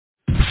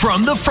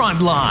From the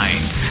front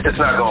lines. It's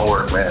not going to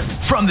work,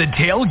 man. From the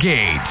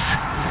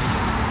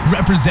tailgates.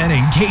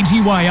 Representing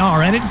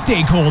KGYR and its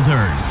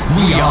stakeholders.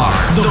 We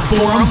are the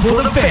Forum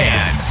for the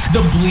Fans.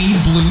 The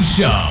Bleed Blue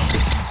Show.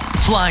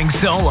 Flying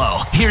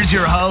solo, here's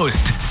your host,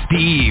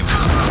 Steve.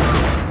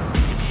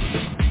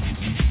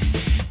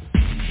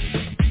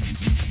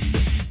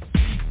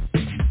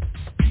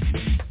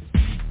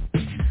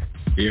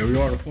 Here we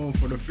are, the Forum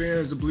for the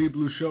Fans, the Bleed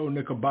Blue Show,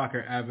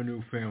 Knickerbocker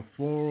Avenue Fan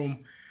Forum.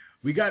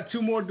 We got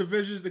two more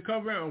divisions to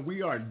cover, and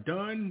we are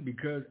done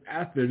because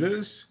after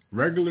this,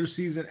 regular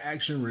season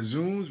action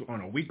resumes on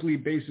a weekly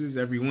basis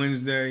every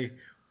Wednesday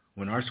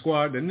when our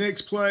squad, the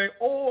Knicks, play,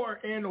 or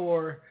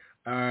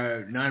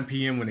 9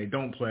 p.m. when they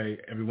don't play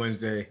every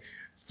Wednesday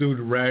through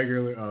the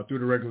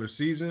regular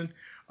season.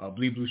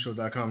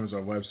 BleedBlueShow.com is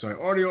our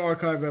website. Audio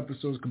archive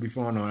episodes can be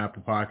found on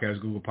Apple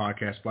Podcasts, Google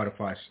Podcasts,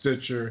 Spotify,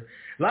 Stitcher.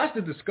 Lots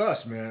to discuss,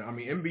 man. I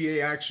mean,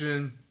 NBA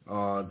action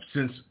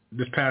since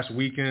this past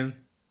weekend.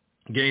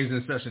 Games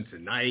in session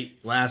tonight,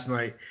 last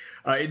night.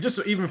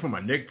 Even from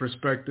a Knicks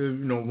perspective,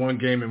 one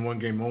game and one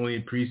game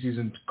only.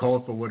 Preseason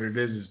called for what it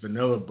is. It's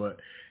vanilla, but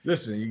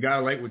listen, you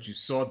gotta like what you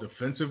saw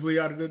defensively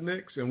out of the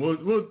Knicks, and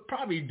we'll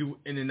probably do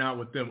in and out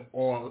with them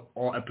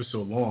all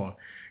episode long.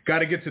 Got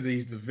to get to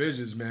these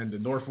divisions, man, the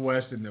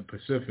Northwest and the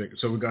Pacific.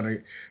 So we're gonna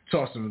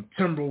talk some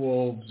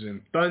Timberwolves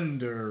and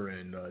Thunder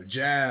and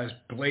Jazz,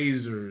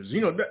 Blazers.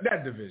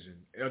 That division,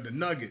 the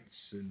Nuggets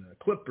and the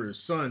Clippers,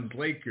 Suns,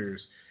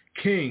 Lakers,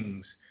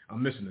 Kings.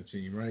 I'm missing a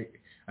team, right?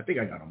 I think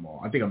I got them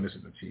all. I think I'm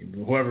missing a team.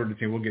 But whoever the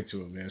team, we'll get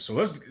to it, man. So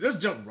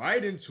let's jump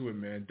right into it,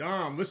 man.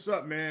 Dom, what's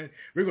up, man?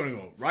 We're going to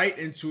go right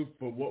into it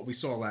for what we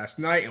saw last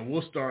night, and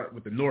we'll start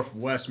with the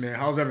Northwest, man.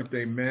 How's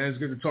everything, man? It's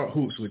good to talk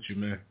hoops with you,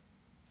 man.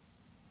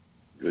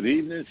 Good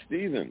evening,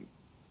 Steven.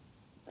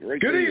 Great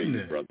Good to hear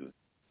evening, you, brother.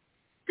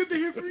 Good to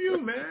hear from you,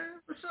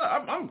 man. What's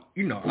up?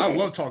 I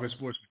love talking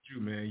sports with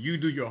you, man. You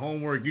do your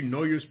homework. You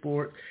know your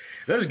sport.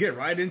 Let's get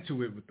right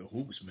into it with the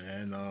hoops,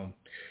 man.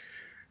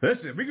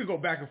 Listen, we could go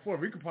back and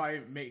forth. We could probably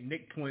make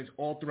Nick points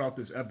all throughout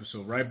this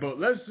episode, right? But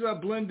let's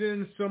blend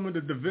in some of the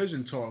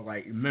division talk,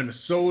 like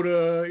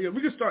Minnesota. We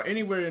could start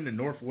anywhere in the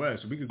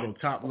Northwest. We could go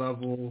top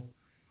level,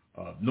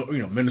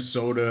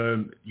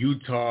 Minnesota,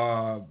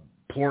 Utah,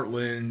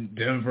 Portland,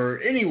 Denver,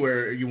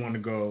 anywhere you want to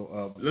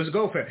go. Let's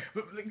go for it.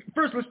 But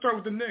first, let's start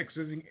with the Knicks.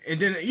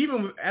 And then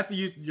even after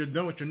you're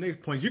done with your Knicks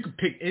points, you can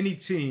pick any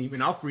team,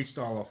 and I'll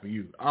freestyle off of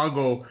you. I'll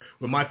go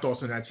with my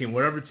thoughts on that team,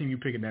 whatever team you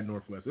pick in that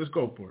Northwest. Let's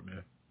go for it,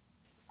 man.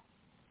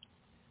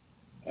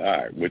 All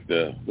right, with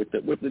the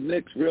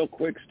Knicks, real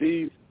quick,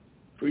 Steve.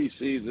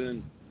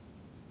 Preseason,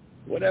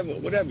 whatever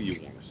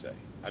you want to say.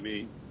 I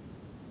mean,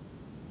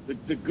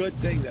 the good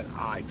thing that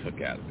I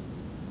took out of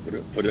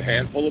it for the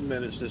handful of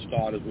minutes the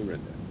starters were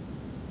in there.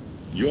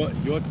 Your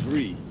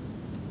three.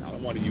 I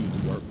don't want to use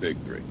the word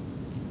big three,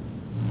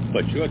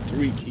 but your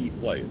three key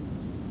players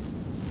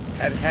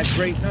had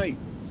great nights.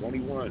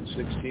 21,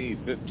 16,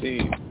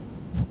 15.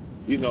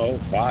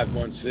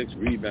 5-1-6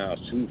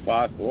 rebounds,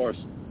 2-5-4.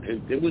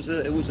 It was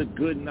a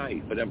good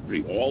night for them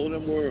three. All of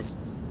them were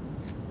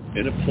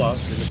in a plus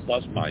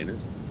minus.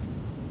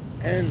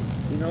 And,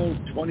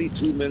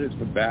 22 minutes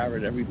for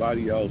Barrett.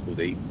 Everybody else was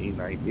 18,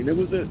 19. It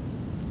was a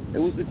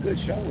good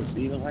showing,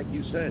 Stephen, like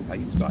you said. How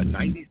you saw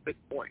 96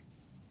 points.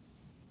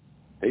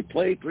 They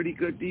played pretty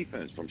good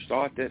defense from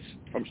start to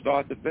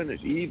finish,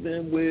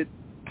 even with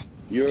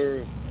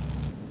your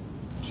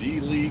G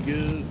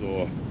Leaguers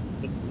or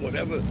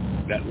whatever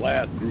that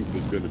last group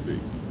was going to be.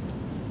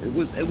 It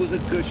was a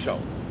good show.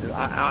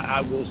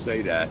 I will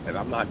say that, and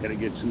I'm not going to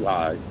get too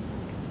high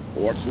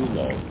or too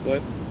low.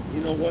 But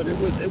you know what? It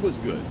was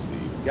good,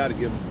 Steve. Got to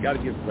give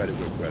credit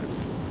where credit is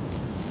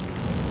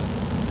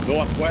due.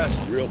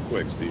 Northwest, real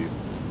quick, Steve.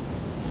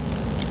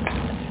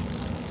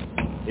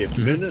 If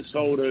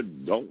Minnesota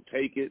don't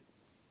take it,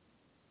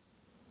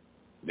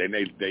 then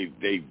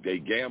they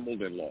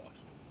gambled and lost.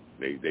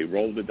 They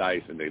rolled the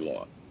dice and they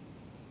lost.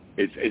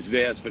 It's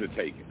theirs for the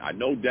taking. I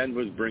know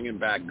Denver's bringing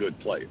back good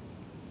players.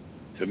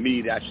 To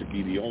me, that should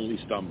be the only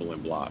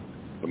stumbling block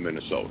for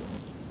Minnesota.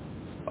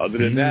 Other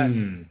than that,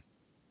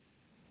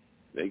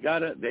 they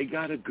got a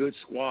good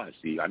squad.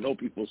 See, I know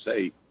people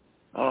say,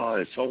 "Oh,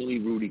 it's only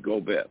Rudy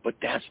Gobert," but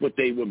that's what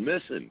they were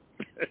missing.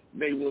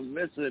 They were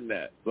missing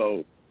that.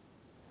 So,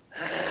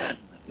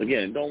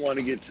 again, don't want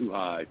to get too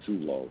high, too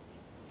low.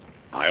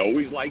 I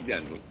always like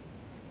Denver,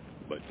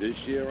 but this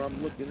year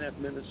I'm looking at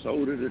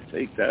Minnesota to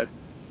take that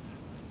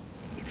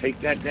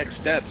next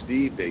step.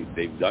 Steve,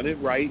 they've done it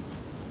right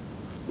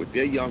with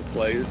their young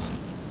players.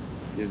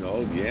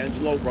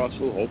 D'Angelo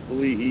Russell,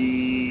 hopefully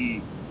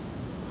he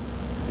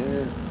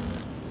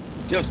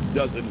just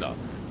does enough.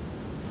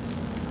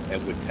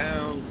 And with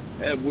Towns,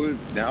 Edwards,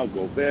 now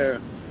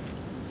Gobert,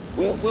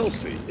 we'll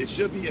see. It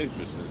should be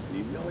interesting,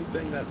 Steve. The only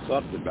thing that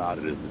sucks about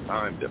it is the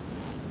time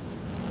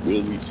difference.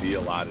 Will we see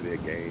a lot of their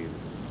games?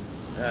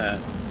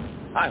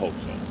 I hope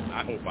so.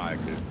 I hope I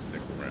could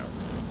stick around.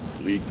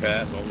 League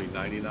Pass, only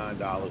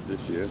 $99 this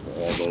year for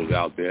all those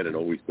out there that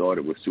always thought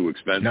it was too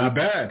expensive. Not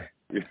bad.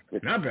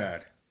 Not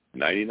bad.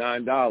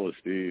 $99,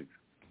 Steve.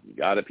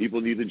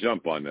 People need to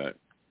jump on that.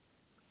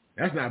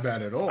 That's not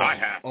bad at all. I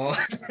have.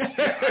 I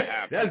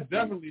have. That's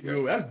definitely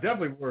new. That's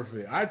definitely worth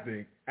it. I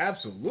think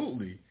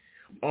absolutely.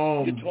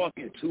 You're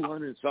talking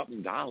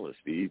 $200-something,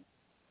 Steve.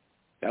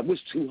 That was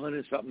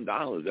 $200-something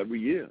every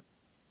year.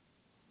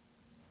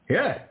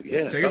 Yeah.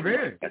 Take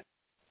advantage.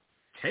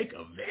 Take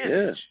advantage.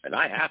 Yeah, and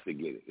I have to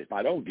get it. If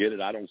I don't get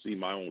it, I don't see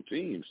my own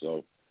team.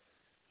 So,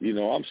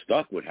 I'm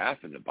stuck with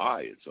having to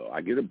buy it. So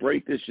I get a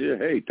break this year.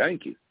 Hey,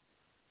 thank you.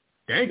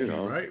 Thank you.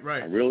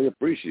 Right. I really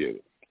appreciate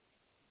it.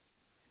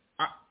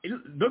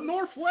 The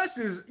Northwest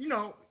is,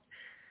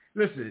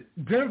 listen,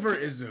 Denver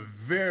is a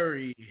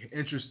very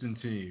interesting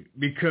team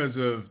because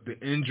of the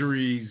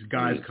injuries,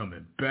 guys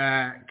coming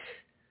back.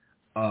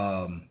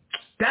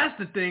 That's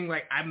the thing.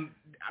 Like, I'm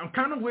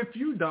kind of with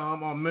you,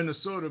 Dom, on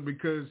Minnesota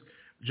because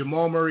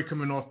Jamal Murray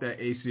coming off that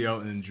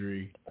ACL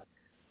injury.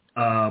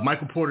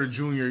 Michael Porter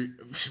Jr.,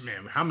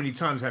 man, how many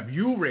times have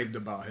you raved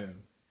about him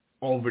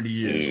over the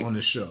years on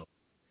the show?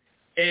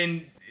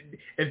 And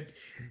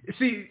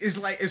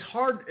it's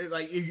hard.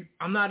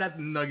 I'm not at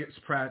the Nuggets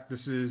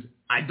practices.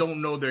 I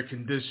don't know their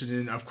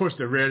conditioning. Of course,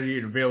 they're ready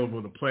and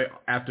available to play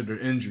after their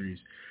injuries.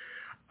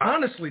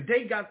 Honestly,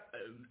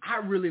 I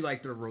really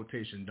like their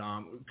rotation,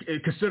 Dom,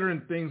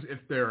 considering things if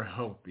they're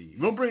healthy.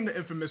 We'll bring the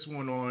infamous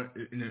one on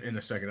in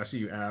a second. I see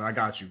you, Ad. I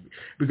got you.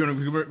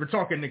 We're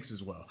talking Knicks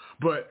as well.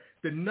 But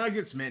the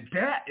Nuggets, man,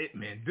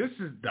 this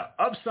is the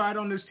upside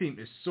on this team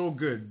is so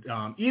good.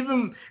 I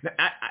even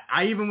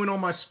went on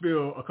my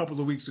spiel a couple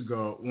of weeks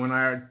ago when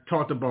I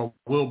talked about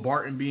Will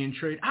Barton being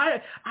traded.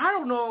 I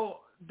don't know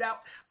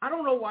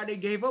why they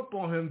gave up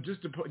on him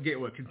just to get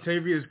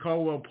Kentavious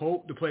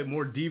Caldwell-Pope to play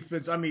more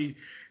defense. I mean,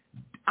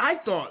 I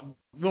thought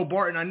Will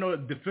Barton, I know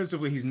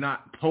defensively he's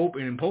not Pope,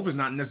 and Pope is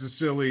not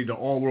necessarily the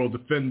all-world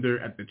defender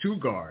at the two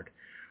guard.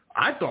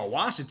 I thought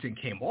Washington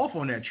came off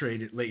on that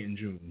trade late in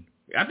June.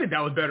 I think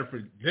that was better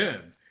for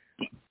them.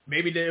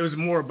 Maybe it was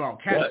more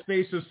about cap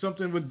space or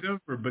something with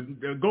Denver, but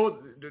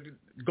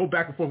go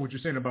back and forth what you're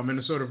saying about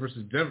Minnesota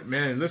versus Denver.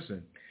 Man,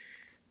 listen,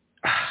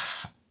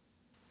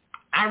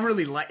 I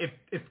really like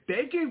if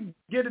they can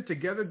get it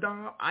together,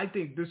 Dom. I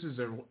think this is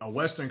a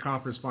Western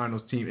Conference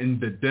Finals team in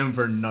the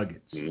Denver Nuggets.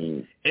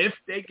 If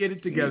they get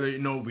it together,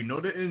 we know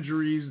the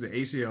injuries, the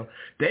ACL,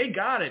 they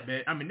got it,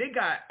 man. I mean, they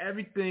got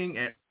everything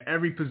at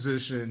every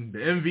position. The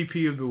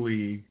MVP of the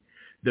league.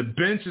 The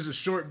bench is a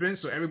short bench,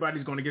 so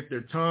everybody's going to get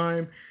their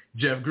time.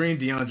 Jeff Green,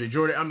 DeAndre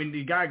Jordan. I mean,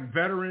 they got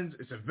veterans.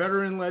 It's a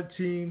veteran-led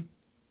team,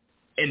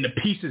 and the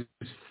pieces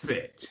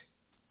fit.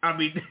 I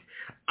mean,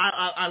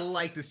 I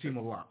like this team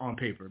a lot on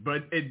paper,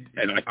 but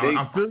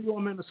I feel you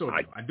on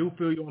Minnesota. I do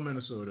feel you on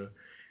Minnesota.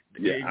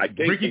 Yeah, I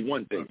think for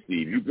one thing,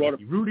 Steve, you brought up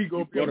a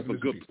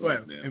good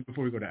point, man. And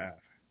before we go to Av,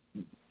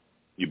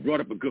 you brought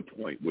up a good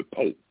point with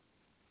Pope.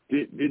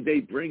 Did they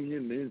bring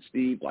him in,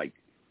 Steve? Like,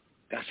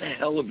 that's a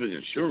hell of an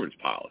insurance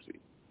policy,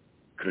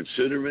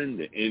 considering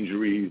the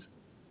injuries.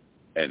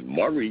 And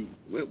Murray,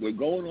 we're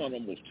going on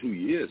almost 2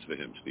 years for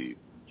him, Steve,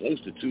 close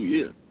to 2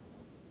 years.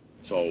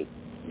 So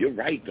you're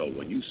right, though,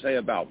 when you say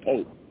about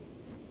Pope,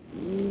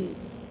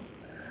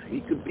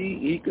 he could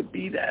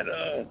be that.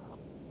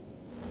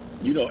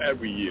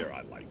 Every year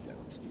I like that,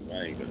 Steve.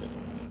 I ain't gonna,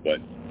 but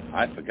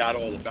I forgot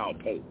all about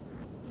Pope.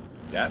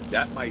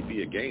 That might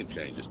be a game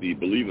changer, Steve.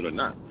 Believe it or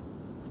not.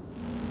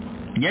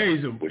 Yeah,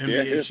 he's an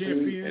NBA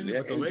champion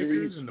with the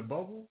Lakers in the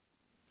bubble.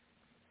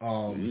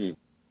 I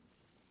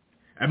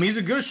mean, he's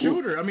a good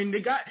shooter. I mean,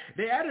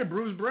 they added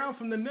Bruce Brown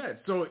from the Nets,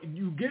 so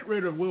you get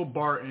rid of Will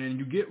Barton,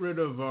 you get rid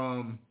of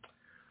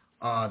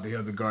the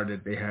other guard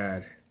that they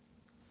had.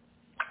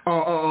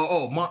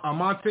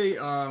 Monte,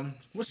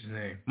 what's his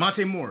name?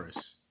 Monte Morris.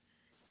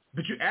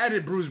 But you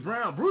added Bruce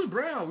Brown. Bruce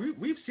Brown,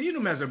 we've seen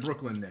him as a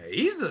Brooklyn Net.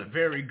 He's a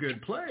very good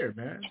player,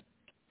 man.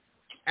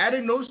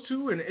 Adding those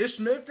two and Ish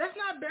Smith, that's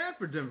not bad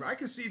for Denver. I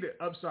can see the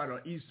upside on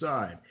each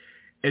side.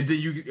 And then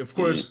you, of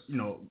course,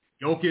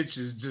 Jokic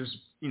is just,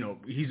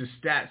 he's a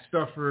stat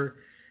stuffer,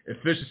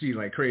 efficiency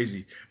like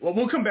crazy. Well,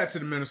 we'll come back to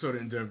the Minnesota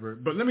and Denver.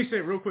 But let me say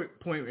a real quick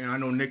point, and I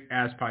know Nick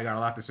Ass probably got a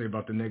lot to say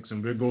about the Knicks,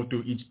 and we'll go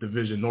through each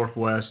division,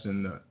 Northwest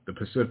and the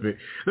Pacific.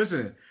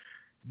 Listen,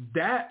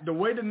 the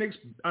way the Knicks,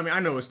 I mean, I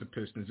know it's the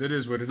Pistons. It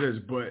is what it is,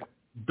 but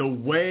the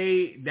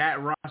way that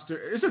roster,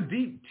 it's a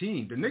deep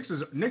team. The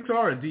Knicks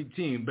are a deep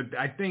team, but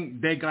I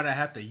think they gotta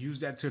have to use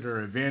that to their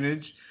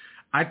advantage.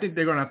 I think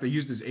they're gonna have to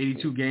use this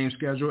 82-game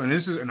schedule,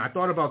 and I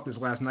thought about this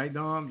last night,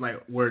 Dom,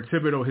 like where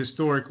Thibodeau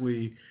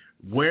historically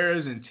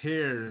wears and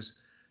tears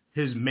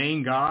his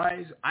main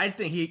guys. I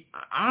think he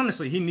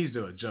needs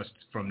to adjust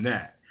from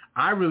that.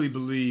 I really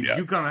believe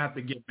you're gonna have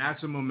to get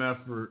maximum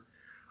effort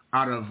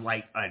out of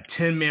like a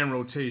 10-man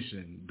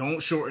rotation.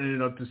 Don't shorten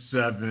it up to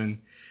 7.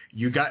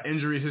 You got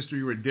injury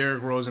history with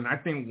Derrick Rose, and I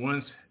think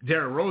once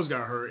Derrick Rose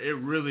got hurt, it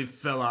really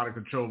fell out of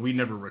control. We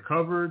never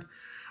recovered.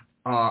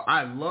 You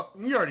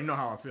already know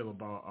how I feel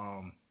about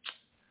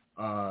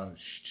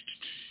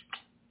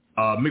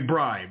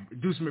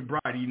McBride, Deuce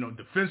McBride.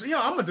 Defense.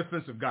 I'm a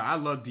defensive guy. I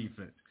love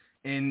defense.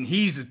 And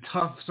he's a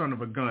tough son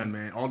of a gun,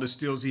 man. All the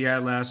steals he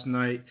had last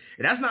night.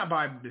 And that's not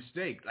by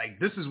mistake. Like,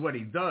 this is what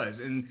he does.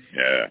 And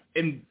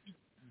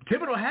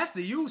Thibodeau has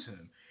to use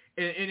him.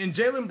 And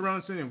Jalen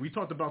Brunson, and we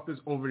talked about this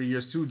over the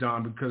years too,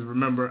 Don, because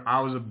remember, I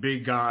was a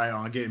big guy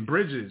on getting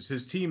Bridges,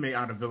 his teammate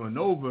out of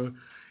Villanova.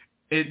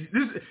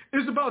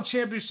 It's about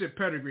championship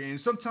pedigree, and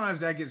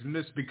sometimes that gets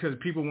missed because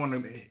people want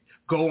to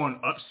go on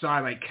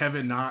upside like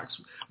Kevin Knox.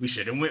 We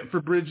should have went for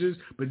Bridges,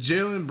 but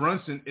Jalen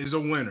Brunson is a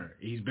winner.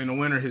 He's been a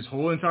winner his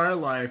whole entire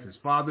life. His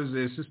father's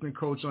the assistant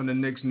coach on the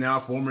Knicks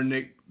now, former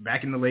Knick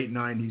back in the late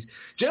 90s.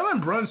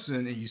 Jalen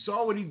Brunson, and you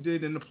saw what he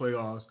did in the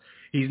playoffs.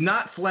 He's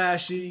not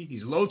flashy.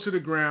 He's low to the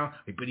ground,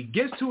 but he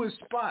gets to his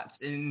spots,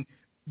 and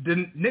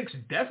the Knicks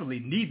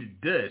definitely needed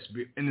this.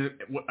 And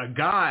a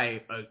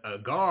guy, a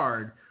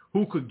guard,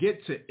 who could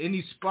get to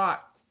any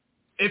spot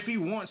if he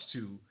wants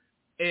to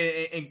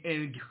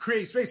and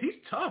create space. He's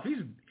tough.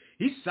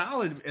 He's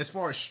solid as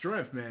far as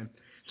strength, man.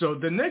 So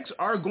the Knicks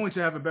are going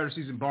to have a better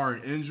season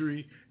barring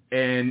injury.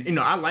 And, you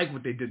know, I like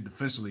what they did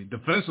defensively.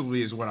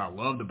 Defensively is what I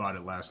loved about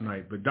it last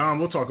night. But, Dom,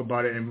 we'll talk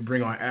about it, and we'll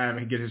bring on Av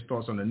and get his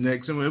thoughts on the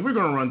Knicks. And we're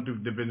going to run through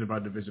division by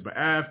division. But,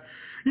 Av,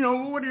 you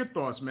know, what are your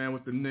thoughts, man,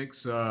 with the Knicks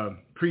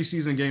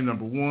preseason game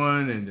number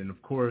 1 and then,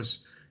 of course,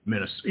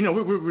 Minnesota? You know,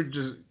 we're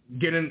just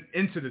getting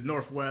into the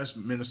Northwest,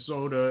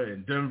 Minnesota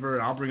and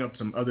Denver. I'll bring up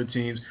some other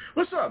teams.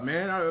 What's up,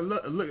 man? I'm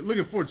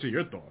looking forward to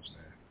your thoughts,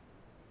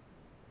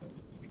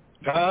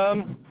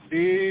 man.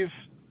 Steve,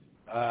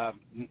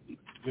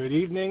 good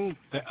evening.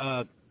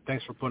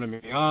 Thanks for putting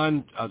me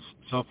on.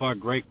 So far,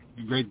 great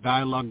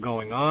dialogue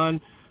going on.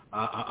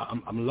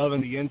 I'm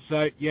loving the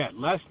insight. Yeah,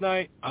 last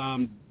night,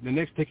 the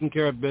Knicks taking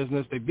care of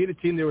business. They beat a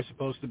team they were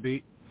supposed to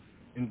beat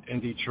in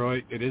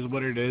Detroit. It is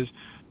what it is.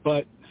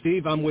 But,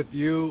 Steve, I'm with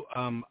you.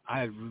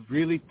 I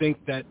really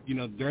think that, you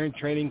know, during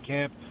training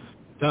camp,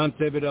 Tom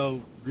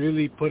Thibodeau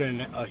really put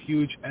in a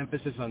huge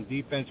emphasis on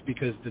defense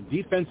because the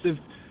defensive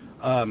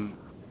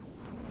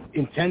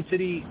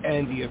intensity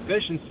and the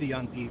efficiency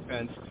on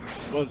defense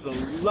was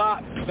a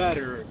lot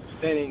better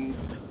than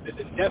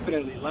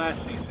definitely last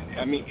season.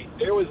 I mean,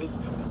 there was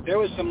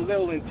some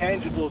little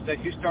intangibles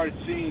that you started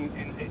seeing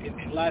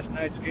in last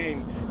night's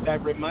game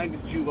that reminded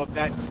you of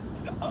that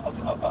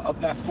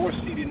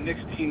fourth-seeded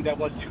Knicks team that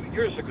was 2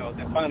 years ago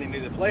that finally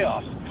made the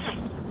playoffs.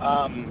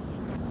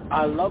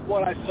 I love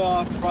what I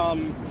saw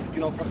from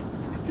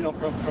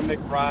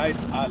McBride.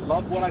 I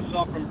love what I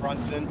saw from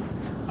Brunson.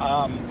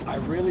 I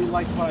really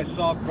like what I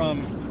saw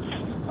from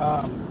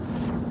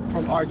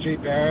R.J.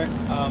 Barrett.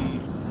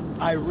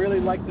 I really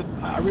like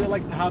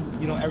how,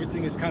 you know,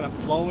 everything is kind of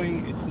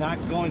flowing. It's not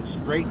going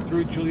straight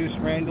through Julius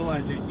Randle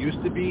as it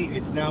used to be.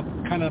 It's now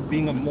kind of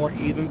being a more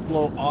even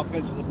flow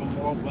offense, a little bit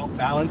more well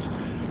balanced,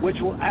 which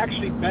will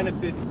actually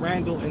benefit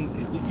Randle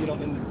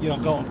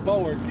going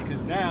forward,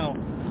 because now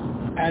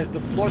as the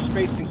floor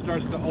spacing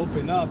starts to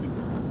open up,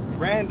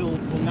 Randle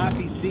will not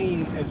be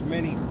seeing as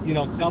many, you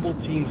know, double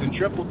teams and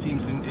triple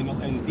teams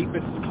and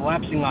defenses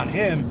collapsing on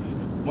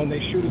him when they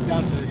shoot it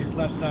down to his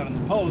left side on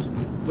the post,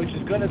 which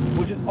is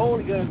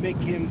only gonna make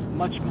him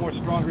much more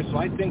stronger. So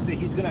I think that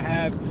he's gonna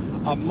have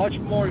a much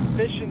more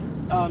efficient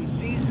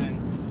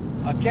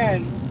season,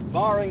 again,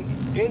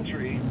 barring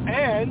injury.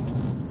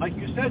 And like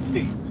you said,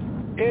 Steve,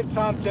 if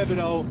Tom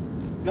Thibodeau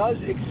does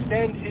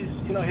extend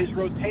his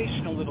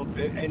rotation a little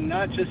bit and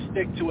not just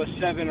stick to a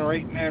 7 or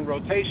 8 man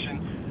rotation,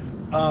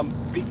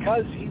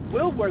 because he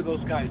will wear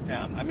those guys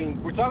down. I mean,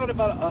 we're talking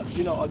about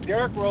a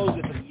Derrick Rose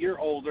that's a year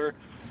older.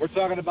 We're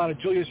talking about a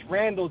Julius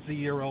Randle that's a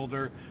year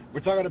older.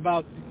 We're talking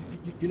about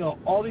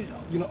all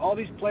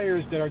these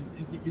players that are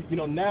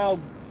now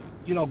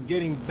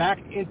getting back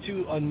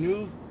into a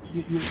new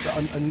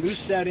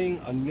setting,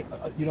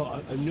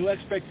 a new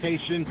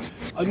expectation,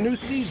 a new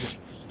season.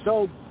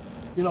 So,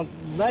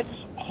 let's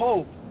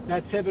hope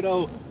that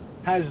Thibodeau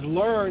has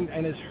learned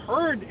and has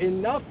heard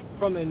enough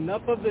from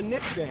enough of the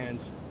Knicks fans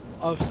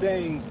of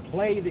saying,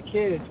 play the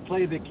kids,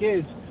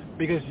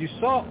 because you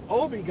saw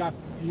Obi got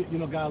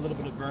a little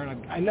bit of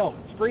burn. I know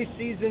it's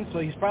preseason, so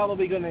he's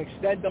probably going to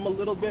extend them a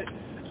little bit,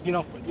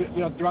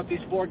 throughout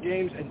these 4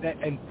 games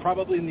and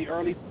probably in the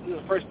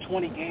first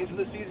 20 games of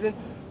the season.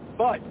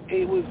 But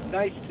it was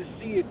nice to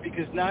see it,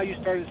 because now you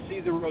started to see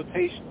the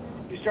rotation.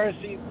 You started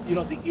to see,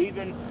 the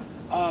even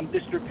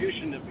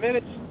distribution of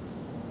minutes,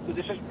 the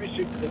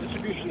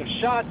distribution of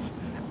shots,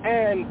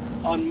 and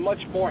on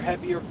much more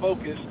heavier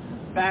focus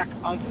back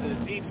onto the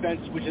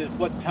defense, which is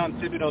what Tom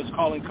Thibodeau's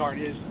calling card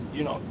is,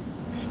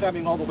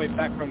 stemming all the way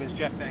back from his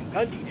Jeff Van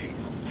Gundy days.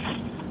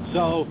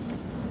 So,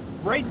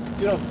 great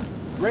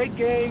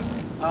game,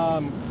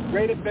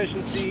 great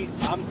efficiency.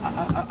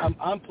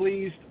 I'm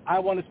pleased. I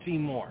want to see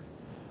more.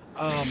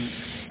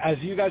 As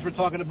you guys were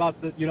talking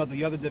about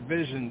the other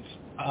divisions,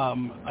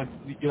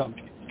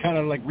 kind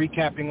of like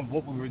recapping of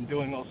what we've been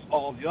doing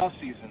all of the off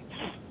season.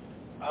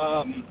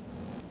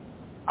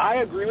 I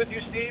agree with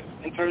you, Steve,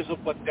 in terms of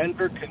what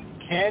Denver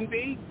can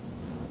be,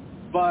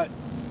 but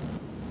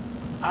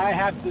I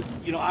have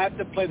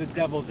to play the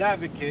devil's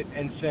advocate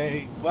and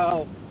say,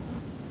 well,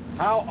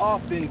 how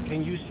often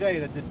can you say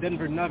that the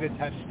Denver Nuggets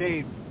have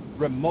stayed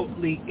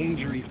remotely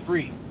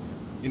injury-free.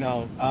 You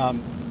know,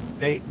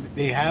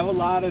 they have a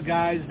lot of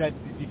guys that,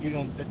 you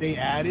know, that they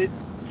added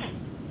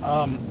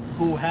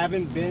who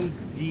haven't been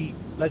the,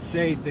 let's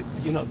say,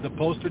 the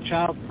poster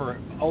child for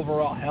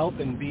overall health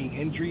and being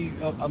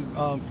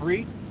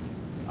injury-free.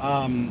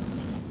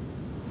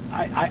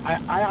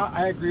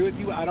 I agree with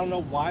you. I don't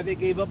know why they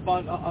gave up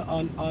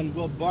on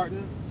Will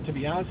Barton. To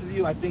be honest with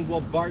you, I think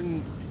Will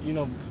Barton, you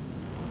know,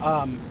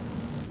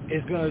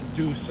 is going to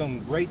do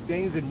some great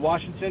things in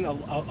Washington.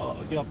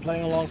 You know,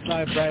 playing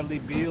alongside Bradley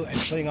Beal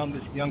and playing on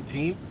this young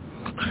team.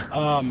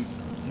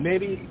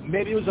 Maybe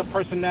it was a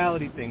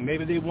personality thing.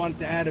 Maybe they wanted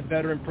to add a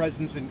veteran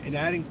presence in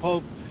adding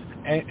Pope,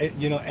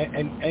 and you know,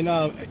 and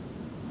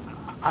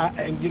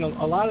you know,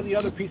 a lot of the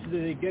other pieces that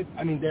they get.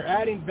 I mean, they're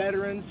adding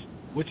veterans,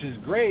 which is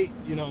great.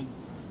 You know,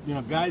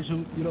 guys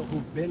who've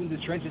been in the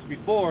trenches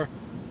before,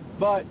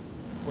 but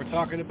we're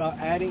talking about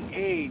adding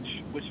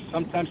age, which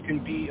sometimes can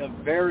be a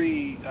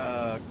very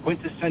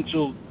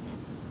quintessential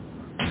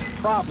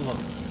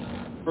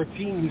problem for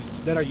teams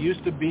that are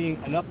used to being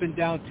an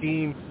up-and-down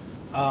team,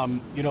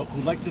 you know,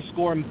 who like to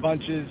score in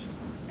bunches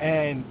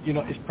and, you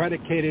know, is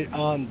predicated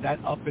on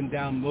that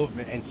up-and-down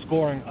movement and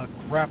scoring a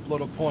crap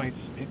load of points,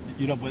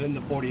 you know, within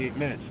the 48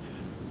 minutes.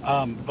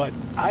 But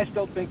I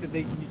still think that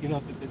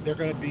they're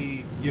going to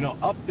be, you know,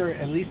 up there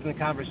at least in the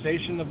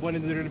conversation of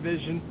winning their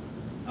division.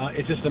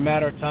 It's just a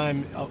matter of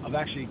time of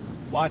actually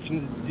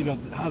watching, you know,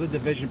 how the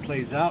division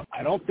plays out.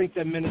 I don't think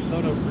that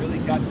Minnesota really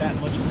got that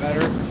much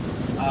better.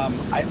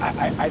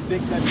 I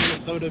think that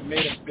Minnesota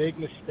made a big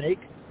mistake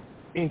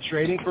in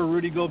trading for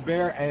Rudy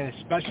Gobert, and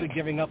especially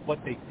giving up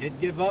what they did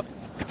give up.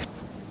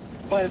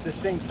 But at the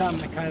same time,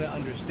 I kind of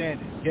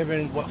understand it,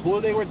 given who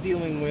they were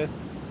dealing with,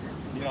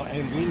 you know,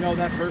 and we know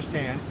that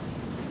firsthand,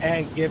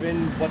 and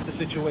given what the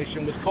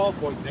situation was called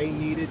for. They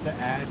needed to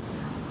add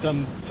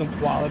some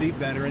quality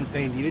veterans.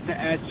 They needed to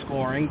add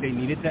scoring. They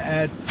needed to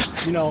add,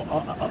 you know,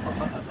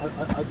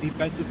 a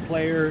defensive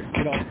player,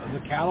 you know, the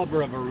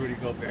caliber of a Rudy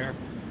Gobert.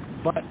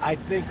 But I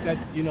think that,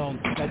 you know,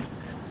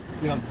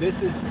 this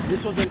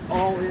was an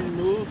all-in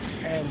move,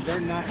 and they're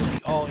not in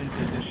the all-in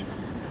position.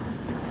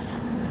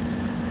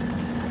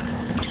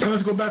 So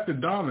let's go back to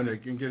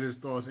Dominic and get his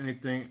thoughts.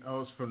 Anything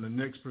else from the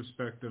Knicks'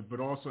 perspective, but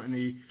also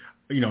any,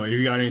 you know, if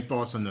you got any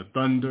thoughts on the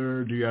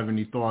Thunder? Do you have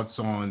any thoughts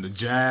on the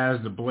Jazz,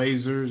 the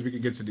Blazers? We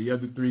could get to the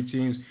other three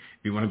teams.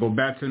 If you want to go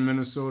back to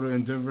Minnesota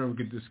and Denver, we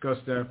could discuss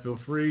that. Feel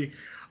free.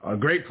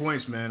 Great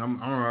points, man.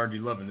 I'm already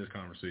loving this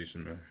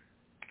conversation, man.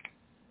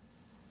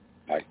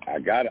 I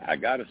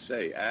gotta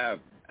say,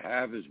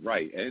 Av is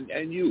right,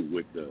 and you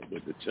with the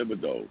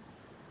Thibodeau.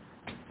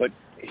 But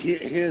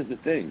here's the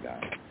thing,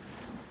 guys.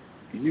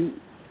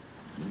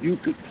 You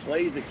could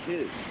play the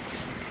kids,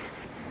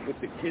 but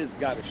the kids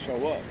got to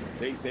show up.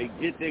 They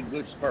get their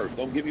good spurt.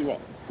 Don't get me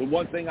wrong. The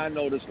one thing I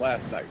noticed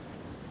last night,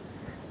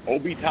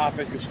 Obi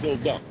Toppin can still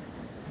dunk.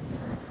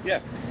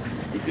 Yeah,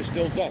 he can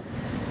still dunk,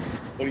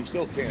 but he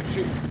still can't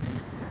shoot.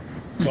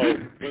 So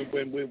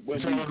when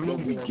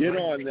we get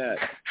on that,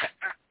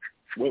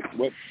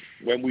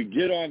 when we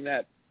get on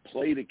that,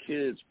 play the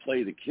kids.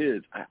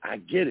 I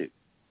get it,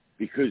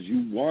 because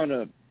you want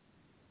to.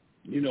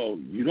 You know,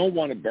 you don't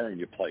want to burn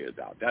your players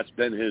out. That's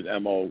been his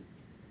MO.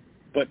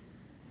 But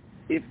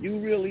if you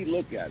really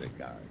look at it,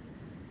 guys,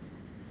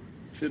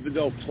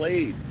 Thibodeau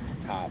played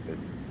Toppin.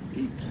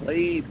 He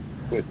played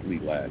quickly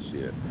last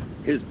year.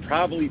 His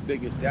probably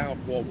biggest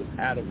downfall was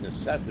out of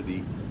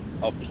necessity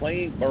of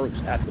playing Burks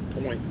at the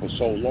point for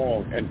so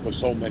long and for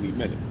so many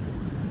minutes.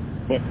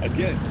 But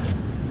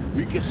again,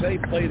 we can say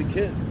play the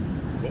kids,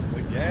 but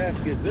when your ass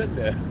gets in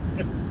there,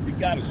 you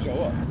got to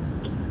show up.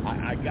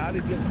 I got to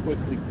give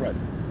Quickly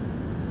credit.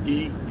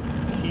 He's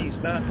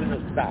not going to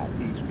stop.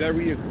 He's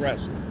very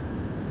aggressive.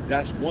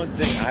 That's one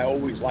thing I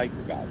always liked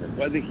about him.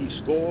 Whether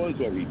he scores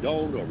or he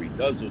don't, or he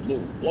does his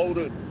little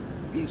floater,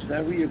 he's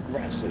very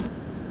aggressive.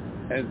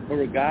 And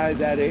for a guy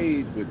that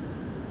age with,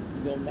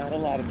 you know, not a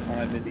lot of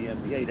time in the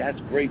NBA, that's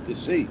great to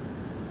see.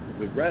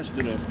 The rest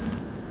of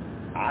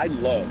them, I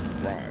love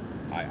Grimes.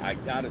 I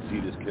got to see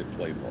this kid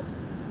play more.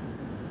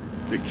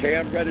 The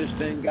Cam Reddish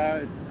thing,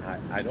 guys,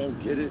 I don't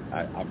get it.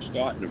 I'm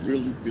starting to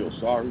really feel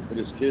sorry for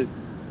this kid.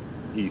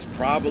 He's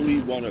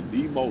probably one of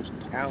the most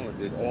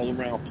talented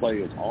all-around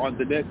players on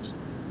the Knicks,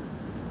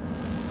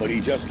 but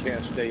he just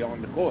can't stay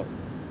on the court.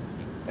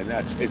 And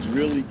it's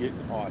really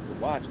getting hard to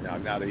watch now.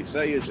 Now, they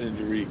say his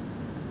injury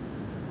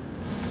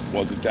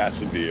wasn't that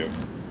severe,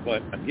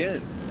 but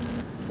again,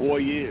 4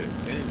 years,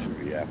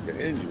 injury after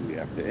injury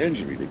after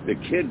injury. The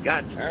kid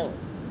got talent.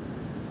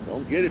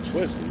 Don't get it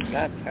twisted. He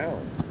got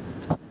talent.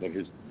 But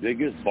his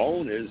biggest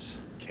bone is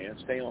can't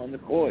stay on the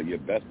court. Your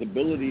best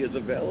ability is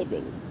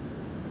availability.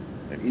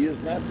 And he has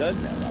not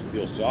done that. I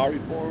feel sorry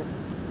for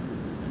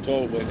him.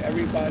 So when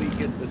everybody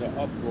gets in the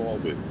uproar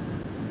with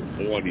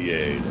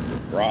Fournier, the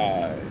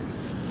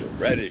McBride, the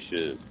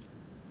Reddishes,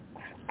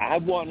 I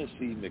want to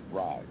see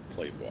McBride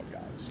play more,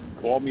 guys.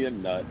 Call me a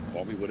nut.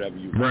 Call me whatever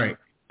you want. Right.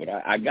 But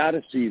I got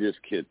to see this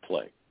kid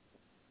play.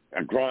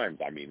 Grimes,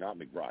 I mean, not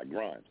McBride,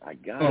 Grimes. I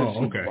got to see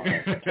okay.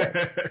 Grimes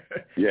play.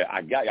 Yeah,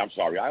 I'm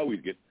sorry. I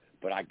always get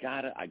But I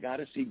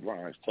gotta see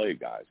Grimes play,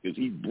 guys, because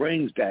he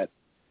brings that,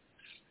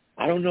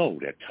 I don't know,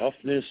 that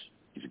toughness.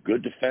 He's a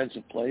good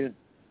defensive player.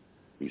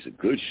 He's a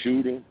good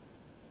shooter.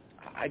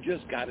 I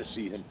just got to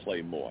see him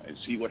play more and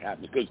see what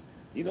happens. Because,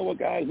 you know what,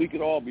 guys, we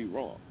could all be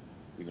wrong.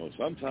 You know,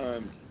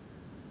 sometimes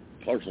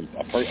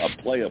a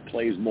player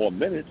plays more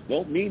minutes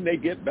don't mean they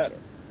get better.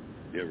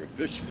 Their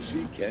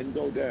efficiency can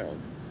go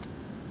down.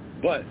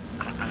 But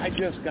I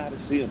just got to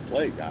see him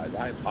play, guys.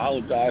 I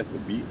apologize for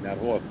beating that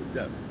horse to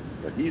death.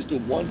 But he's the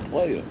one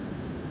player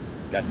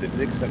that the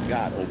Knicks have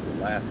got over the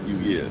last few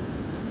years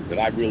that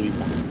I really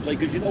want to play.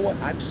 Because you know what?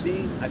 I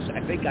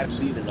think I've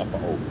seen enough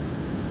of Obi.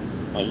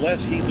 Unless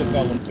he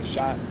develops a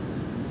shot,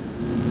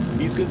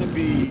 he's going to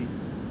be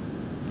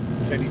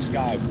Kenny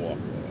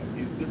Skywalker.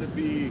 He's going to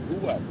be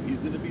whoever. He's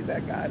going to be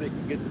that guy that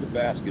can get to the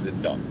basket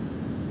and dunk.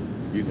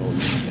 You know,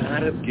 you got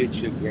to get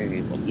your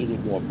game a little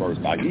more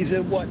versatile. He's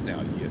in what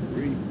now? Year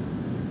 3?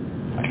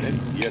 I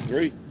think year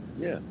 3?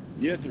 Yeah,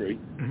 year 3.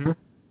 Mm-hmm.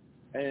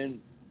 And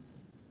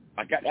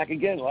I got, like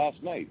again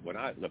last night,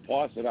 the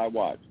parts that I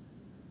watched,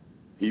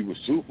 he was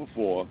 2 for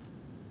 4,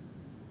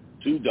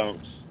 2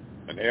 dunks,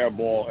 an air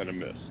ball, and a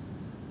miss.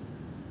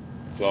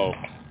 So,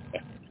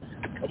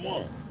 come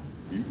on.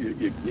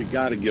 You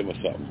got to give us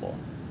something more.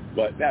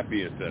 But that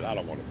being said, I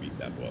don't want to beat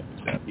that ball.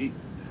 He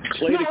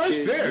play the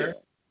kid. Fair.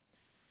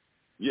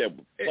 Yeah,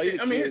 play the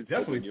kid. It's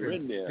definitely when you're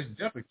in there. It's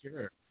definitely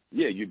fair.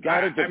 Yeah, you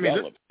got to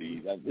develop.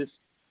 It's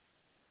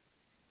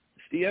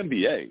the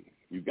NBA.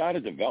 You got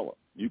to develop.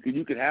 You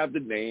could have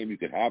the name. You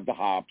could have the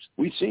hops.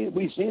 We've seen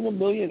a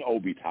million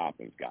Obi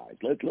Toppins, guys.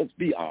 Let's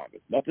be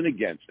honest. Nothing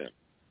against him.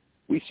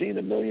 We've seen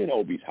a million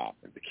Obi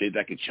Toppins. The kid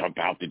that could jump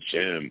out the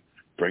gym,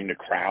 bring the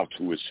crowd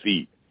to his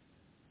feet,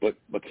 but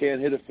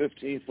can't hit a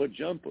 15-foot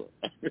jumper.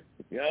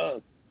 Yeah,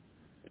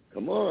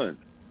 come on.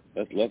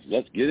 Let's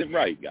get it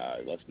right,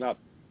 guys. Let's not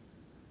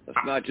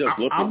just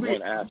look at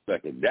one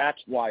aspect. And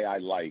that's why I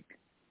like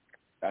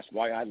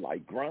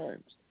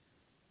Grimes.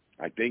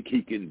 I think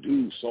he can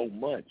do so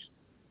much.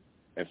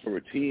 And for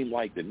a team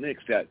like the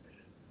Knicks that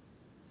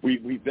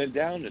we've been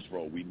down this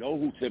road, we know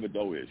who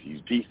Thibodeau is.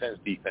 He's defense.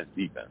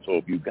 So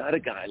if you got a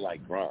guy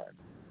like Grimes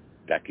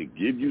that could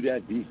give you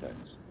that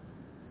defense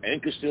and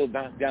could still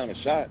knock down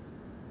a shot,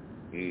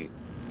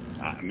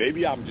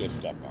 maybe I'm just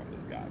stuck on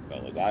this guy,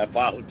 fellas. I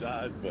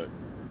apologize, but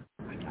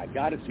I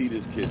got to see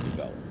this kid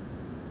develop.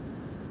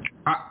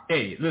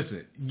 Hey,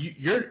 listen,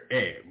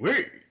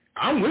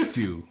 I'm with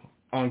you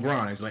on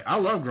Grimes. Like, I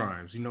love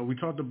Grimes. You know, we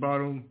talked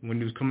about him when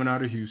he was coming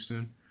out of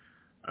Houston.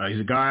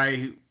 He's a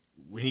guy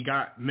when he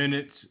got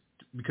minutes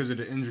because of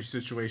the injury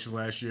situation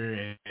last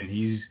year, and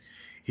he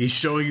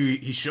showed you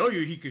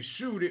he could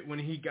shoot it when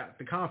he got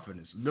the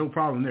confidence. No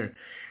problem there.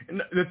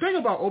 And the thing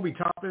about Obi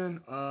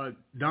Toppin,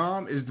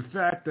 Dom, is the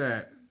fact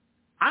that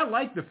I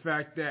like the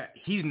fact that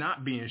he's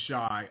not being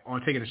shy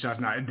on taking the shots.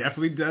 Now, it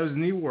definitely does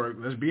need work.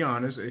 Let's be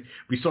honest.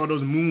 We saw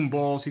those moon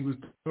balls he was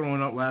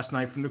throwing up last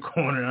night from the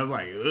corner. I was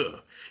like,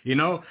 ugh. You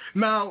know?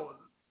 Now,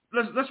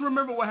 let's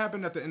remember what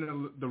happened at the end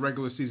of the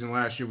regular season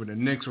last year when the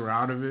Knicks were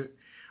out of it.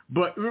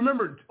 But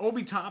remember,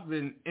 Obi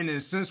Toppin, in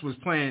a sense, was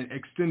playing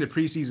extended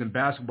preseason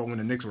basketball when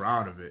the Knicks were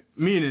out of it,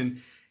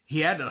 meaning he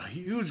had a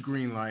huge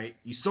green light.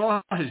 You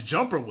saw his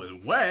jumper was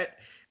wet.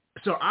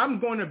 So I'm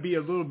going to be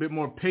a little bit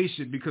more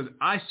patient because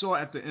I saw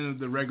at the end of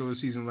the regular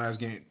season last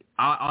game,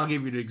 I'll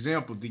give you the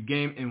example, the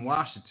game in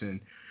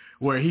Washington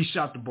where he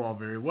shot the ball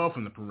very well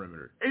from the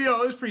perimeter. And, you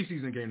know, it's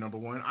preseason game number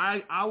 1.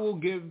 I will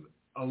give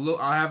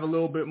I have a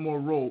little bit more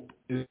rope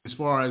as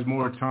far as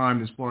more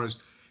time as far as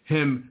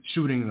him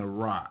shooting the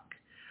rock.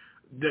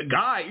 The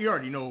guy, you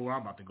already know where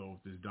I'm about to go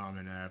with this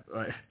dominant.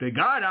 The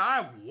guy that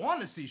I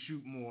want to see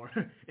shoot more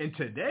in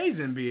today's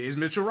NBA is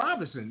Mitchell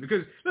Robinson.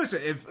 Because, listen,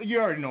 if you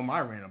already know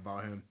my rant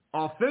about him,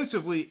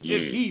 offensively,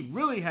 if he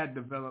really had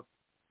developed,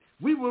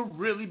 we would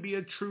really be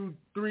a true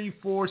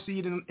 3-4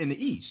 seed in the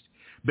East.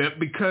 But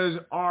because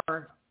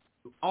our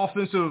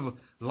offensive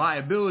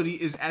liability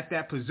is at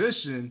that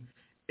position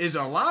is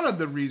a lot of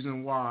the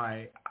reason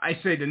why I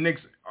say the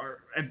Knicks are,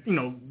 you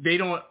know, they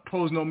don't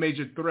pose no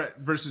major threat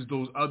versus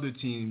those other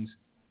teams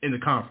in the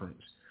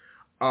conference.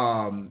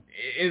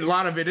 A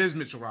lot of it is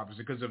Mitchell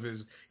Robinson because of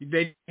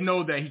they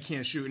know that he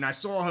can't shoot. And I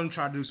saw him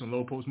try to do some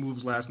low post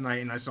moves last night,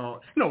 and I saw,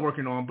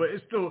 working on, but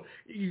it's still,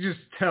 you just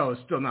tell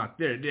it's still not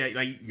there.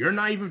 Like, you're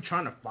not even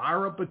trying to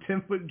fire up a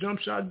 10-foot jump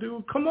shot,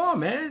 dude. Come on,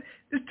 man.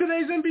 It's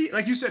today's NBA.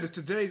 Like you said, it's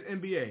today's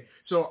NBA.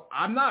 So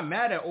I'm not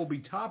mad at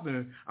Obi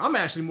Toppin. I'm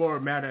actually more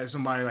mad at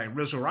somebody like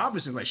Mitchell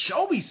Robinson. Like,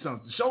 show me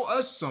something. Show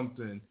us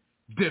something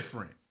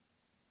different.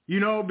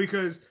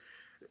 Because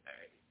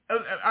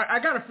I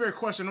got a fair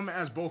question. I'm going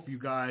to ask both of you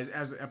guys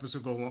as the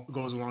episode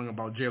goes along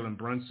about Jalen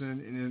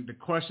Brunson. And the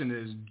question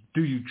is,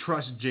 do you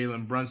trust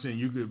Jalen Brunson?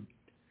 You could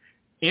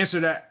answer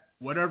that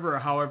whatever or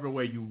however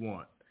way you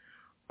want.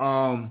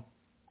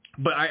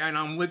 But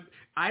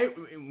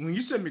when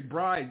you said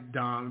McBride,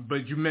 Dom,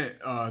 but you meant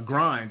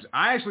Grimes,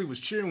 I actually was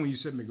cheering when you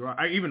said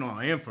McBride, even though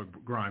I am for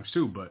Grimes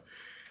too. But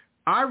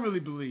I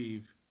really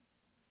believe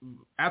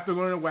after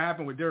learning what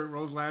happened with Derrick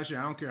Rose last year,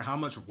 I don't care how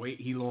much weight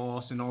he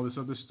lost and all this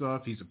other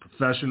stuff. He's a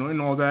professional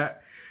and all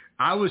that.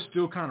 I would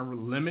still kind of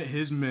limit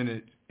his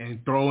minutes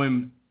and throw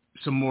him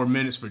some more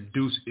minutes for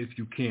Deuce if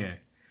you can.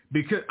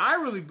 Because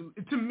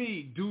to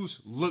me, Deuce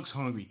looks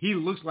hungry. He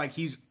looks like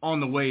he's on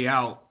the way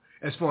out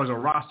as far as a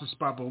roster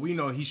spot, but we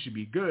know he should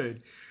be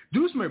good.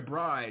 Deuce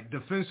McBride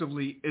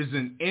defensively is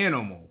an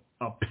animal,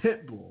 a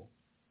pit bull.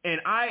 And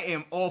I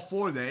am all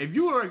for that. If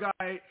you were a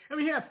guy,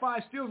 he had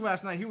 5 steals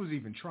last night. He was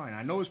even trying.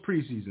 I know it's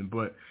preseason,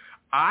 but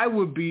I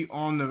would be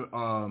on the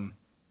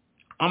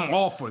I'm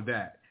all for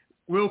that.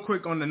 Real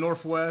quick on the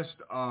Northwest,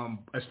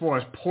 as far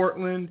as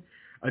Portland,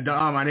 I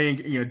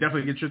didn't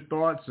definitely get your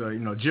thoughts.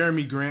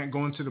 Jeremy Grant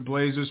going to the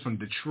Blazers from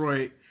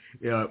Detroit.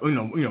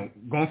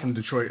 Going from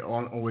Detroit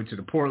all the way to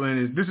the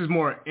Portland. This is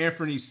more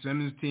Anthony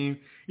Simmons' team.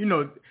 I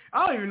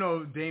don't even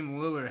know if Dame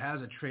Lillard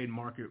has a trade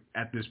market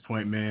at this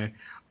point, man.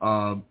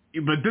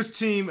 But this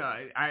team,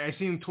 I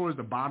see him towards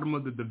the bottom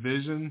of the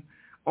division,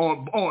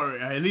 or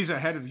at least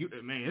ahead of you.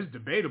 Man, it's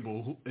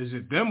debatable. Is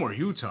it them or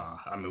Utah?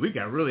 We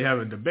got to really have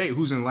a debate.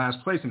 Who's in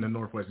last place in the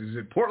Northwest? Is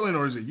it Portland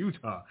or is it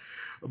Utah?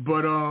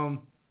 But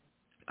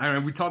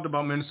we talked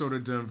about Minnesota,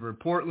 Denver.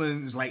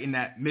 Portland is like in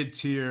that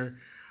mid-tier.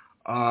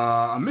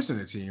 I'm missing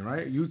a team,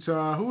 right?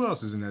 Utah. Who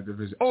else is in that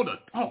division?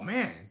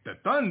 The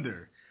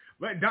Thunder.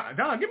 Wait, Don,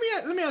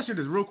 let me ask you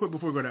this real quick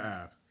before we go to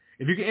Av.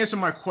 If you can answer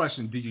my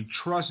question, do you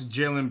trust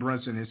Jalen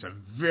Brunson? It's a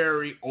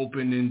very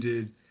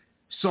open-ended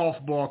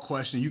softball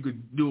question. You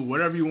could do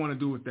whatever you want to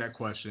do with that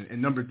question.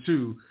 And number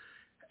 2,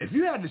 if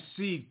you had to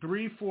see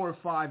 3, 4,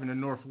 5 in the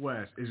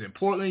Northwest, is it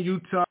Portland,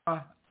 Utah,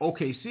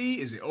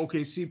 OKC? Is it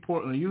OKC,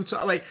 Portland,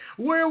 Utah? Like,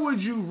 where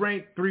would you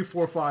rank 3,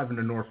 4, 5 in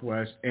the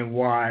Northwest, and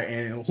why?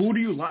 And who do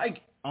you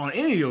like on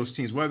any of those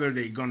teams? Whether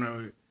they're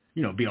gonna,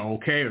 be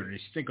okay or they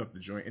stink up the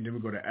joint. And then we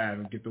go to Ad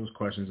and get those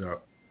questions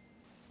up.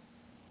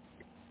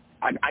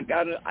 I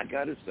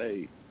gotta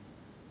say,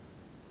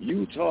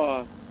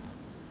 Utah,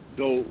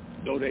 though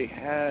they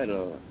had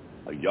a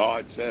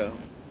yard sale,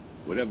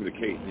 whatever the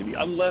case may be,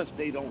 unless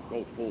they don't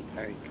go full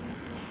tank,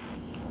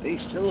 they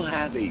still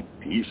have a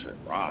decent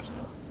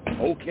roster.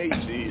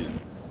 OKC is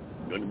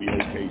going to be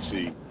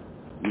OKC,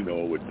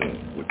 with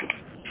the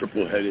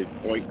triple-headed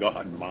point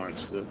guard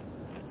monster.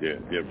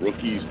 Their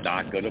rookies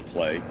not going to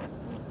play.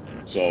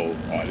 So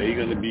are they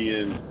going to be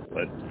in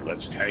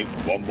let's tank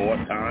one more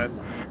time?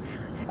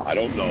 I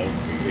don't know.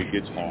 It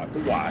gets hard to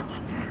watch.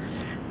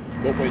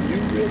 But when you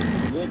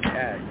really look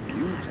at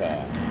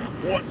Utah,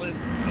 Portland,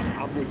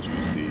 I'm with you,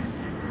 Steve.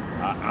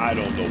 I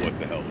don't know what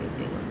the hell they're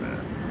doing,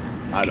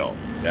 man. I don't.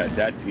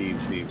 That team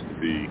seems to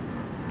be,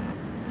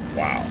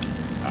 wow.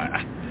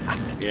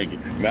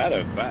 Matter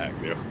of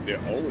fact, they're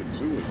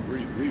 0-2 in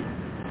preseason.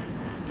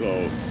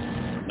 So,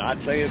 not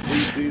saying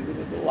preseason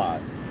is a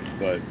lot,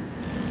 but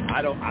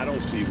I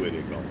don't see where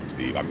they're going,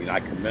 Steve. I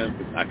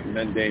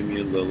commend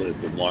Damian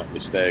Lillard for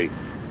wanting to stay,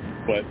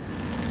 but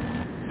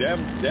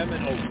them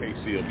and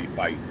OKC will be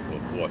fighting for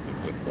 4th and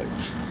 5th place.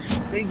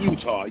 I think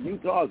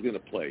Utah's going to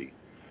play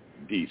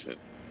decent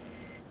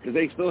because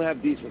they still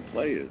have decent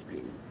players,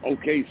 dude.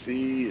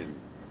 OKC, and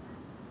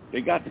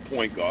they got the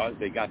point guards.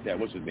 They got that,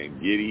 what's his name,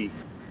 Giddey.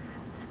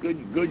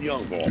 Good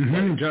young ball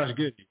player. Josh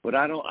Giddey. But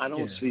I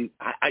don't see.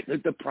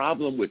 The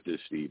problem with this,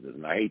 Steve,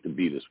 and I hate to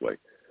be this way,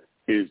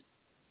 is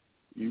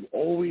you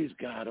always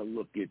got to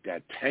look at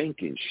that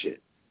tanking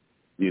shit.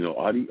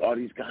 Are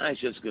these guys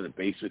just going to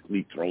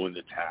basically throw in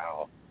the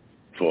towel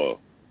for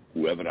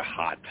whoever the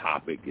hot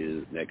topic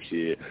is next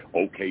year?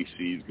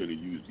 OKC is going to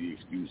use the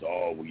excuse,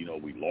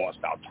 we lost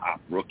our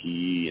top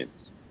rookie, and,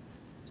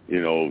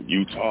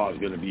 Utah is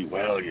going to be,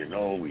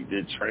 we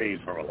did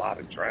trade for a lot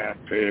of draft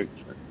picks.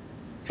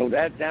 So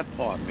that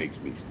part makes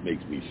me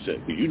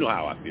sick. Because you know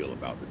how I feel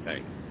about the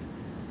tank.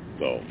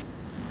 So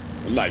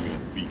I'm not even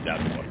going to beat that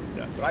one to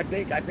death. But I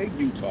think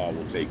Utah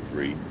will take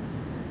 3.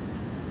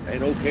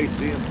 And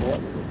OKC and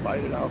Portland will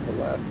fight it out for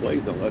last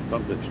place unless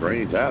something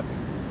strange happens.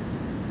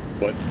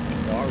 But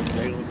as far as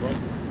Jalen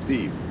Brunson,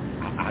 Steve,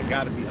 I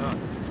got to be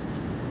honest.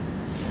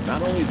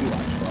 Not only do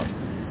I trust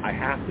him, I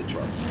have to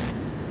trust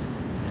him.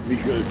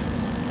 Because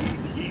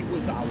he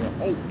was our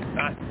hope.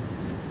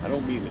 I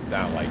don't mean to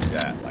sound like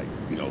that, like,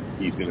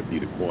 he's going to be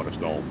the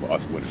cornerstone for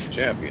us winning the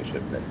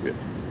championship next year.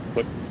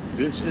 But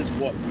this is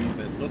what we've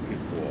been looking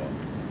for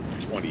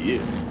 20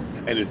 years.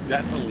 And it's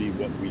definitely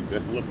what we've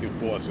been looking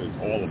for since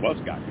all of us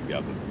got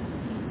together.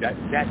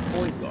 That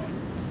point guard.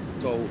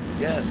 So,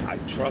 yes, I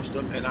trust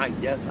him, and I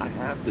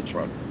have to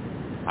trust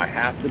him. I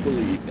have to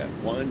believe that,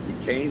 one, he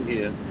came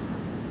here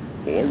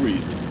for a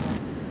reason.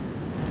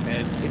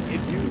 And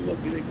if you look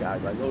at it,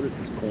 guys, I know this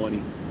is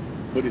corny,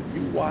 but if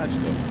you watch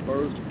the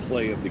first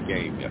play of the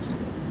game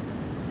yesterday,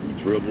 he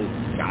dribbled,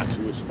 got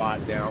to a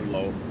spot down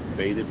low,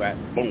 faded back,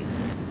 boom,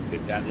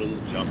 hit that little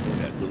jumper,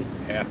 that little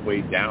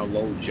halfway down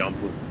low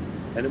jumper.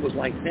 And it was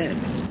like,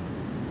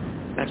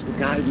 man, that's the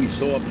guy we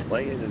saw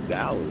playing in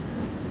Dallas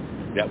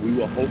that we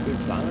were hoping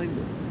signed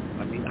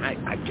him.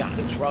 I got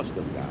to trust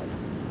him,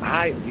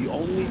 guys. The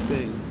only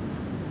thing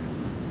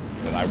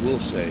that I will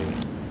say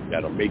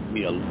that'll make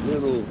me a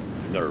little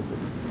nervous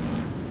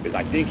is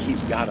I think he's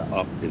got to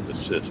up his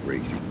assist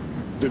ratio.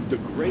 The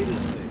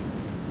greatest thing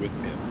with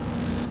him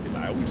is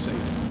I always say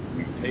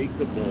we take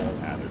the ball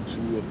out of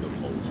two of the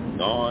most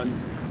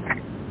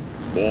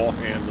non-ball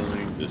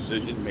handling,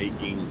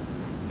 decision-making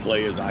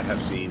players I have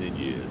seen in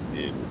years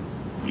in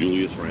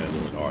Julius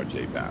Randle and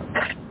R.J.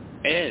 Barrett.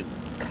 And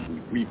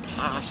we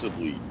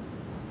possibly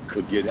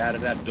could get out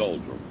of that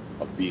doldrum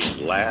of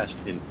being last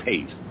in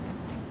pace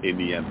in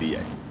the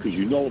NBA. Because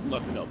you know, if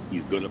nothing else,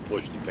 he's going to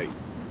push the pace.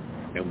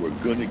 And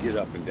we're going to get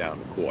up and down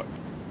the court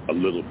a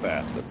little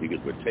faster because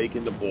we're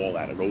taking the ball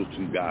out of those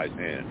two guys'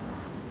 hands.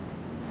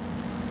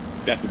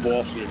 That the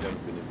ball should have never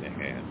been in their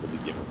hands to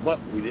begin with. But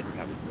we didn't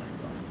have a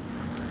point guard.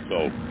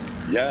 So,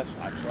 yes,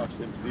 I trust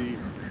him, Steve.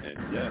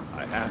 And, yes,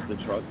 I have to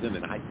trust him.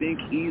 And I think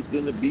he's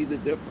going to be the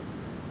difference.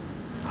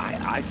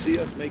 I see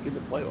us making the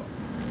playoffs.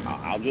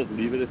 I'll just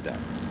leave it at that.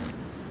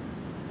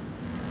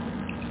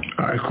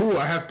 All right, cool.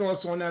 I have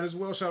thoughts on that as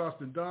well. Shout out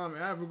to Dom.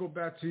 I will go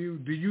back to you.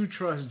 Do you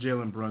trust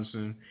Jalen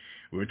Brunson?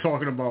 We were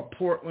talking about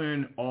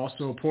Portland,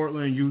 also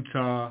Portland,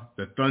 Utah,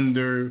 the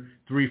Thunder,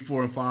 3,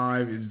 4, and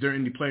 5. Is there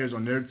any players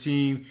on their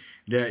team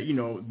that, you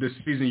know, this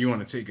season you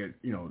want to take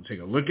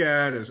a look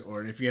at,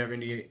 or if you have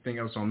anything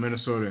else on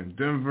Minnesota and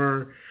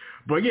Denver?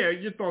 But yeah,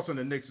 your thoughts on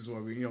the Knicks as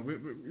well.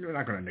 We're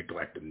not going to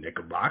neglect the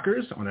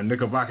Knickerbockers on the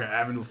Knickerbocker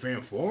Avenue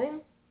Fan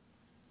Forum.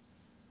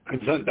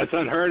 That's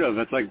unheard of.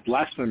 That's like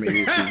blasphemy if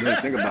you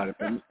really think about it.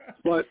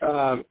 But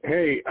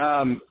hey,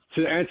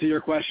 to answer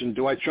your question,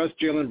 do I trust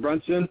Jalen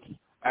Brunson?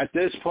 At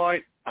this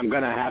point, I'm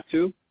going to have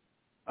to.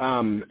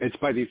 It's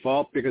by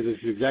default because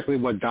it's exactly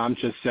what Dom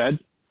just said.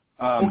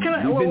 Can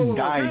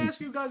I ask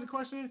you guys a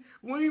question?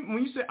 When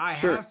you say I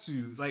have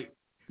to, like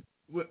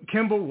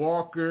Kemba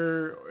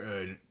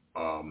Walker,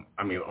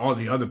 all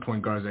the other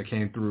point guards that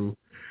came through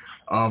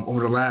over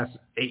the last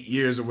 8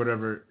 years or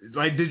whatever,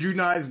 like, did you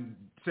guys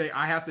say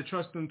I have to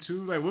trust them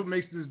too? Like, what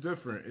makes this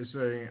different? Is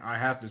saying I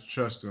have to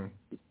trust them.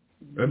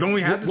 Don't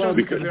we have to trust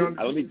because they're on?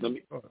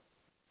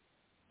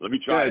 Let me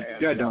try to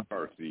answer that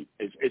first, Steve.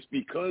 It's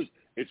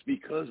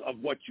because of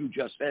what you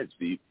just said,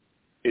 Steve.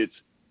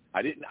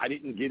 I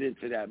didn't get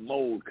into that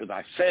mode because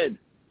I said,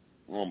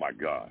 oh my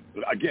God.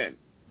 But again,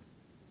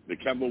 the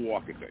Kemba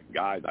Walker thing.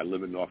 Guys, I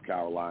live in North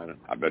Carolina.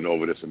 I've been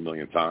over this a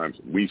million times.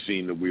 We've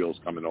seen the wheels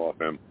coming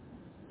off him.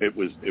 It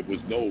was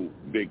no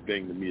big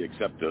thing to me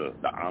except the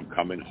I'm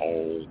coming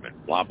home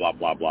and blah, blah,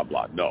 blah, blah,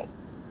 blah. No,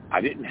 I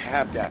didn't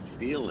have that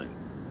feeling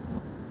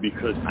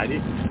because I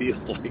didn't feel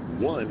like,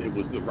 one, it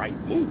was the right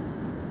move.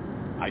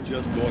 I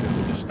just thought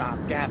it was a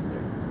stopgap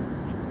thing.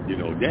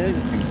 Then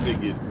you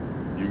figured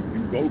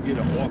you go get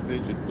an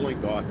off-engine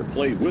point guard to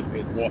play with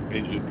an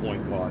off-engine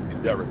point guard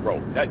in Derrick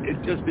Rose. It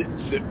just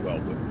didn't sit well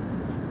with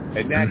him.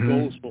 And that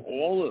goes for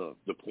all of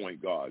the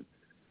point guards.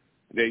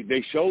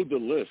 They showed the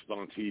list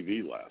on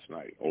TV last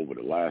night over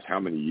the last how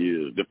many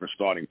years, different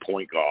starting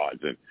point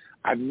guards. And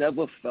I've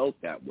never felt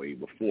that way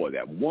before.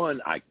 That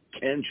one, I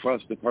can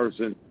trust the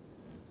person,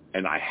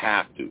 and I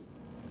have to.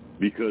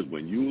 Because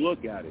when you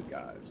look at it,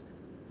 guys,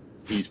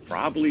 he's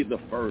probably the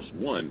first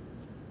one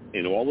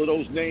in all of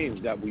those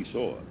names that we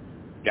saw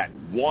that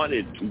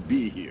wanted to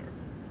be here.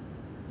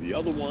 The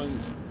other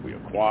ones we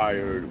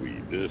acquired,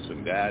 we this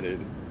and that,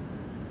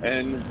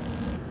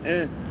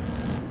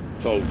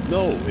 So,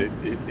 no,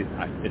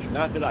 it's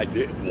not that I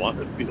didn't want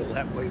to feel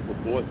that way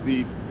before,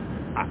 Steve.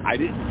 I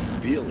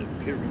didn't feel it,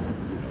 period.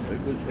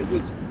 It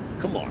was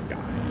come on,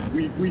 guys.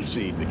 We've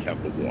seen the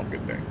Kemba Walker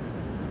thing.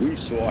 We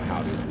saw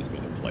how this was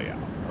going to play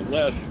out.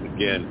 Unless,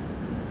 again,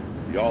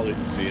 y'all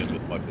didn't see him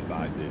as much as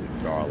I did in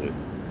Charlotte.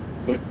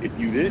 But if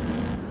you didn't,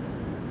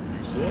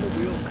 you saw the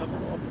wheels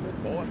coming off in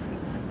Boston.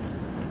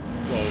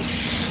 So,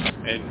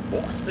 and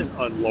Boston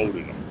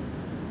unloaded him.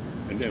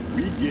 And then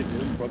we get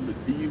him from the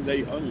team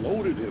they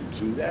unloaded him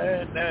to.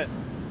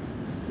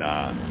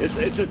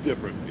 It's a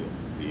different feel,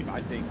 Steve.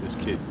 I think this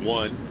kid,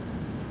 one,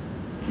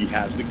 he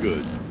has the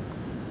goods.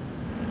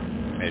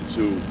 And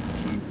two,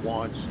 he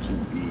wants to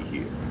be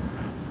here.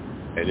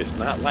 And it's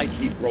not like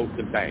he broke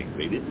the bank.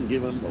 They didn't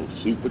give him no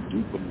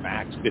super-duper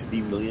max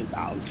 $50 million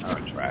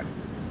contract.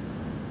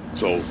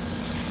 So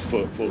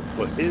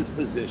for his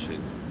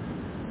position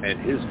and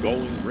his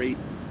going rate,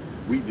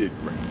 we did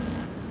great.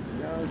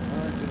 Now it's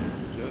time to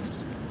just,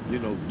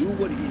 do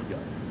what he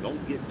does.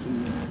 Don't get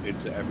too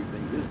into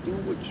everything. Just do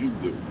what you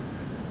do.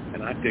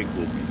 And I think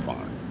we'll be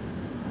fine.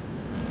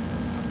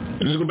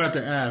 Let's go back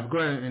to Av. Go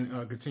ahead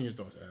and continue your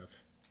thoughts, Av.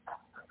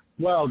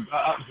 Well,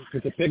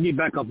 to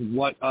piggyback off of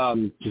what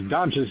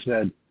Dom just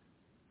said,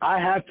 I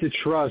have to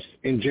trust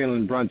in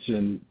Jalen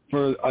Brunson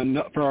for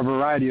a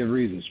variety of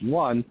reasons.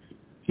 One,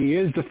 he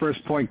is the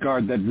first point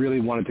guard that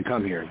really wanted to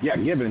come here. Yeah,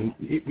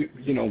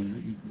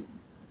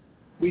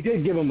 we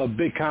did give him a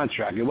big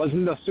contract. It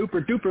wasn't a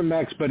super-duper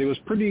max, but it was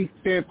pretty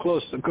damn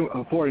close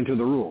according to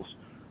the rules.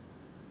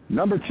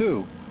 Number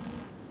two,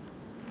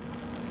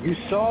 you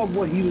saw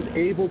what he was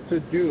able to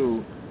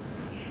do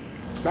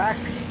back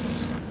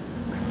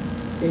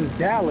in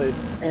Dallas,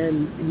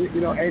 and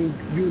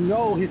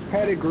his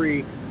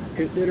pedigree,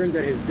 considering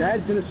that his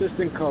dad's an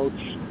assistant coach,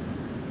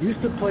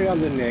 used to play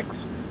on the Knicks,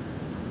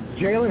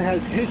 Jalen has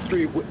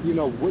history, with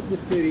the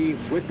city,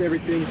 with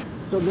everything.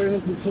 So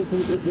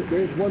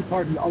there's one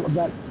part of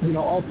that,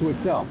 all to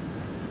itself.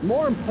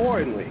 More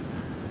importantly,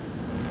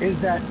 is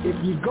that if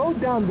you go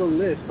down the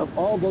list of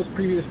all those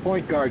previous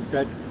point guards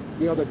that,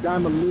 that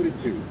Dime alluded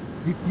to,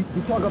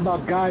 you talk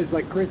about guys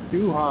like Chris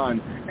Duhon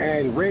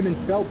and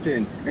Raymond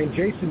Felton and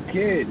Jason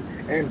Kidd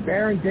and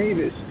Baron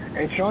Davis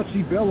and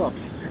Chauncey Billups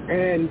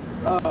and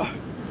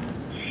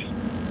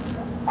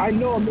I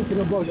know I'm missing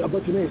a bunch of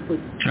names, but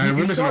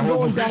you start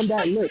going down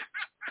that list.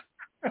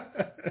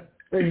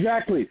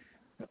 Exactly.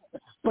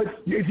 But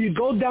if you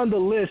go down the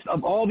list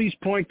of all these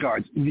point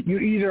guards, you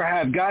either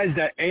have guys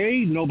that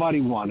A,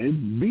 nobody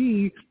wanted,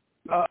 B,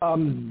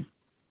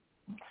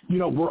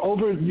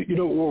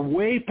 we're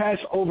way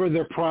past over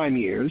their prime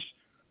years,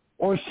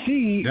 or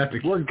C,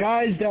 were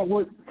guys that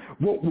were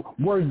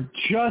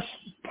just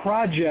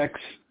project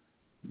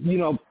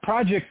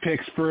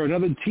picks for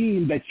another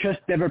team that just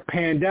never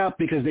panned out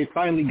because they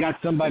finally got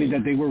somebody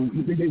that they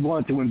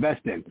wanted to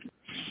invest in.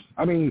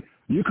 I mean,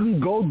 you can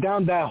go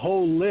down that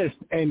whole list,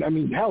 and I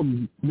mean, hell,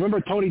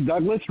 remember Tony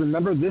Douglas?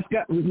 Remember this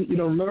guy?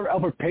 Remember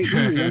Albert Payton?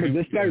 Remember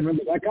this guy?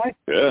 Remember that guy?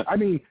 Yeah. I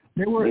mean,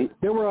 there were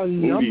a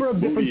number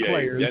of different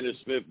players. Dennis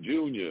Smith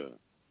Jr.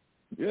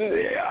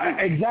 Yeah,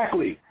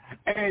 exactly.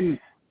 And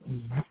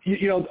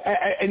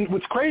and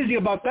what's crazy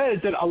about that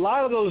is that a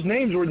lot of those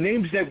names were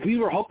names that we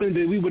were hoping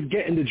that we would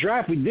get in the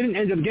draft. We didn't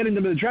end up getting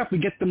them in the draft. We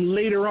get them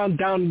later on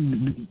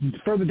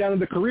further down in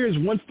the careers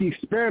once the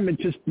experiment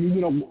just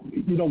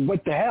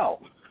what the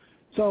hell.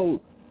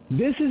 So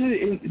this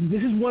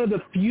is one of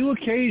the few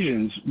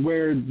occasions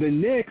where the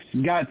Knicks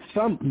got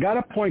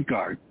a point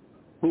guard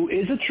who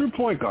is a true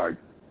point guard,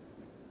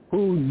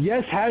 who,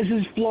 yes, has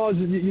his flaws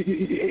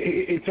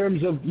in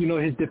terms of,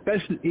 his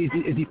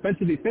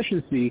defensive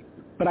efficiency,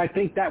 but I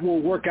think that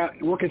will work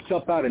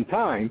itself out in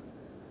time,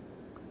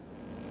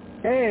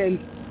 and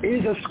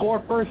is a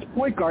score-first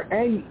point guard.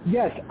 And,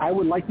 yes, I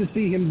would like to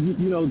see him,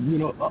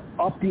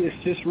 up the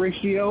assist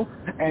ratio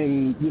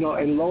and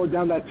lower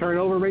down that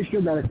turnover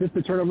ratio. That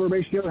assist-to-turnover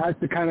ratio has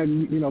to kind of,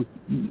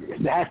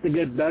 has to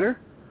get better.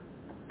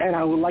 And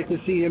I would like to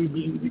see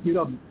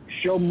him,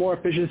 show more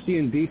efficiency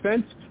in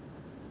defense.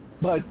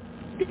 But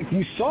if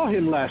you saw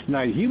him last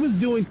night, he was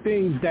doing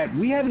things that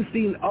we haven't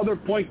seen other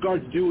point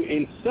guards do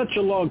in such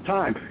a long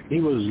time.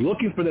 He was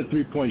looking for the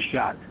three-point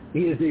shot.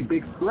 He is a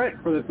big threat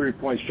for the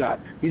three-point shot.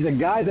 He's a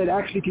guy that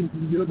actually can,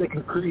 that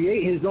can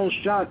create his own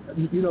shot,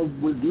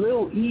 with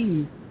little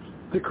ease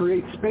to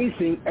create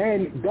spacing,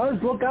 and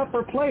does look out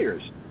for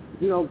players.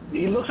 He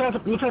looks out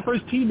for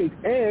his teammates,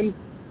 and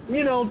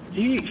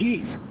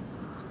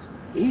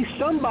he's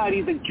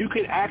somebody that you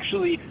could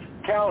actually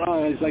count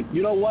on. It's like,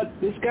 you know what,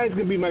 this guy's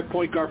going to be my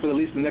point guard for at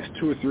least the next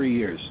 2 or 3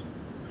 years.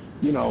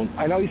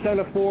 I know he signed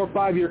a 4 or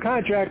 5 year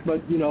contract,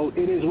 but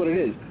it is what it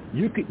is.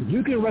 You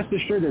can rest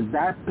assured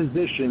that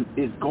position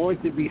is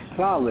going to be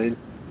solid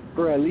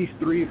for at least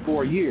 3 or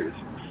 4 years.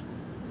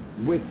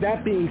 With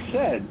that being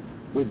said,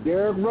 with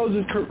Derrick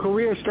Rose's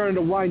career starting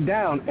to wind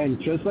down, and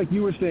just like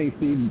you were saying,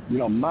 Steve,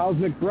 Miles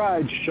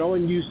McBride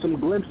showing you some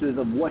glimpses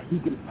of what he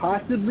can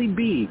possibly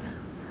be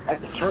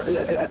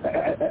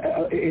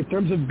in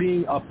terms of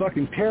being a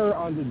fucking terror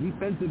on the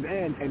defensive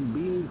end and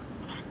being,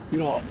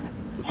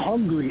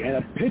 hungry and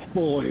a pit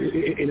bull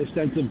in a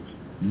sense of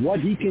what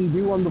he can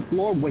do on the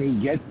floor when he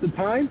gets the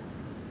time.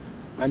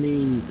 I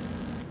mean,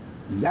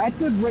 that's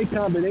a great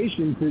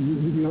combination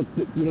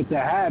to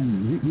have.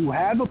 You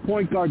have a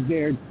point guard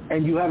there,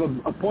 and you have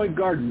a point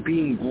guard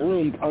being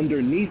groomed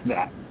underneath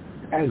that,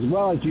 as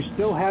well as you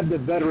still have the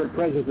veteran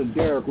presence of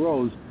Derrick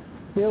Rose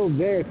still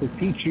there to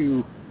teach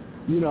you,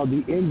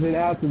 the ins and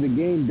outs of the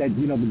game that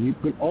you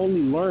could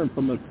only learn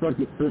from a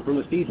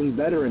seasoned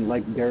veteran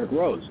like Derrick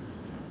Rose.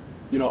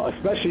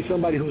 Especially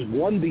somebody who's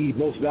won the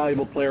Most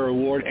Valuable Player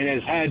award and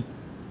has had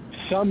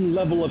some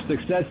level of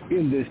success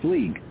in this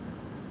league.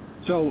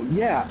 So,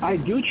 yeah, I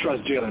do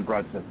trust Jalen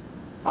Brunson.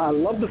 I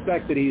love the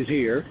fact that he's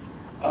here.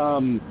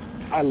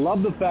 I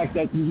love the fact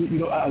that,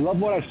 I love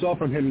what I saw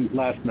from him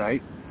last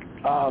night.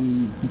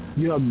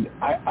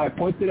 I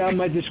pointed out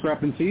my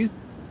discrepancies.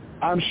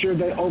 I'm sure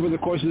that over the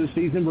course of the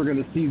season we're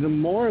going to see them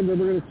more, and then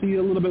we're going to see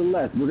a little bit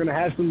less. We're going to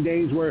have some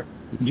days where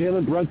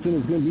Jalen Brunson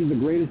is going to be the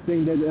greatest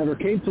thing that ever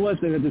came to us,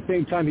 and at the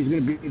same time he's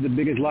going to be the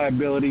biggest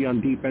liability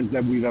on defense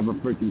that we've ever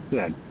freaking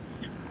said.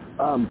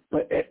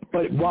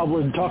 But while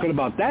we're talking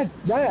about that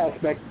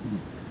aspect,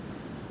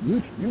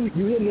 you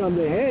hit it on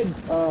the head,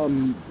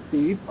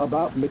 Steve,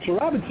 about Mitchell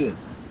Robinson.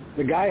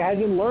 The guy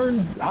hasn't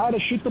learned how to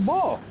shoot the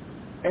ball.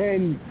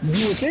 And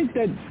you would think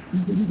that,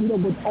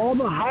 with all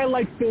the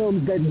highlight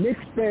films that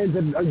Knicks fans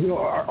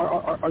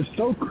are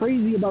so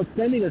crazy about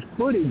sending us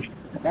footage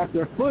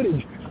after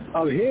footage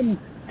of him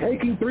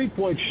taking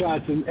three-point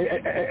shots and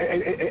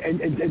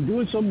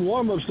doing some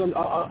warm-ups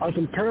on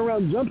some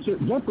turnaround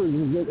jumpers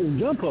and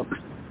jump hooks,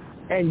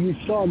 and you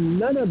saw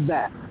none of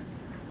that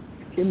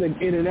in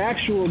an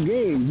actual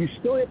game. You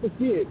still have to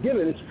see it.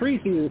 Given it's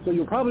preseason, so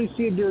you'll probably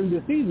see it during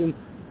the season,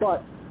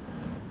 but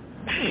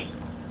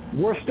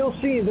we're still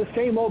seeing the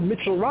same old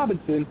Mitchell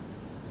Robinson,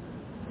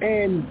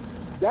 and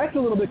That's a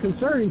little bit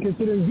concerning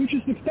considering you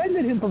just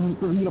extended him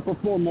for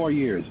 4 more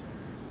years.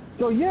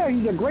 So yeah,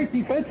 he's a great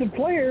defensive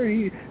player.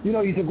 He's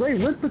a great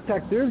rim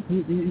protector.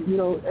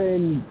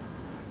 And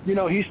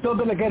he's still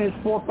going to get his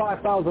 4 or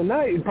 5 fouls a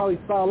night and probably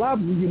foul out.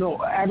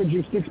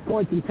 Averaging 6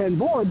 points and 10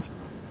 boards.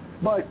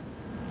 But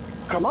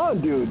come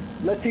on, dude,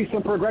 let's see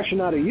some progression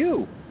out of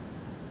you.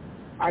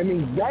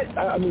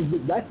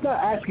 That's not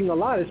asking a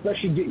lot,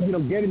 especially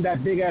getting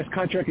that big ass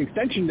contract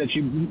extension that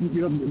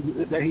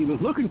that he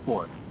was looking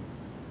for.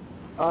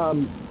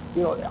 On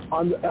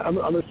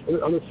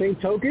the same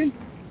token,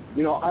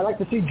 I like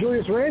to see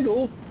Julius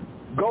Randle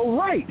go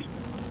right.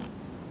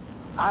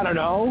 I don't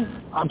know.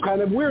 I'm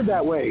kind of weird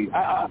that way.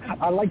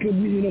 I like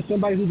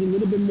somebody who's a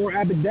little bit more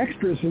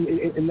ambidextrous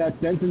in that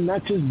sense, and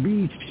not just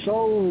be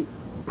so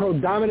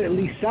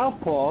predominantly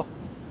southpaw.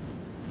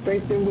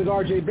 Same thing with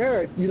R.J.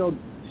 Barrett.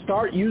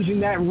 Start using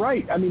that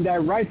right.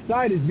 That right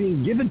side is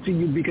being given to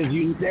you because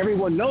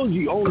everyone knows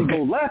you only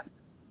go left.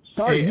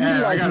 Start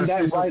utilizing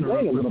that right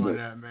lane a little bit.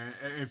 That, man.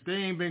 If they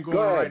ain't been going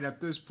right at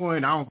this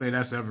point, I don't think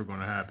that's ever going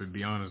to happen, to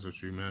be honest with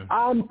you, man.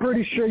 I'm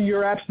pretty sure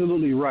you're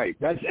absolutely right.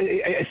 But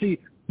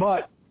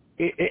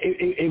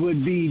it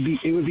would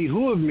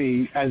behoove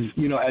me as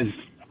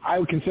I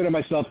would consider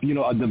myself,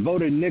 a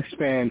devoted Knicks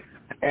fan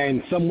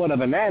and somewhat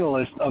of an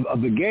analyst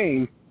of the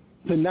game,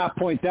 to not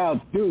point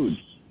out, dude,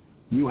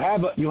 you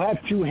have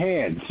 2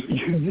 hands.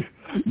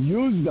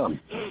 Use them.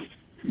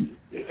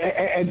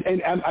 And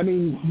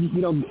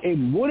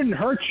it wouldn't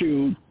hurt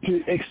you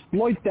to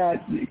exploit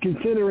that,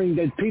 considering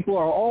that people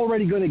are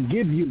already going to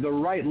give you the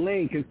right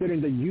lane,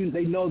 considering that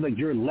they know that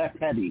you're left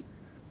heavy.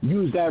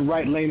 Use that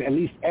right lane at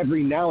least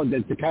every now and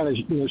then to kind of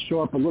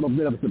show up a little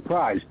bit of a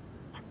surprise.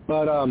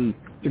 But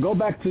to go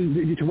back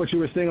to what you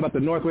were saying about the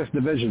Northwest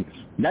Division,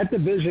 that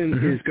division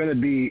is going to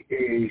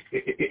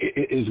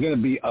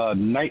be a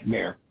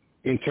nightmare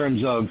in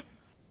terms of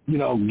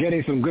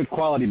getting some good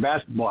quality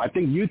basketball. I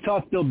think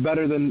Utah's still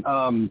better than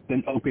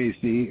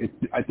OKC.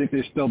 I think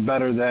they're still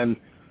better than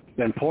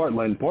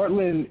Portland.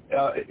 Portland,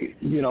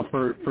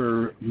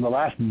 for the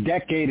last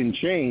decade and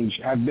change,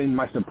 have been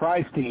my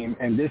surprise team,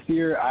 and this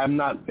year I'm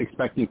not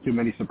expecting too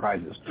many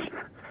surprises.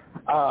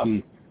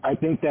 I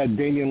think that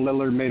Damian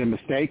Lillard made a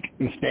mistake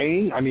in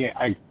staying.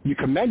 You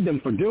commend him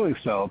for doing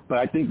so, but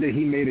I think that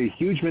he made a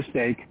huge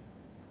mistake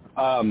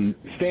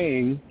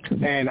staying,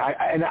 and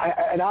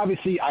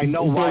obviously I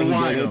know why he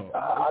did it.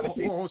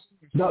 Obviously,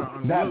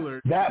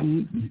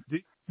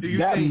 do you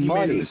think he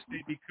made a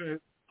mistake because?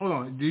 Hold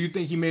on. Do you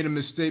think he made a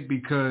mistake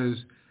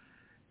because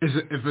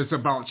if it's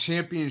about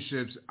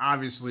championships,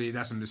 obviously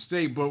that's a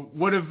mistake. But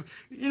what if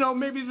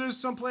maybe there's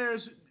some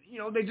players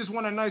they just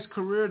want a nice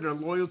career. They're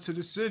loyal to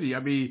the city.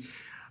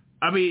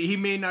 He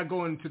may not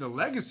go into the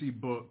legacy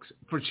books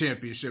for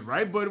championship,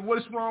 right? But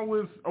what's wrong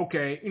with,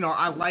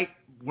 I like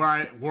where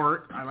I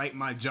work. I like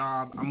my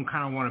job. I'm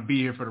kind of want to be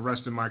here for the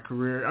rest of my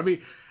career. I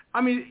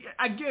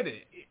get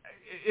it.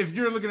 If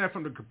you're looking at it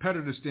from the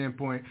competitive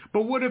standpoint,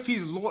 but what if he's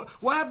loyal?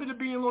 What happened to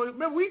being loyal?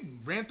 Man, we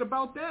rant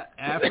about that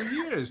for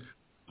years.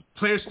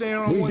 Players staying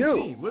on one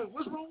team.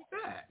 What's wrong with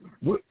that?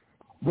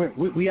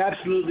 We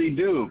absolutely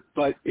do.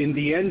 But in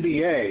the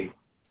NBA,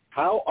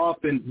 how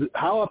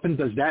often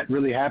does that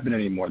really happen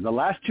anymore? The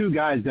last 2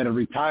 guys that have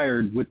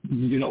retired with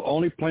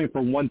only playing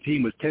for one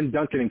team was Tim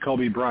Duncan and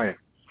Kobe Bryant.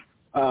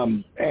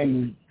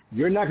 And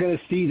you're not going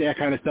to see that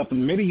kind of stuff.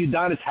 And maybe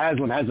Udonis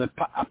Haslem has a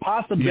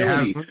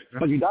possibility,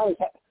 but Udonis.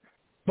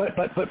 But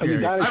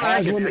Udonis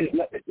Haslem,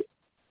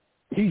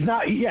 he's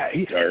not. Yeah,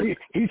 he's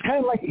kind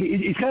of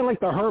like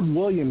the Herb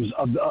Williams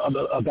of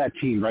that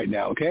team right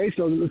now. Okay,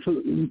 so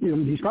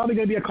he's probably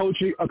going to be a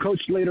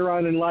coach later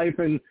on in life,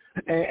 and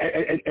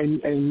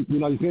he's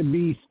going to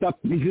be stuck.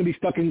 He's going to be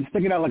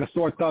sticking out like a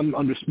sore thumb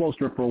under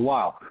Spoelstra for a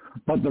while.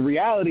 But the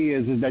reality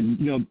is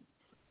that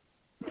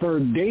for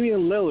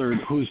Damian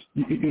Lillard, who's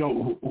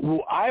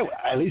who I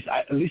at least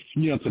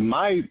to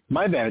my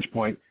vantage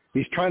point,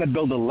 he's trying to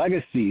build a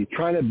legacy,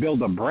 trying to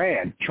build a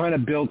brand, trying to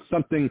build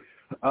something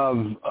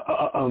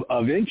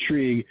of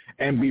intrigue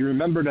and be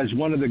remembered as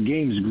one of the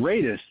game's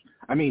greatest.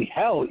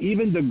 Hell,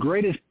 even the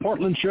greatest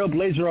Portland Trail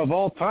Blazer of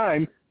all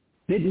time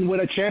didn't win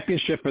a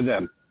championship for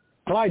them.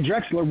 Clyde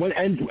Drexler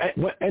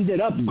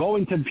ended up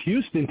going to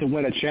Houston to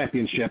win a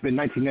championship in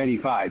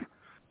 1995.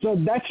 So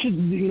that should,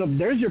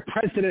 there's your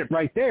precedent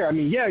right there.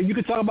 You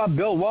could talk about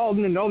Bill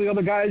Walton and all the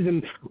other guys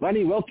and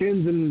Lenny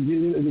Wilkins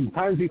and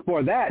times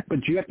before that,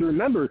 but you have to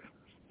remember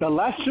the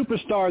last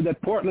superstar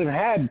that Portland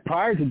had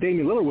prior to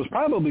Damian Lillard was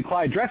probably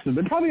Clyde Drexler.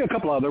 There's probably a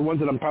couple other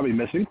ones that I'm probably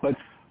missing, but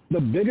the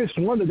biggest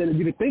one that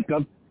you could think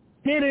of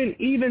didn't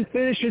even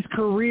finish his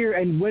career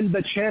and win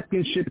the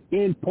championship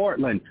in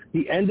Portland.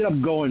 He ended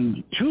up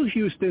going to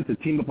Houston to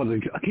team up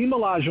with Hakeem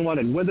Olajuwon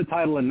and win the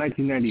title in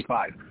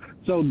 1995.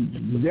 So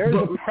there's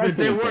a precedent.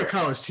 But they were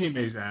college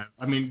teammates.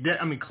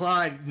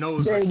 Clyde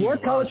knows. They were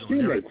college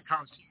teammates.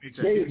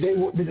 They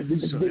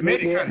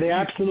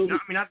absolutely.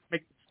 Not to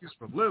make an excuse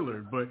for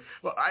Lillard, but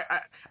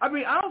I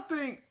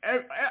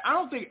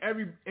don't think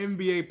every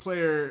NBA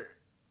player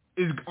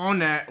is on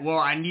that, well,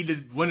 I need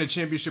to win a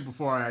championship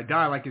before I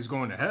die, like it's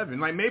going to heaven.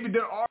 Like, maybe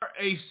there are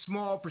a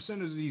small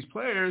percentage of these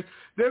players,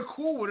 they're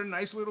cool with a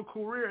nice little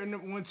career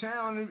in one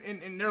town,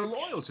 and they're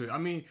loyal to it. I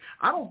mean,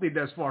 I don't think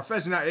that's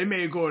far-fetched. Now, it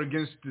may go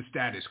against the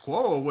status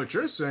quo of what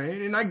you're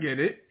saying, and I get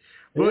it.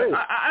 But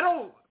I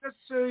don't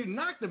necessarily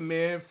knock the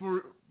man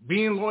for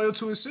being loyal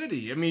to his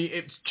city. I mean,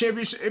 it's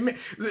championship.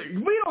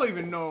 We don't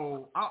even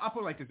know. I'll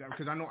put it like this,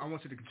 because I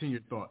want you to continue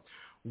your thought.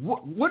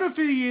 What if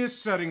he is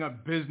setting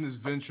up business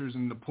ventures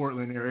in the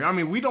Portland area? I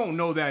mean, we don't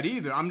know that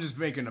either. I'm just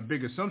making a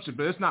big assumption,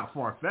 but it's not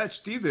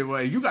far-fetched either.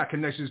 Like, you got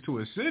connections to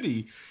a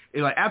city.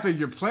 And like, after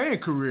your playing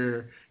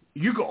career,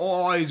 you could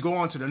always go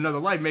on to another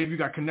life. Maybe you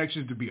got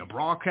connections to be a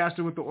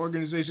broadcaster with the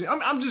organization.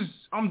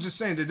 I'm just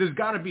saying that there's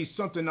got to be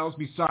something else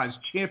besides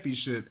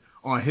championship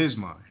on his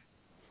mind.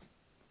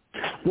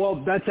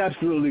 Well, that's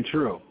absolutely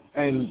true.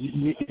 And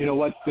you know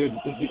what?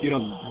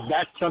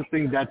 That's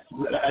something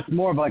that's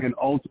more of like an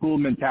old school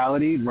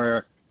mentality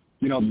where,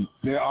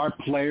 there are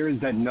players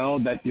that know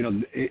that,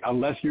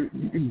 unless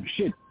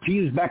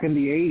teams back in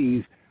the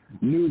 80s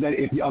knew that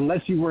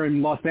unless you were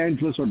in Los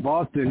Angeles or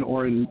Boston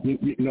or in,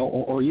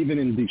 or even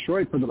in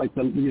Detroit for the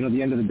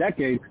end of the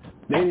decade,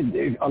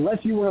 unless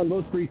you were on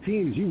those three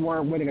teams, you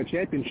weren't winning a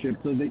championship.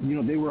 So that,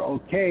 they were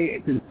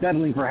okay in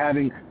settling for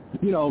having,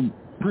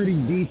 pretty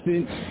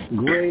decent,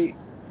 great,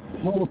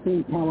 Hall of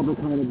Fame caliber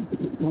kind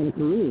of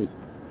careers.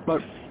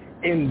 But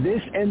in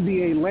this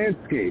NBA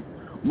landscape,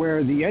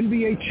 where the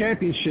NBA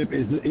championship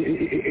is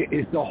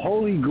the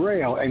holy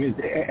grail, and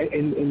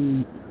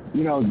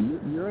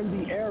you're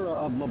in the era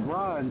of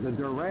LeBrons and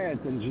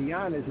Durant and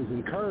Giannis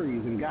and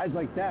Currys and guys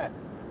like that.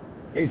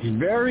 It's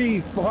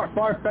very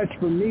far-fetched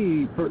for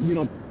me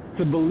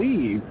to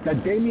believe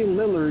that Damian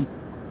Lillard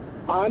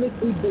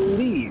honestly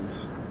believes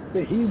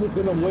that he was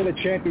going to win a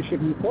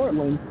championship in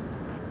Portland.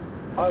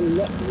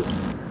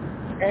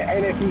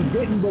 And if he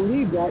didn't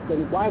believe that,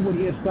 then why would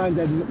he have signed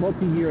that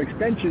multi-year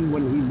extension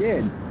when he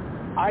did?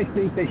 I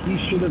think that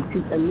he should have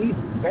at least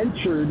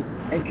ventured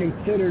and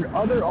considered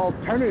other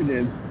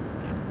alternatives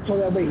so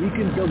that way he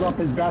can build up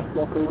his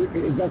basketball career,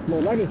 his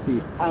basketball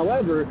legacy.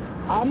 However,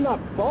 I'm not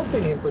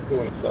faulting him for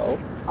doing so.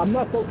 I'm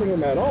not faulting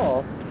him at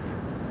all.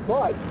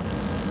 But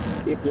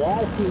if you're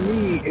asking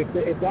me,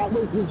 if that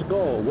was his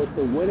goal, was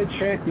to win a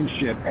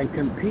championship and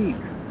compete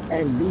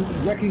and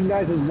be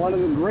recognized as one of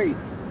the greats,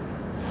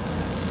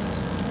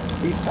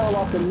 he fell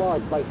off the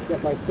mark by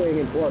staying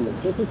in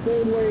Portland. Just the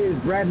same way as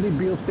Bradley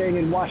Beal staying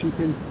in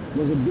Washington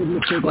was a big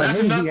mistake on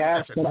his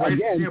behalf. But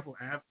again, example,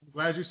 I'm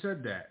glad you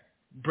said that.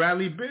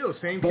 Bradley Beal,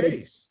 same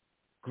case.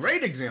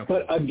 Great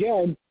example.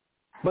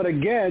 But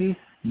again,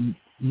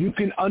 you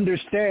can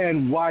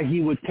understand why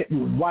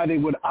why they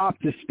would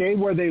opt to stay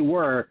where they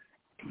were,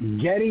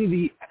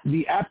 getting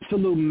the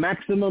absolute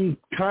maximum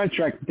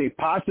contract that they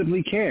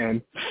possibly can,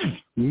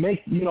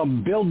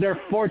 build their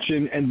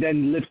fortune, and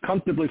then live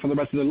comfortably for the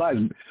rest of their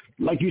lives.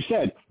 Like you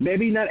said,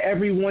 maybe not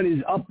everyone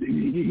is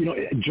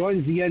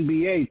joins the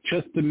NBA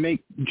just to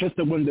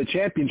win the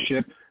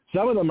championship.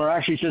 Some of them are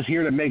actually just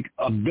here to make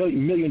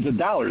millions of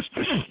dollars,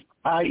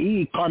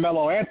 i.e.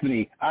 Carmelo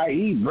Anthony,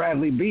 i.e.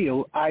 Bradley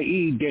Beal,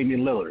 i.e.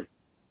 Damian Lillard.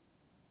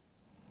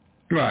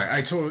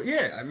 Right,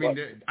 I mean,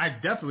 I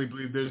definitely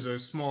believe there's a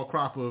small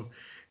crop of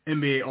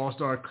NBA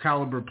All-Star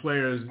caliber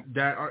players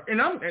that are,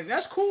 and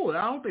that's cool.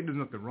 I don't think there's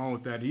nothing wrong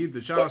with that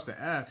either. Shout outs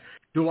to Av.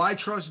 Do I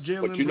trust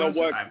Jalen Brunson? Know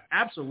what?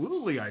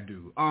 Absolutely, I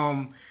do.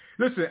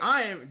 Listen,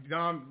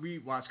 we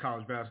watch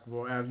college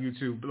basketball, Av, you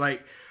too, but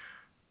like,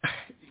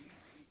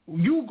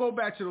 you go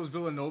back to those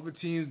Villanova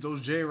teams,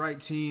 those Jay Wright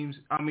teams.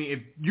 I mean, if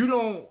you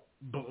don't,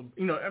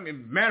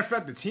 matter of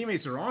fact, the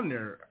teammates are on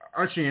there.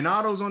 Archie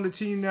Anato's on the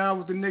team now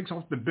with the Knicks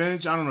off the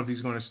bench. I don't know if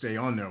he's going to stay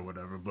on there or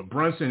whatever, but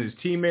Brunson, his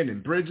teammate,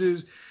 and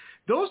Bridges,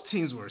 those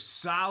teams were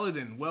solid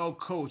and well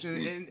coached.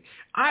 And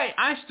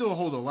I still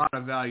hold a lot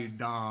of value,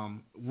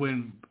 Dom,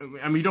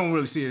 you don't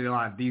really see it a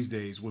lot these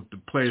days with the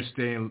players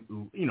staying,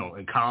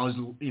 in college,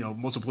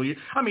 multiple years.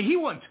 I mean, he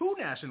won 2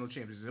 national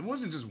championships. It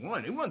wasn't just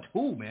one. He won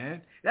 2,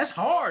 man. That's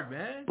hard,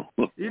 man.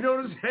 You know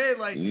what I'm saying?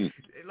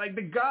 Like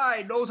the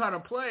guy knows how to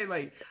play.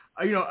 Like,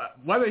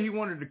 whether he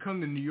wanted to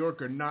come to New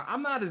York or not,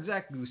 I'm not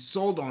exactly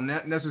sold on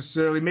that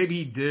necessarily. Maybe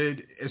he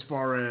did as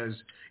far as,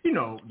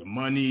 the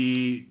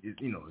money,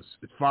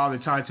 his father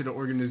tied to the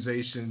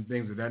organization,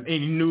 things like that. And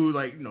he knew,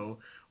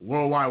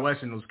 Worldwide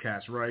West and those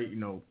cats, right?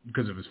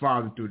 Because of his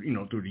father through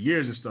the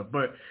years and stuff.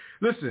 But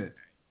listen,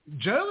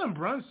 Jalen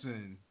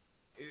Brunson,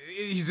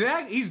 he's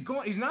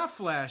not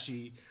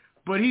flashy,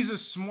 but he's a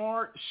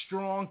smart,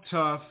 strong,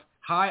 tough,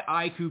 high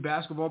IQ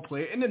basketball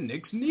player, and the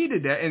Knicks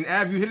needed that. And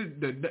Av, you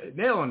hit the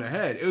nail on the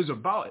head. It was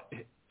about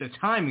the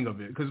timing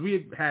of it, because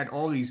we had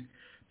all these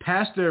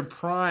past their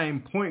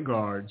prime point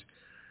guards.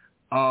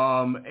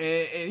 And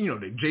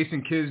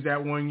Jason Kidd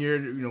that one year,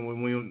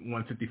 when we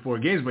won 54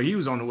 games, but he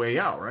was on the way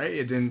out, right?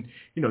 And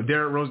then,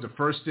 Derrick Rose the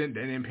first stint,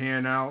 that didn't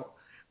pan out.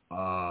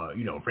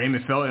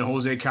 Raymond Felton,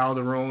 Jose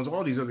Calderon,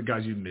 all these other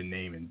guys you've been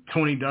naming,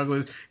 Tony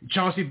Douglas,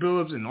 Chauncey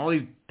Billups, and all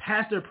these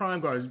past their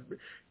prime guards.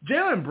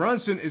 Jalen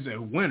Brunson is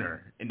a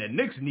winner, and the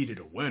Knicks needed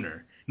a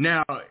winner.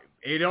 Now,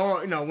 it all,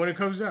 when it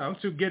comes down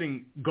to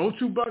getting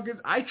go-to buckets,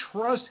 I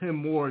trust him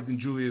more than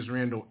Julius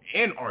Randle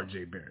and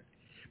R.J. Barrett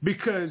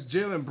because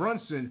Jalen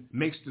Brunson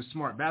makes the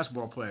smart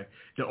basketball play.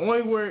 The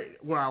only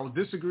where I will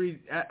disagree,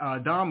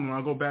 Dom, when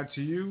I go back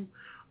to you,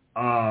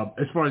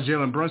 as far as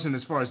Jalen Brunson,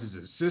 as far as his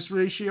assist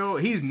ratio,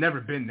 he's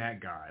never been that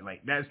guy.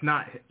 Like, that's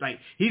not, like,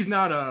 he's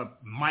not a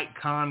Mike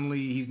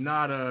Conley. He's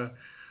not a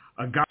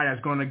guy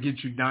that's going to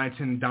get you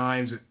 9-10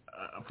 dimes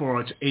for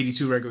an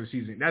 82 regular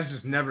season. That's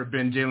just never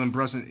been Jalen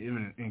Brunson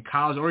even in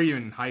college or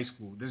even in high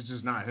school. This is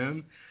just not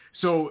him.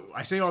 So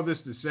I say all this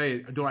to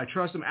say, do I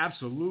trust him?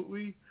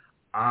 Absolutely.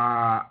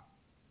 I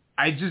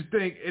just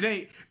think it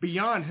ain't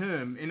beyond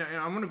him. And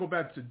I'm going to go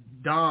back to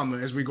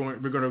Dom as we're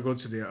going to go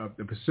to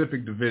the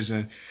Pacific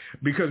Division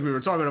because we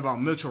were talking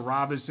about Mitchell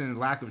Robinson,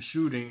 lack of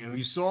shooting, and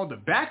we saw the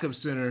backup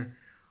center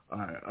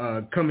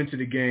come into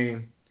the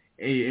game,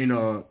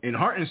 in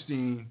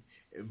Hartenstein,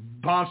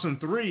 bomb some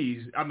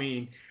threes. I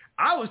mean,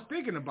 I was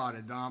thinking about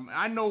it, Dom.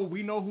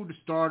 We know who the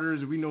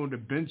starters, we know the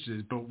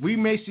benches, but we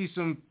may see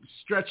some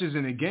stretches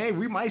in the game.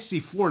 We might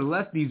see 4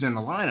 lefties in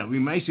the lineup. We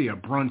might see a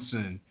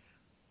Brunson,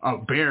 a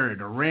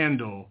Barrett, a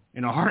Randall,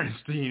 and a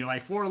Hartenstein,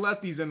 like 4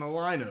 lefties in the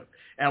lineup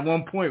at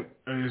one point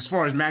as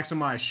far as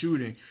maximized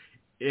shooting.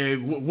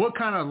 What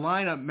kind of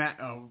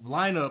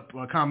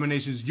lineup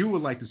combinations you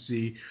would like to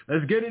see?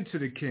 Let's get into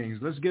the Kings.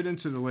 Let's get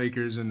into the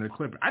Lakers and the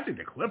Clippers. I think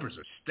the Clippers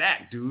are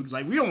stacked, dude.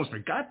 Like, we almost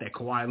forgot that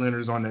Kawhi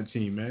Leonard's on that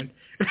team, man.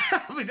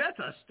 I mean, that's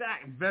a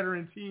stacked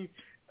veteran team,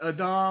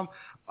 Dom.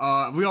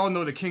 We all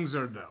know the Kings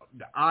are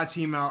the odd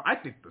team out. I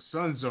think the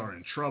Suns are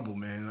in trouble,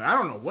 man. I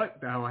don't know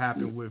what the hell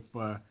happened with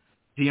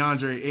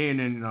DeAndre Ayton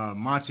and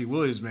Monty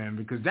Williams, man,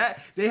 because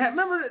they had,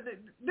 remember,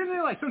 didn't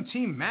they, like, some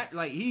team match,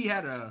 like,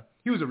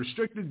 he was a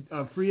restricted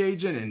free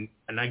agent,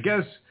 and I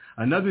guess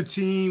another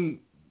team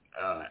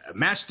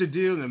matched the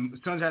deal, and the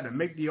Suns had to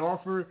make the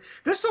offer.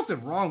 There's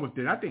something wrong with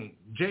it. I think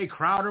Jay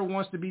Crowder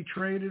wants to be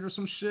traded or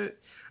some shit.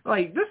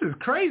 Like, this is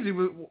crazy.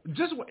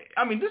 This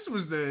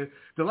was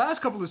the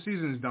last couple of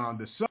seasons, Don.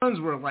 The Suns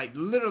were, like,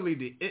 literally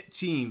the it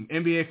team,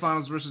 NBA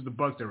Finals versus the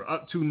Bucks. They were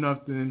up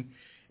 2-0.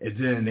 And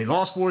then they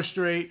lost 4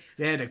 straight.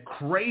 They had a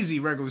crazy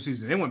regular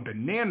season. They went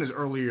bananas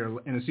earlier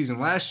in the season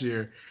last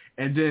year.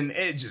 And then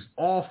it just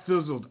all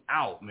fizzled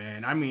out,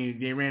 man. I mean,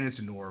 they ran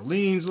into New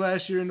Orleans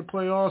last year in the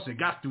playoffs. They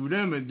got through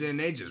them, and then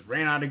they just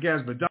ran out of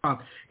gas. But, Dom,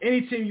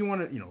 any team you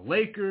want to,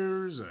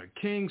 Lakers,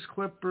 Kings,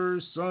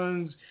 Clippers,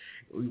 Suns,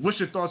 what's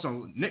your thoughts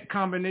on Knick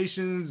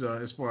combinations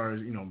as far as,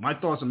 my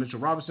thoughts on Mitchell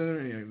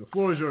Robinson? The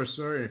floor is yours,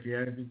 sir. If you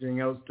have anything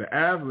else to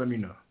add, let me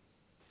know.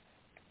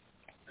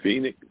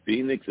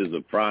 Phoenix is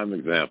a prime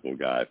example,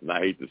 guys, and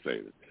I hate to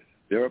say this.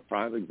 They're a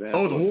prime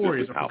example. Oh, the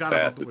Warriors! I forgot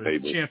about the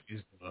Warriors.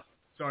 Champions.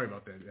 Sorry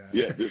about that, guys.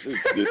 Yeah, this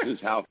is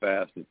how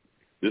fast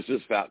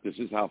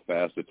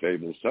the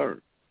tables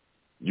turn.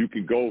 You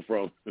can go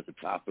from the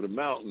top of the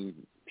mountain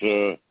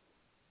to.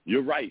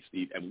 You're right,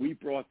 Steve, and we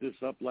brought this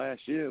up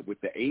last year with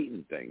the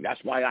Ayton thing. That's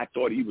why I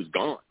thought he was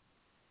gone.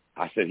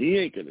 I said he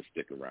ain't gonna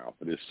stick around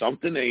for this.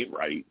 Something ain't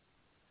right.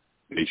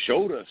 They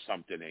showed us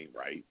something ain't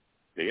right.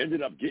 They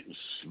ended up getting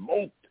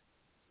smoked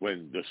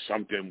when the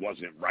something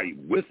wasn't right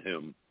with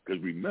him.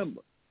 Because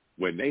remember,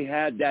 when they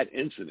had that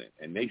incident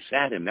and they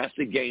sat him, that's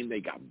the game they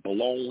got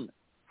blown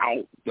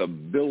out the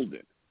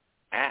building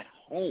at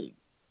home.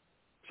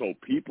 So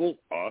people,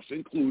 us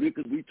included,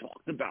 because we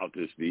talked about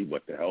this, Steve,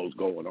 what the hell's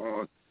going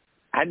on.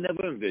 I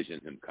never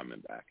envisioned him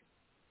coming back.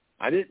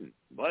 I didn't.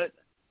 But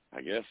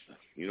I guess,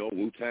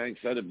 Wu-Tang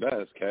said it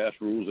best. Cash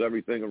rules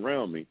everything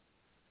around me.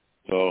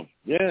 So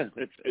yeah,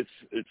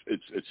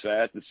 it's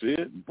sad to see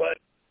it, but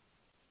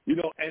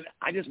and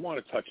I just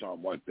want to touch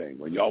on one thing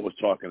when y'all was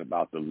talking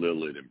about the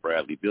Lillard and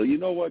Bradley Beal. You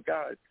know what,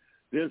 guys?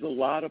 There's a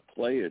lot of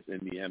players in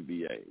the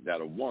NBA that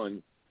are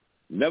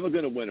never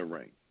going to win a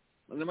ring,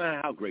 no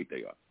matter how great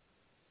they are.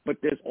 But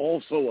there's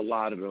also a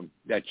lot of them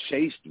that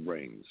chased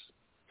rings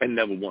and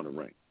never won a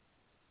ring.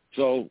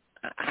 So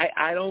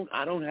I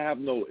don't have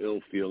no ill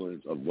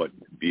feelings of what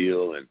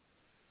Beal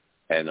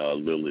and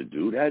Lillard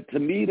do. That, to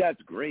me,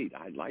 that's great.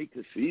 I'd like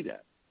to see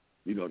that.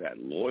 That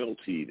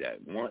loyalty, that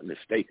wanting to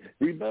stay.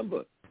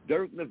 Remember,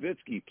 Dirk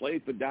Nowitzki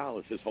played for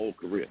Dallas his whole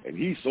career, and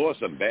he saw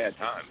some bad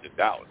times in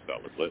Dallas,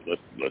 fellas.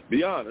 Let's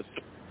be honest.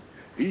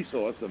 He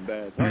saw some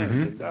bad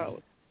times in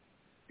Dallas.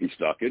 He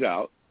stuck it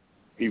out.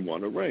 He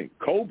won a ring.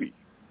 Kobe,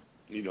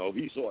 he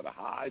saw the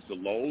highs, the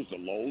lows,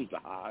 the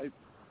highs,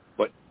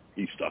 but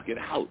he stuck it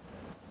out.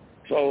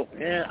 So,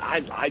 yeah,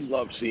 I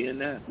love seeing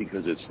that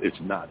because it's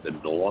not the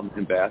norm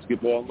in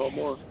basketball no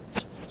more.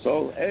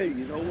 So, hey,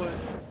 you know what?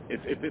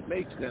 If it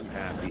makes them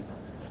happy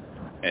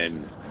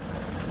and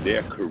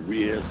their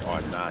careers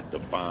are not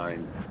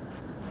defined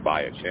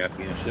by a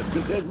championship,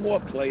 because there's more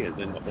players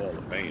in the Hall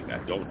of Fame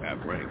that don't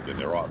have rings than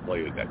there are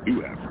players that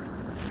do have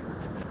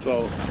rings.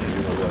 So,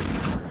 you know what?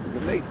 If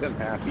it makes them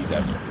happy,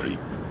 that's great.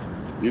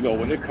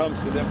 When it comes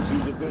to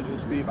them 2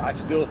 divisions, Steve, I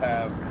still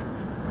have,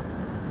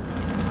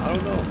 I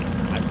don't know,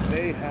 I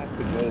may have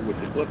to go with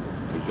the Clippers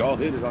because y'all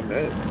hit it on the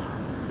head.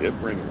 They're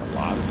bringing a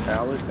lot of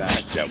talent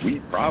back that we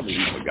probably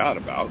forgot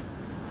about.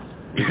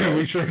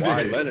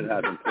 Kawhi Leonard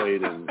hasn't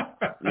played in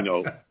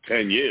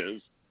 10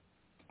 years.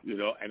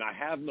 And I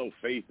have no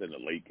faith in the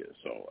Lakers,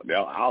 so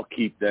I'll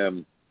keep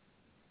them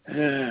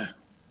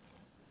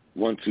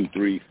 1, 2,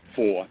 3,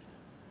 4.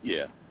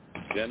 Yeah,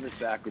 them and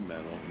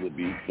Sacramento will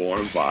be 4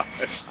 and 5.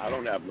 I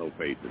don't have no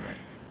faith in them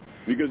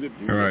because if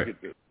you look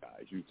at this,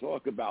 guys, you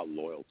talk about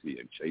loyalty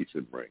and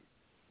chasing rings.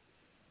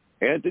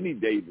 Anthony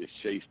Davis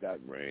chased that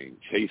ring,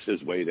 chased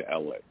his way to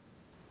L.A.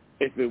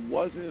 If it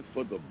wasn't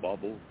for the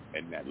bubble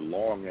and that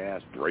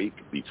long-ass break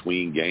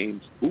between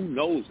games, who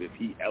knows if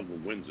he ever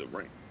wins a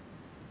ring?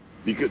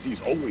 Because he's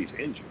always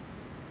injured.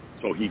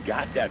 So he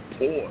got that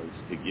pause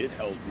to get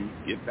healthy,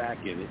 get back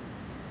in it.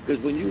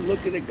 Because when you look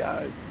at it,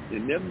 guys,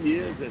 in them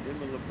years that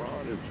him and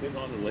LeBron have been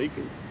on the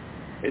Lakers,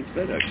 it's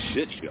been a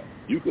shit show.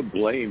 You could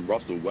blame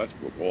Russell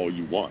Westbrook all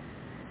you want.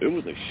 It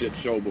was a shit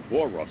show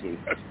before Russell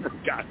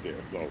Westbrook got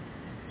there. So,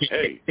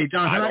 hey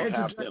John, can I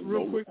interject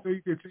real quick so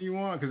you continue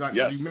on? Because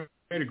you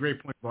made a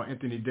great point about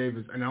Anthony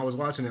Davis, and I was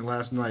watching it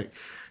last night.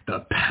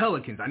 The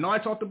Pelicans. I know I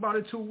talked about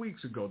it 2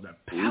 weeks ago. The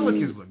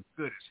Pelicans look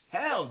good as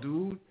hell,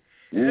 dude.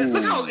 And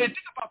think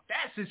about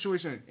that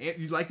situation.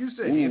 Like you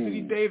said,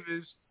 Anthony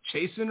Davis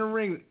chasing the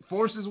ring,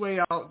 forced his way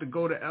out to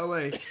go to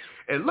L.A.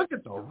 And look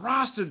at the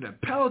roster, the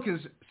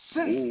Pelicans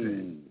since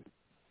then.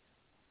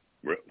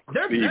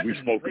 Steve, we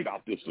spoke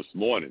about this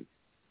morning.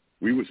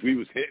 We was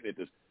hitting at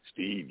this.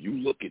 Steve, you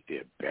look at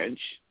their bench.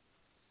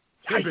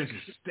 Their bench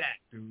is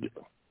stacked, dude.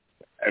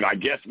 And I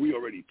guess we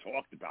already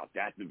talked about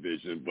that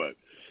division, but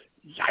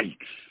yikes,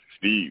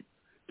 Steve.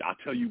 I'll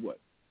tell you what.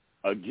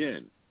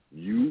 Again,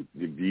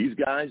 these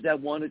guys that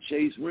want to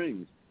chase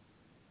rings,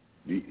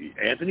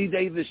 Anthony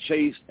Davis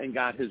chased and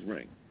got his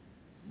ring.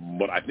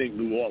 But I think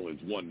New Orleans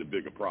won the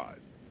bigger prize.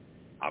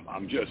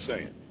 I'm just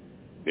saying.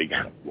 They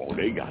got a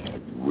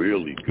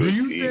really good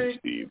team,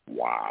 Steve.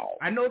 Wow.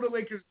 I know the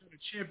Lakers got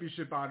a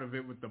championship out of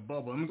it with the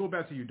bubble. Let me go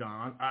back to you,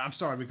 Don. I'm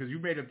sorry because you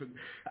made it.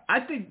 I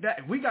think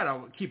that we got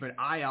to keep an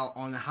eye out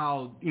on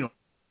how,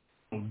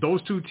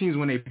 those two teams,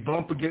 when they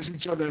bump against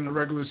each other in the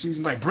regular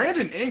season, like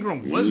Brandon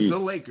Ingram was the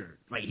Laker.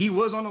 Like he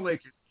was on the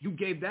Lakers. You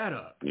gave that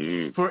up.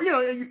 For, for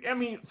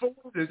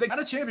what it is, they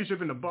got a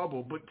championship in the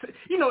bubble, but,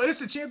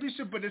 it's a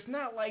championship, but it's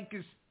not like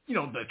it's,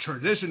 the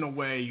traditional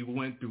way you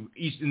went through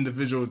each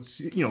individual,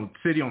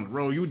 city on the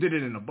road. You did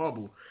it in a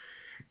bubble.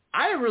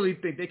 I really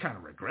think they kind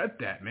of regret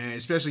that, man,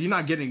 especially you're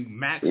not getting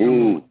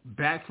maximum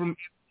back from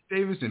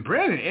Davis. And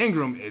Brandon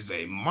Ingram is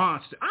a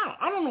monster.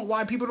 I don't know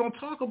why people don't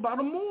talk about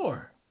him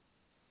more.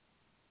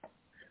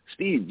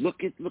 Steve,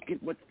 look at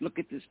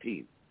this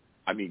team.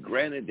 I mean,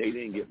 granted, they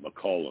didn't get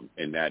McCollum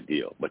in that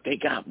deal, but they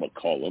got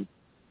McCollum.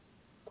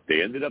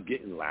 They ended up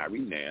getting Larry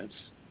Nance,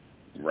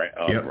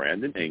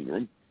 Brandon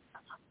Ingram.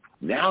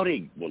 Now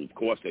of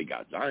course, they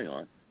got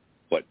Zion.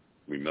 But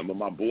remember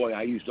my boy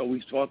I used to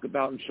always talk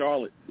about in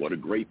Charlotte? What a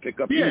great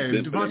pickup he's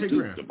been for them,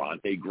 too.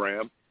 Devontae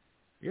Graham.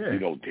 Yeah.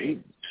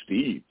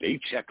 They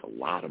check a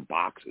lot of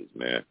boxes,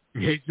 man.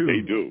 They do.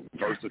 They do.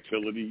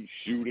 Versatility,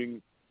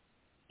 shooting.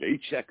 They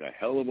check a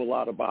hell of a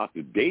lot of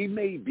boxes. They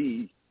may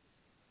be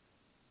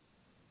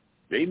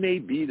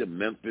the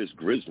Memphis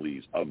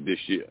Grizzlies of this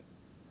year.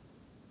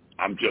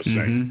 I'm just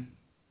saying.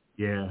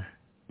 Yeah.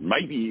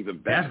 Might be even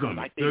better. That's going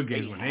to be good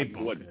games when they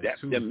more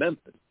depth than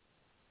Memphis.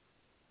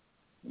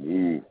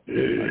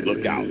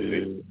 Look out.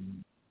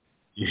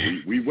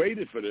 We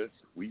waited for this.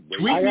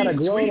 I got to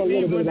gloat a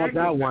little bit about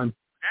that one.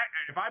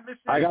 If I miss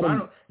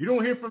it, you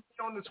don't hear from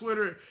me on the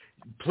Twitter,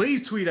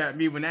 please tweet at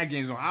me when that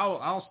game's on.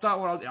 I'll stop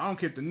I don't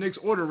care if the Knicks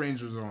or the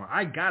Rangers are on.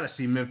 I got to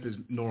see Memphis,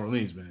 New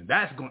Orleans, man.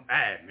 That's going to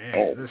add,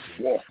 man.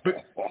 But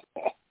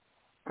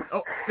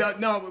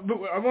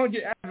I want to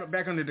get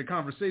back into the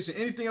conversation.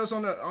 Anything else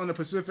on the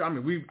Pacific? I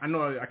mean, I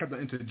know I kind of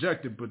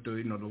interjected, but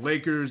the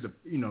Lakers,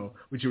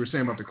 what you were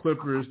saying about the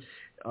Clippers,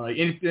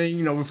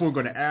 anything before we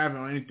go to Av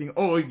or anything.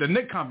 Oh, the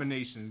Knick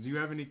combinations. Do you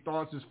have any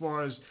thoughts as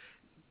far as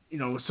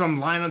some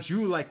lineups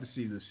you would like to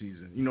see this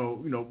season?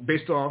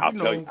 Based off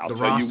the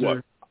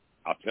roster.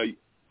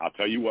 I'll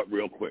tell you what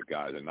real quick,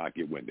 guys, and not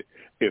get winded.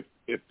 If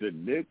the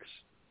Knicks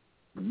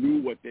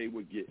knew what they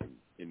were getting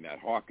in that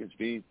Hawkins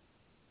team,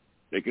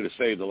 they could have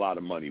saved a lot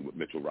of money with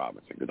Mitchell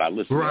Robinson. Because I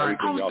listened to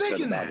everything y'all said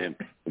about him.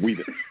 We've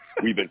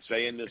been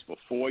saying this for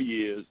 4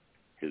 years.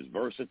 His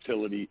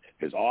versatility,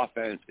 his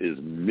offense is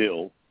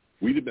nil.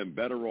 We'd have been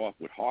better off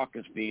with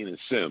Harkenstein and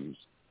Sims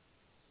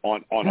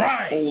on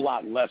a whole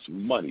lot less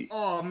money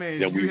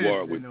than we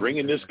were with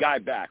bringing this guy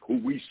back, who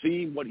we've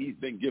seen what he's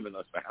been giving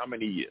us for how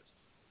many years.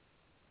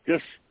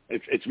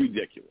 It's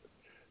ridiculous.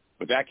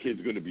 But that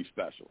kid's going to be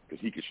special because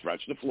he can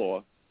stretch the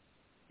floor.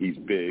 He's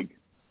big.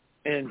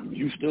 And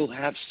you still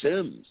have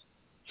Sims.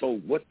 So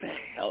what the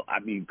hell?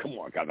 I mean, come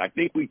on, guys. I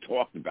think we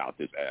talked about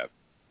this, Av.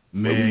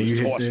 Man, you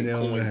hit tossing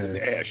coins in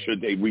the air. Should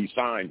they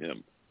re-sign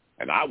him?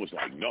 And I was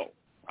like, no.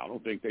 I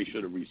don't think they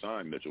should have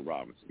re-signed Mitchell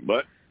Robinson.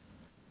 But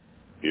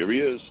here he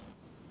is.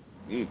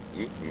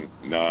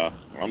 Nah,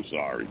 I'm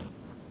sorry.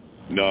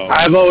 No.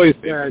 I've always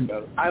said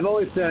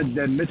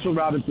that Mitchell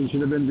Robinson should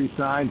have been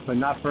re-signed, but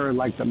not for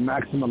like the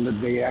maximum that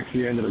they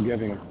actually ended up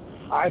giving him.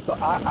 I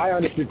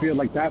honestly feel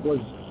like that was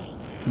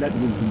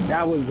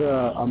that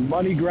was a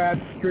money grab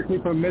strictly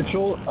from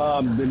Mitchell.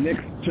 The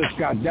Knicks just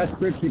got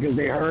desperate because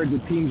they heard the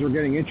teams were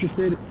getting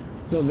interested.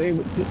 So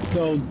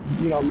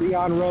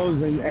Leon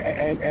Rose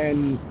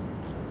and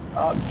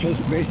just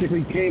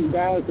basically came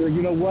down and said,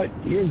 you know what,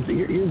 here's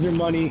your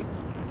money,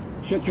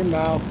 shut your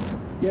mouth,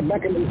 get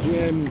back in the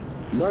gym,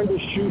 learn to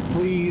shoot,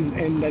 please,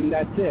 and then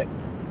that's it.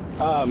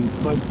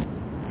 But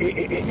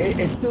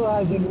it still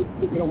hasn't,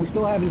 we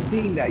still haven't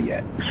seen that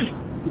yet.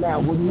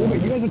 Now,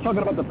 you guys are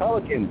talking about the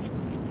Pelicans.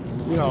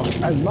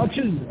 As much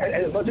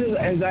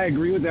as I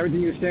agree with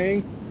everything you're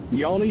saying,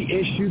 the only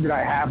issue that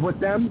I have with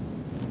them,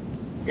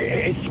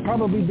 it's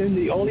probably been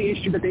the only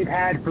issue that they've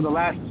had for the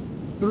last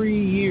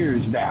 3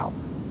 years now.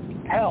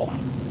 Health.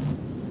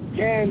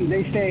 Can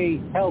they stay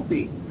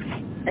healthy?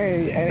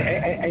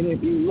 And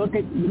if you look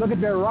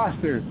at their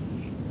roster,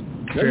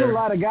 there's a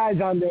lot of guys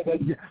on there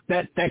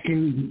that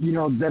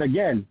can, that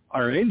again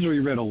are injury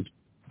riddled.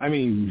 I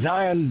mean,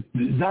 Zion's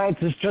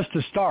just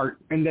to start,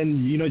 and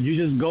then you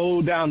just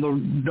go down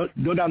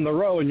the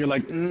row, and you're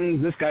like,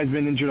 this guy's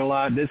been injured a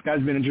lot. This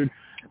guy's been injured.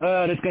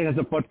 This guy has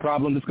a foot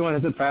problem. This guy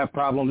has a fat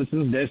problem. This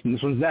is this, and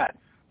this one's that.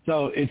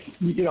 So it's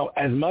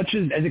as much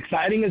as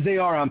exciting as they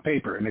are on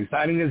paper, and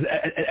exciting as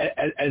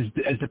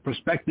the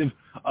perspective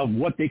of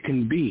what they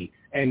can be,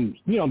 and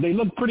they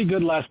looked pretty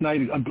good last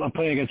night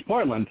playing against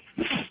Portland.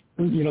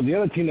 The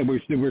other team that we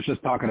were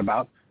just talking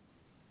about.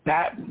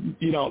 That,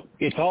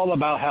 it's all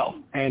about health.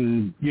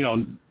 And,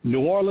 New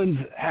Orleans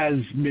has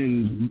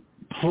been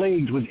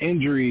plagued with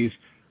injuries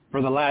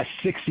for the last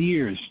 6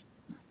 years,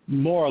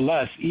 more or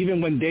less,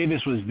 even when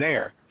Davis was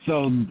there.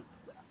 So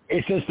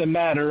it's just a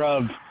matter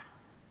of,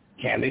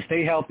 can they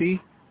stay healthy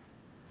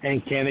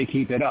and can they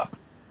keep it up?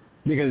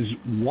 Because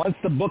once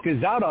the book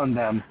is out on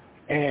them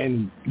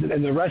and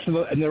the rest of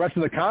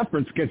the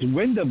conference gets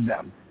wind of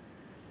them,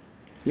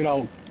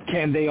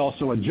 can they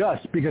also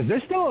adjust? Because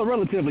they're still a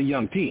relatively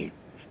young team.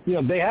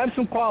 They have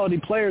some quality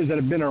players that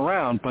have been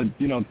around, but,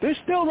 they're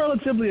still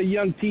relatively a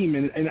young team,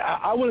 and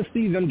I want to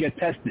see them get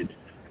tested.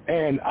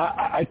 And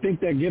I think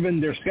that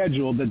given their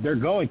schedule that they're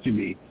going to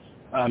be,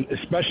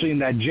 especially in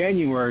that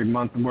January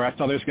month where I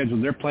saw their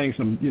schedule, they're playing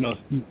some,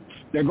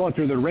 they're going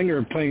through the ringer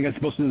of playing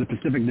against most of the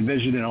Pacific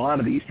Division and a lot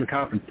of the Eastern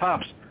Conference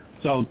tops.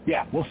 So,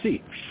 yeah, we'll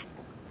see.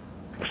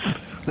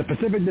 The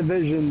Pacific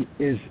Division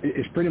is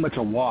pretty much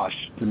a wash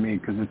to me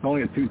because it's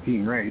only a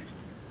 2-team race.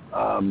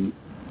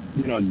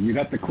 You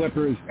got the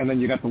Clippers and then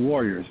you got the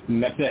Warriors,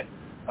 and that's it.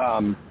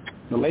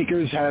 The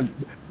Lakers have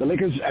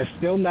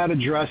still not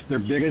addressed their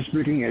biggest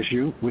freaking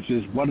issue, which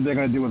is what are they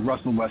going to do with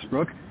Russell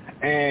Westbrook?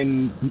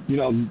 And,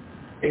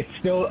 it's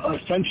still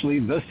essentially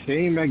the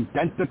same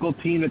identical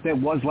team that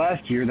was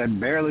last year that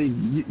barely,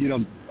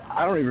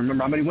 I don't even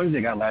remember how many wins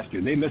they got last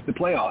year. They missed the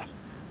playoffs.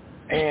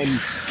 And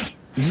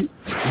you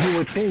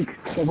would think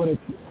that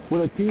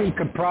with a team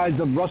comprised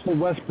of Russell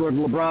Westbrook,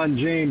 LeBron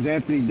James,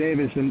 Anthony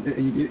Davis, and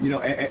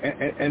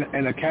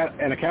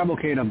a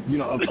cavalcade of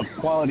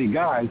quality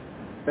guys,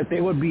 that they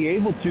would be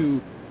able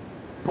to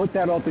put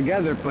that all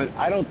together. But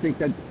I don't think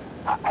that.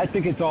 I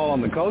think it's all on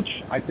the coach.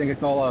 I think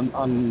it's all on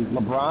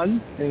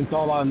LeBron, and it's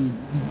all on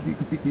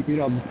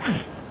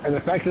and the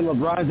fact that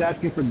LeBron's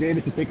asking for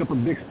Davis to take up a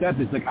big step.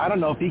 It's like I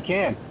don't know if he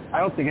can. I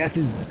don't think that's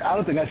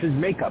his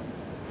makeup.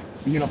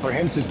 For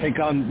him to take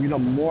on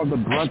more of the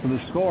brunt of the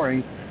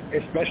scoring.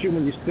 Especially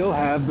when you still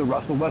have the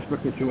Russell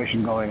Westbrook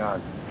situation going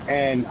on.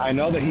 And I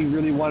know that he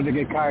really wanted to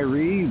get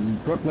Kyrie.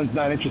 Brooklyn's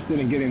not interested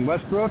in getting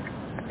Westbrook.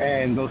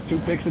 And those 2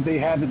 picks that they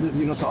have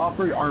to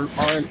offer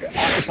aren't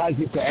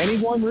appetizing to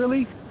anyone,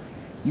 really.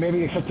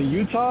 Maybe except to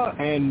Utah.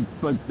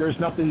 But there's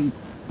nothing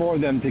for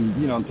them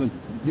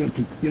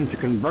to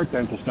convert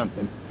them to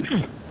something.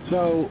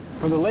 So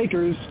for the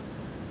Lakers,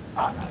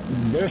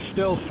 they're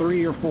still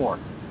 3 or 4.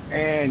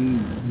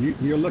 And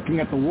you're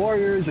looking at the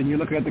Warriors and you're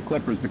looking at the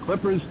Clippers. The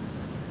Clippers...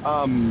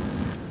 I'm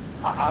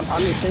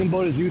in the same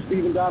boat as you,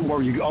 Stephen Don,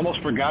 where you almost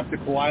forgot that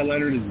Kawhi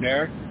Leonard is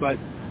there. But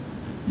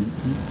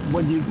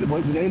when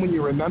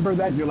you remember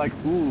that, you're like,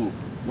 ooh,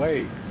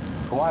 wait,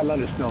 Kawhi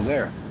Leonard's still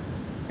there.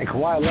 And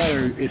Kawhi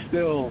Leonard is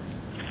still,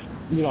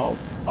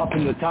 up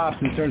in the tops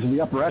in terms of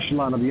the upper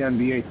echelon of the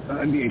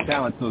NBA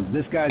talent. So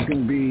this guy's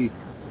going to be,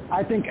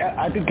 I think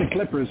the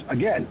Clippers,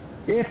 again,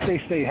 if they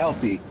stay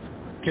healthy,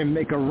 can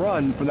make a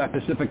run for that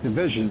Pacific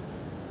Division.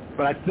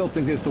 But I still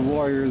think it's the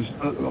Warriors'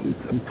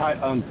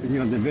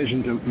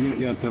 division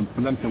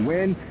for them to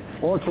win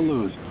or to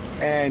lose.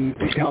 And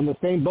on the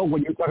same boat,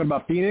 when you're talking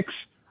about Phoenix,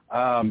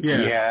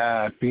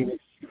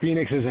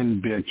 Phoenix is in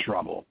big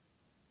trouble.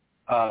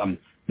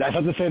 That's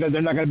not to say that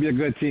they're not going to be a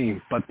good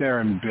team, but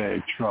they're in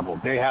big trouble.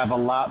 They have a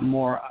lot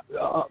more.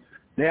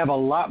 They have a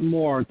lot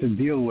more to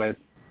deal with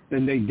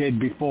than they did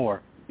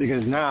before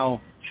because now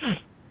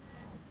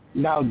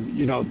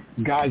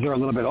guys are a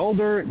little bit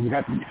older. You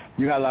got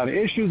a lot of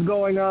issues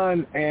going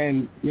on,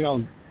 and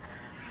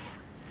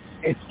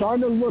it's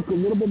starting to look a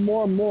little bit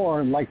more and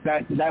more like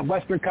that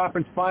Western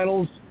Conference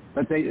Finals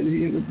and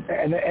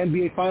the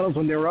NBA Finals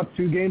when they were up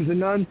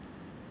 2-0.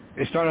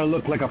 It's starting to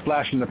look like a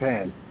flash in the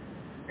pan,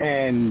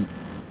 and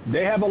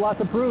they have a lot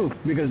to prove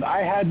because I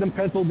had them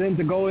penciled in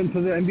to go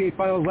into the NBA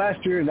Finals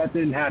last year, and that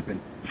didn't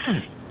happen.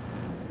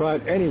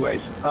 But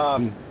anyways,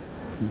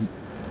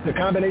 the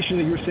combination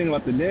that you were saying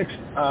about the Knicks,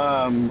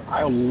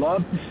 I would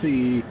love to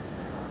see,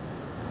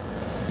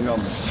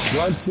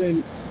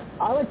 Brunson.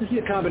 I like to see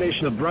a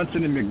combination of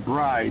Brunson and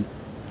McBride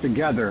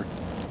together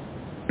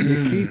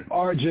to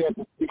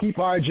keep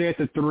RJ at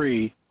the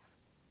 3,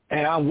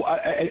 and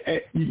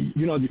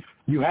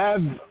you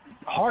have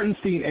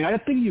Hartenstein, and I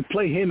think you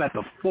play him at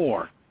the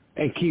 4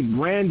 and keep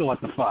Randall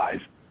at the 5,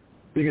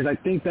 because I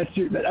think that's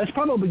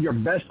probably your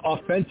best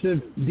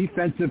offensive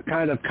defensive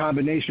kind of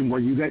combination where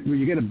you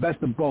get a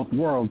best of both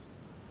worlds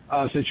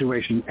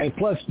situation, and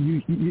plus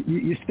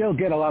you still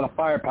get a lot of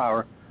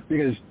firepower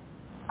because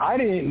I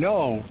didn't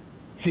know.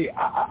 See,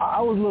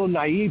 I was a little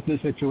naive to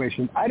the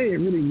situation. I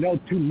didn't really know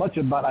too much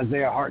about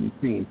Isaiah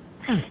Hartenstein.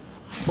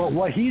 But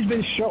what he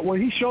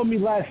showed me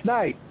last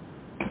night,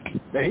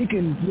 that he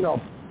can,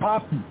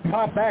 pop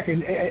back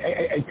and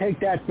take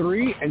that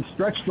 3 and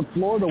stretch the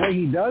floor the way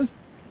he does.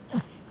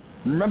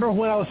 Remember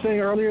when I was saying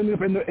earlier in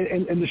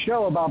the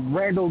show about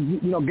Randall,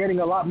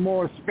 getting a lot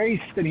more space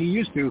than he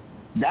used to?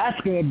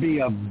 That's going to be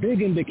a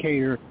big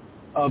indicator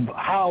of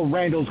how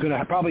Randall's going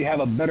to probably have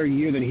a better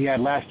year than he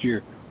had last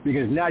year.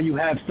 Because now you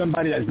have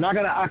somebody that's not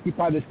going to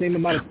occupy the same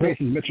amount of space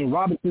as Mitchell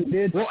Robinson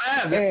did. Well,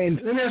 Ab,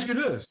 let me ask you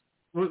this.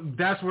 Well,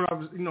 that's what I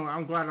was,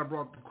 I'm glad I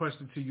brought the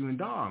question to you and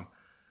Dom.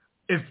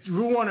 If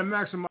we want to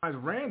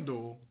maximize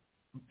Randall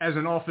as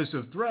an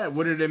offensive threat,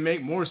 wouldn't it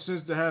make more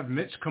sense to have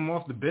Mitch come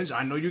off the bench?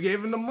 I know you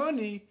gave him the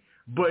money,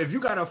 but if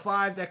you got a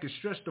 5 that can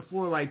stretch the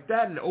floor like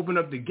that and open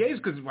up the gates,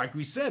 because like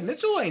we said,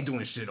 Mitchell ain't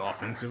doing shit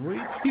offensively.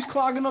 He's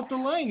clogging up the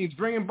lane. He's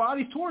bringing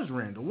bodies towards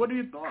Randall. What are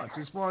your thoughts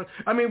as far as,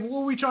 what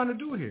are we trying to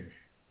do here?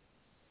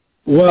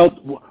 Well,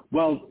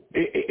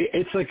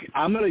 it's like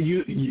I'm going to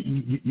use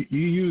you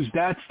use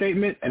that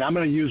statement, and I'm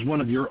going to use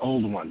one of your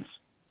old ones.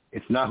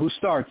 It's not who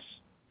starts,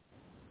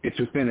 it's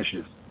who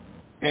finishes.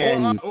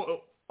 And that's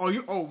a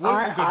good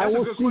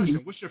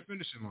question. What's your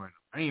finishing lineup?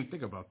 I didn't even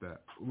think about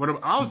that.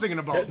 I was thinking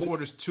about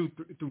quarters 2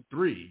 through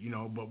 3,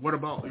 but what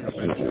about your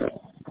finishing?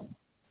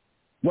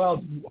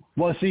 Well,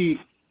 see,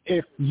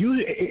 if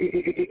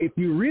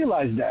you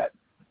realize that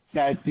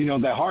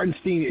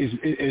Hartenstein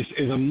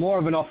is a more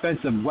of an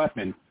offensive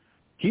weapon.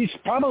 He's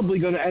probably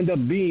going to end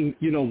up being,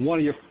 one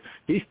of your.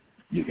 He's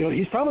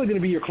probably going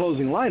to be your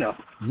closing lineup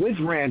with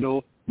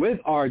Randall, with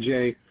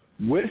RJ,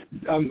 with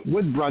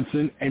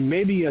Brunson, and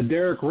maybe a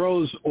Derrick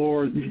Rose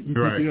or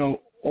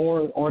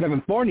or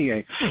Evan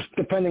Fournier,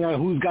 depending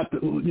on who's got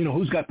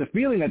the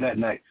feeling at that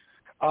night.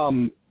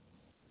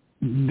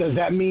 Does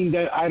that mean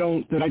that I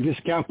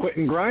discount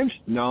Quentin Grimes?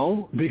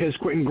 No, because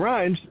Quentin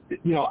Grimes,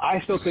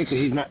 I still think that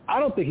he's not. I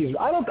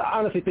don't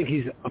honestly think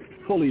he's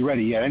fully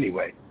ready yet.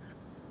 Anyway.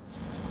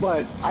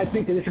 But I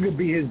think that this could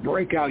be his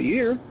breakout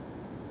year,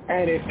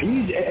 and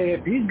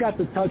if he's got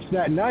the touch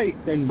that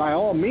night, then by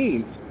all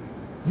means,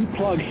 you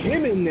plug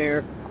him in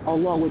there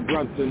along with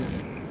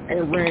Brunson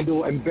and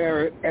Randall and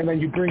Barrett, and then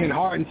you bring in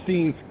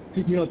Hartenstein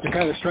to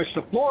kind of stretch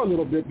the floor a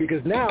little bit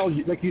because now,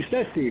 like you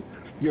said, Steve,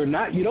 you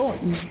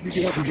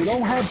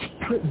don't have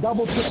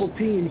double triple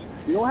teams.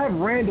 You don't have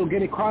Randall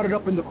getting crowded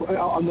up on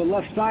the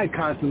left side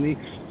constantly.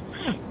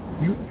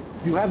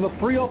 You have a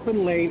free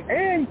open lane,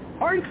 and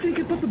Hartenstein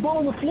can put the ball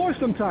on the floor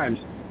sometimes.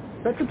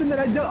 That's something that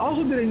I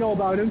also didn't know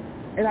about him,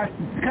 and I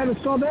kind of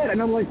saw that,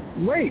 and I'm like,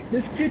 wait,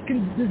 this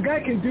guy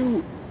can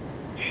do.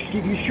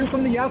 You shoot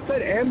from the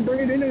outside and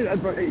bring it in,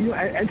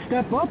 and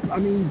step up.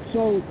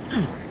 So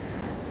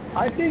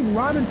I think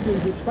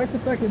Robinson, despite the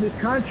fact of his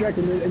contract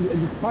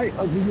and despite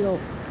of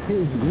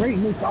his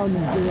greatness on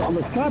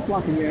the shot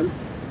blocking end,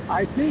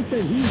 I think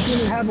that he's going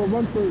to have a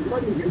run for his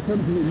money in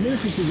terms of the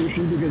administrative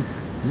position because.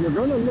 You're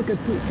going to look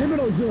at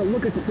Thibodeau's going to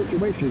look at the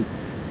situation.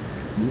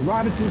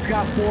 Robinson's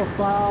got 4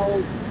 fouls.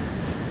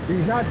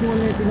 He's not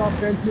doing anything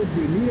offensive.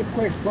 You need a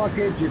quick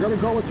bucket. You're going to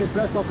go with your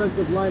best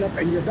offensive lineup,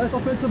 and your best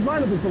offensive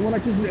lineup is the one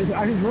I just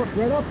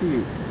read up to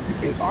you.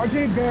 It's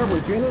R.J. Barrett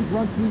with Jalen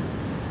Brunson,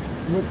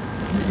 with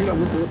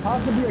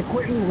possibly a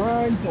Quentin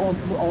Grimes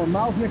or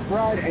Miles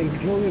McBride and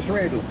Julius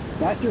Randle.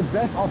 That's your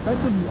best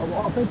offensive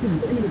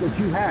unit that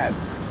you have.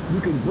 You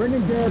can bring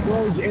in Derrick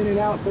Rose in and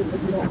out for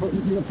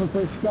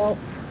a spell,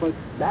 but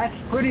that's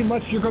pretty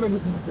much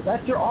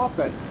that's your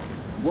offense.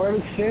 Where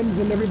does Sims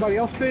and everybody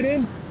else fit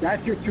in?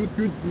 That's your 2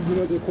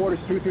 through the quarters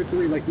 2 through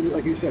 3, like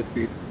you said,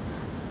 Steve.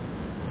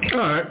 All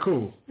right,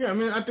 cool. Yeah,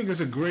 I think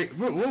it's a great.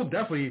 We'll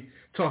definitely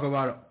talk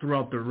about it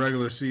throughout the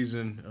regular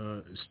season,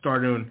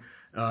 starting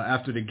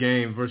after the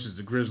game versus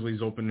the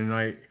Grizzlies opening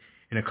night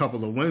in a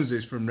couple of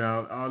Wednesdays from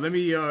now. Let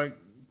me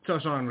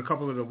touch on a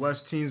couple of the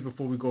West teams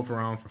before we go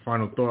around for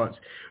final thoughts.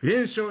 We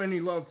didn't show any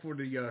love for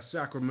the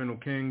Sacramento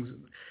Kings.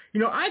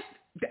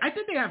 I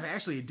think they have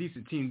actually a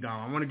decent team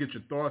down. I want to get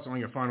your thoughts on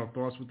your final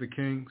thoughts with the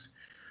Kings.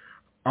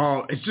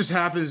 It just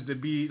happens to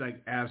be, like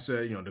Av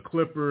said, the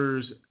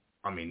Clippers.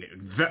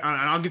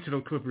 I'll get to the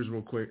Clippers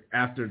real quick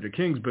after the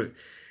Kings, but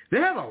they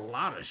have a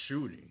lot of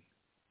shooting.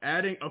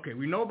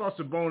 we know about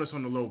Sabonis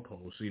on the low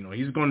post. You know,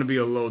 he's going to be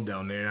a low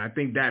down there. And I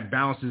think that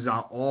balances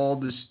out all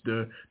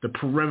the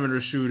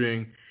perimeter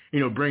shooting, you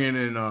know, bringing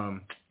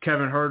in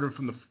Kevin Huerter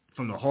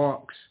from the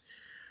Hawks.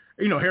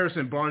 You know,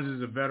 Harrison Barnes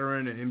is a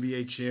veteran, an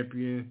NBA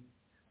champion.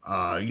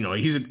 You know,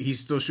 he's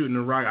still shooting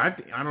the rock.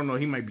 I don't know.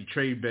 He might be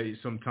trade bait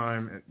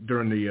sometime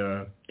during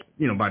the,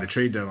 you know, by the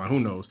trade deadline. Who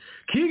knows?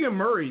 Keegan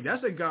Murray,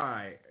 that's a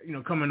guy, you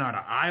know, coming out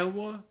of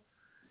Iowa.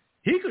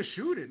 He could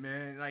shoot it,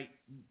 man. Like,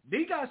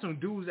 they got some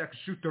dudes that can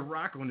shoot the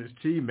rock on this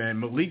team, man.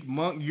 Malik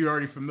Monk, you're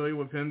already familiar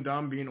with him,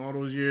 Dom, being all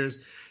those years,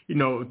 you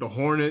know, with the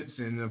Hornets.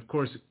 And, of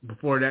course,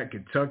 before that,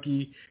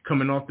 Kentucky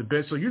coming off the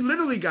bench. So you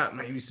literally got,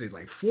 maybe say,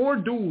 like 4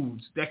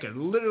 dudes that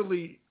can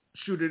literally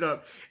shoot it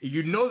up.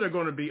 You know they're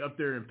going to be up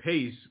there in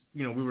pace.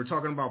 You know, we were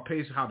talking about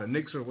pace, how the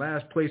Knicks are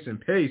last place in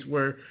pace,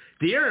 where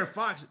De'Aaron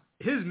Fox,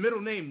 his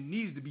middle name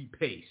needs to be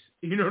Pace.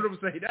 You know what I'm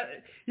saying?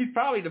 He's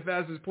probably the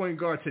fastest point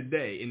guard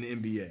today in the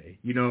NBA.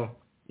 You know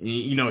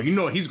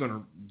he's going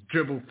to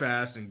dribble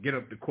fast and get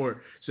up the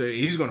court, so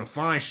he's going to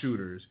find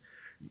shooters.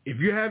 If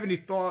you have any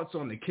thoughts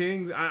on the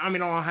Kings, I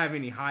mean, I don't have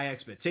any high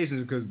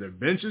expectations because their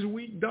bench is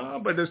weak,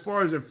 Dom, but as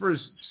far as their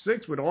first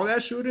 6 with all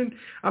that shooting,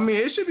 I mean,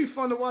 it should be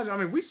fun to watch. I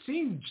mean, we've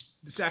seen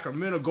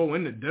Sacramento go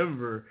into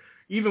Denver,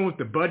 even with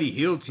the Buddy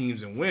Hield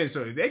teams, and win.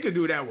 So if they could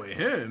do that with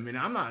him, and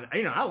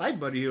I like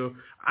Buddy Hield.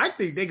 I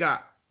think they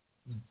got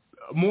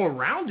more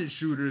rounded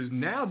shooters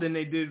now than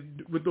they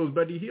did with those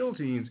Buddy Hield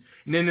teams.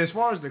 And then as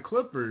far as the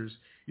Clippers,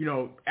 you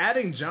know,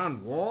 adding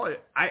John Wall,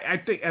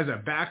 I think as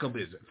a backup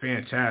is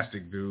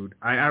fantastic, dude.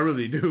 I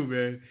really do,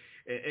 man.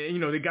 And, you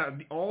know, they got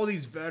all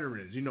these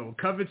veterans. You know,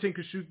 Covington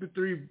could shoot the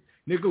 3.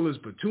 Nicholas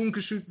Batum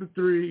could shoot the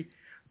 3.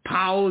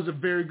 Powell is a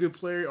very good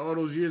player all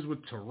those years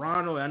with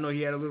Toronto. I know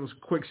he had a little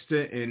quick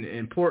stint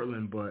in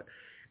Portland, but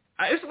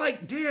it's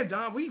like, damn,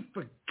 Don, we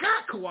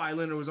forgot Kawhi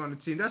Leonard was on the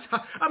team. That's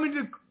how, I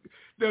mean,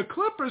 the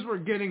Clippers were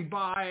getting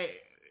by,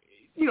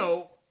 you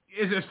know,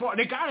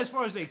 they got as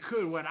far as they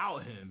could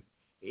without him.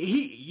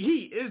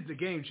 He is the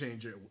game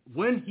changer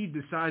when he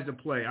decides to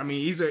play. I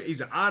mean,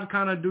 he's an odd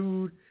kind of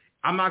dude.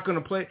 I'm not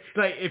going to play.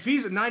 Like, if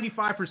he's at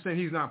 95%,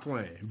 he's not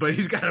playing, but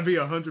he's got to be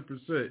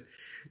 100%.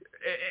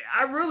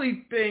 I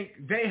really think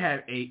they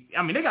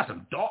they got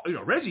some dog. You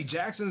know, Reggie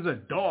Jackson's a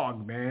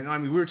dog, man. I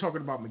mean, we were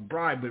talking about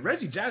McBride, but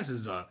Reggie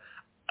Jackson's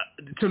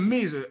to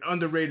me, is an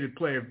underrated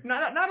player.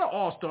 Not an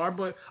all-star,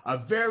 but a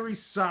very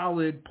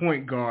solid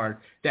point guard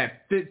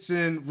that fits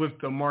in with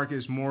the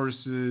Marcus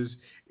Morrises,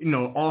 you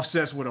know,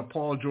 offsets with a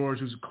Paul George,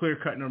 who's a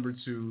clear-cut number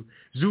 2.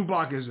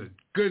 Zubac is a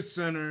good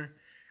center.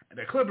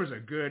 The Clippers are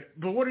good.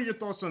 But what are your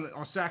thoughts on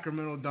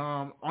Sacramento,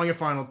 Dom, on your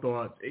final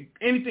thoughts?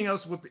 Anything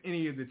else with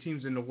any of the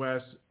teams in the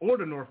West or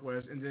the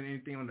Northwest, and then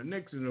anything on the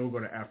Knicks, and then we'll go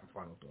to after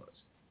final thoughts.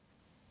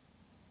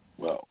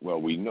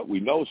 Well, we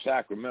know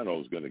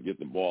Sacramento is going to get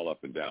the ball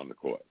up and down the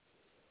court.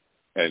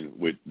 And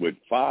with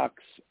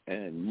Fox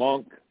and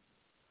Monk,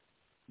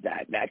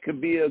 that could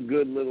be a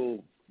good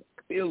little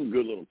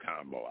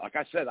combo. Like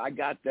I said, I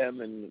got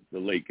them and the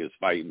Lakers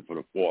fighting for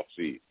the 4th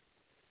seed.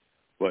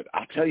 But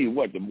I'll tell you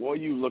what, the more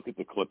you look at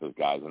the Clippers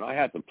guys, and I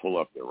had to pull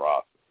up their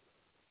roster,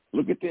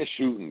 look at their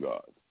shooting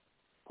guards: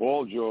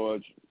 Paul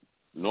George,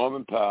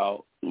 Norman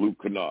Powell, Luke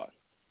Kennard.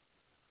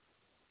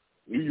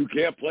 You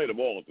can't play them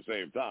all at the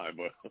same time,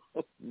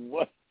 but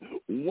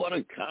what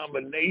a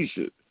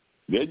combination.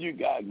 Then you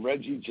got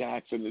Reggie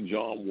Jackson and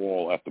John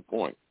Wall at the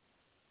point.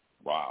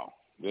 Wow.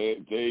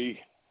 And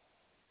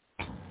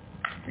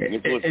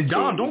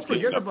Don, don't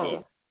forget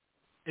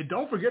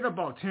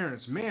about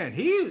Terrence Mann.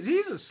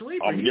 He's a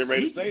sleeper. I'm getting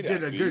ready to say that. He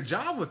did a good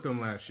job with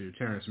them last year,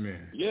 Terrence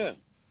Mann. Yeah.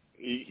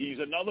 He's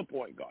another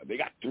point guard. They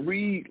got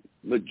 3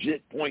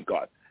 legit point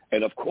guards.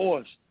 And, of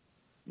course,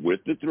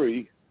 with the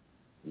 3,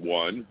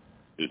 1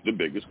 is the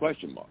biggest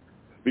question mark.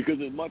 Because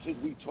as much as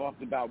we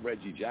talked about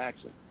Reggie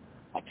Jackson,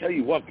 I'll tell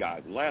you what,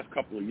 guys, the last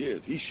couple of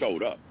years, he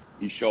showed up.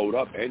 He showed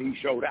up and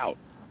he showed out.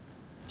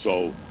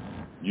 So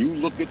you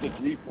look at the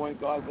 3-point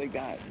guards they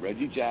got: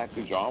 Reggie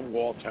Jackson, John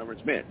Wall,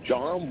 Terrence Mann.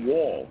 John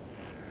Wall,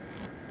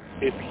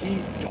 if he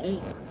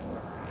don't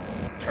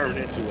turn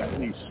into at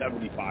least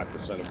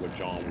 75% of what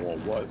John Wall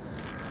was,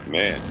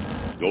 man,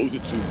 those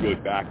are 2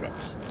 good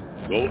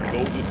backups. Those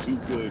are 2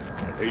 good,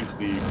 hey,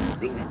 Steve,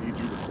 we really need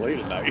you to play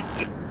tonight.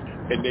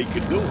 And they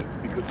could do it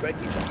because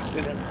Reggie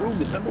Jackson has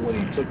proved it. Remember when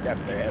he took that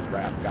bad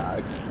rap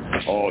guy?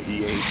 Oh,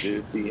 he ain't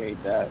this, he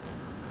ain't that.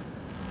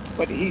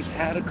 But he's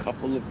had a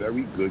couple of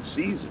very good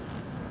seasons.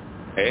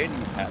 And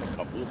he's had a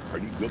couple of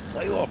pretty good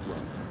playoff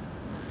runs.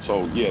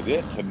 So, yeah,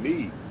 to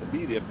me,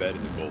 they're better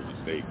than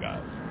Golden State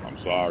guys. I'm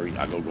sorry.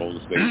 I know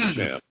Golden State's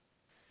the champ.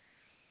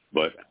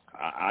 But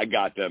I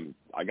got them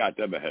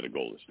ahead of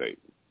Golden State.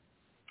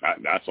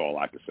 That's all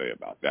I can say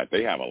about that.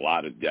 They have a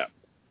lot of depth.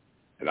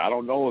 And I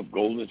don't know if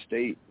Golden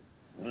State,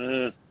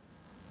 I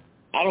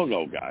don't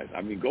know, guys.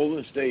 I mean,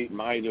 Golden State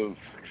might have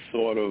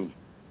sort of,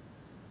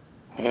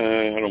 I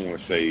don't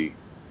want to say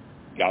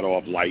got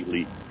off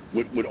lightly.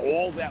 With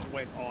all that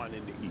went on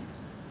in the East,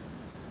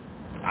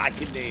 I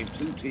can name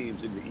 2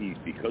 teams in the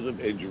East because of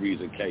injuries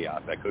and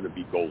chaos that could have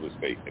beat Golden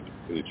State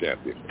in the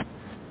championship.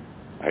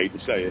 I hate to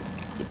say it,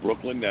 the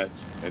Brooklyn Nets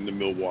and the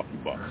Milwaukee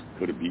Bucks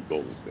could have beat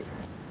Golden State.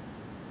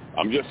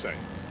 I'm just saying.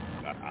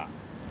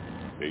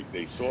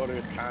 They sort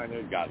of kind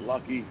of got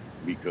lucky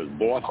because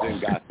Boston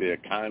got there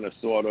kind of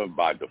sort of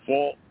by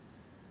default,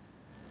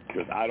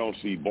 because I don't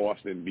see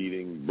Boston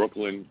beating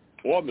Brooklyn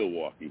or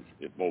Milwaukee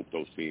if both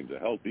those teams are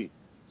healthy.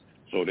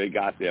 So they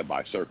got there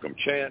by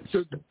circumstance,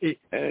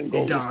 and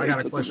Golden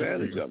State took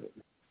advantage of it.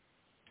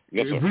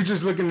 Yes, if we're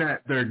just looking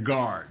at their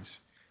guards,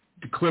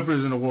 the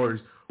Clippers and the Warriors,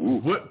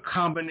 what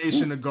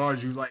combination of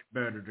guards you like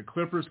better? The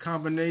Clippers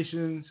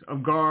combinations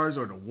of guards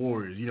or the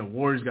Warriors? You know,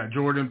 Warriors got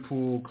Jordan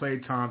Poole,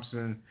 Klay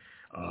Thompson,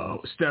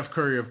 Steph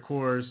Curry, of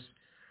course.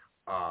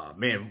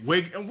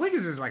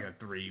 Wiggins is like a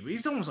 3.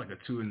 He's almost like a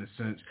 2 in a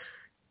sense.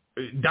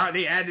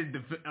 They added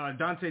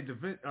Dante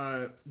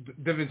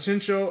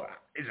DiVincenzo.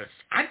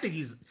 I think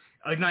he's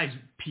a nice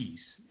piece,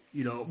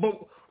 you know.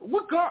 But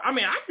what guard? I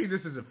mean, I think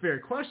this is a fair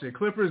question.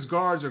 Clippers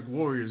guards or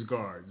Warriors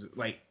guards?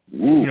 Like,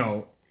 you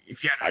know,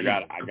 if you had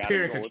to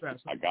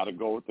I gotta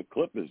go with the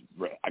Clippers.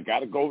 I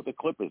gotta go with the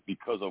Clippers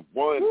because of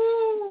one.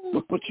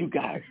 Look what you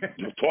got.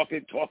 You're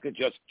talking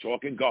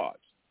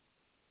guards.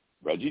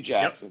 Reggie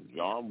Jackson,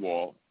 John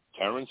Wall,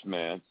 Terrence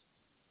Mann,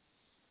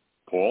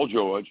 Paul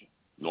George,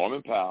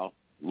 Norman Powell,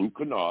 Luke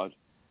Kennard.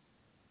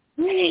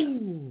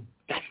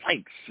 That's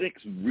like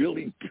 6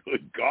 really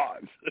good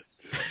guards.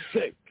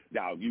 6.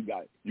 Now you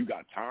got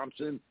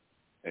Thompson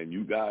and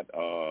you got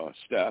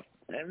Steph,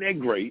 and they're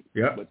great,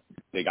 but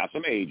they got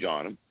some age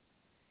on them.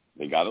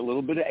 They got a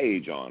little bit of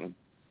age on them.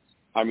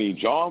 I mean,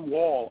 John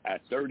Wall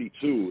at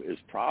 32 is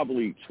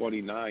probably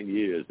 29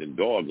 years in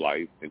dog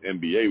life in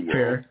NBA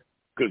world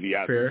because he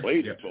hasn't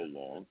played it so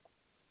long.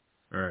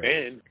 Right.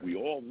 And we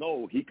all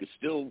know he could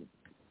still.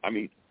 I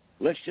mean,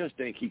 let's just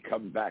think he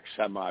comes back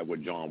semi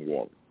with John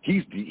Wall.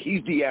 He's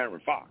the Aaron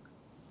Fox.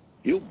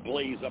 He'll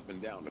blaze up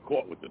and down the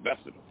court with the best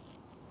of them.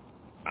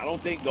 I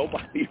don't think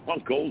nobody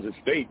on Golden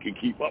State can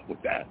keep up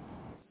with that.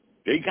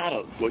 They got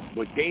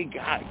what they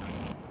got,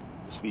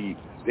 Steve.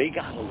 They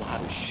got a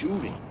lot of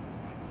shooting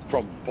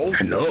from both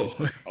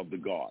of the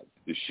guards,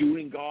 the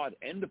shooting guard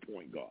and the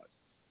point guard.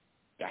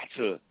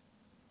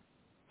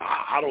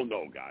 I don't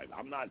know, guys.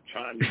 I'm not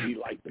trying to be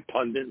like the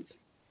pundits,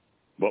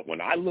 but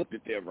when I looked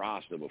at their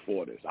roster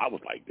before this, I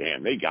was like,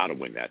 damn, they got to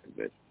win that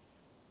division.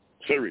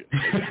 Serious.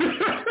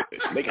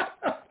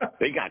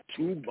 They got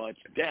too much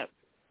depth.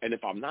 And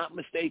if I'm not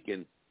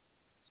mistaken,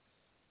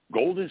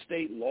 Golden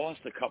State lost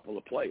a couple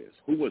of players.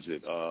 Who was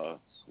it?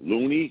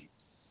 Looney,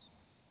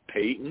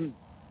 Peyton.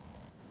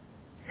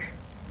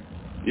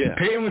 Yeah,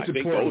 Peyton went to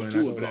Portland.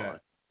 Those 2 are gone.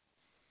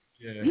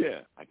 Yeah,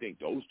 I think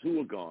those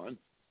 2 are gone.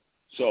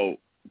 So,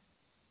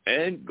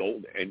 and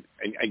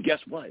guess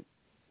what?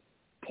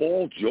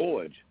 Paul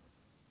George,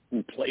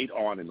 who played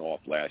on and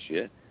off last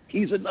year,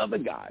 he's another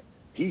guy.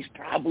 He's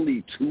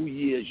probably 2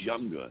 years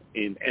younger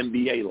in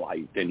NBA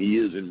life than he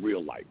is in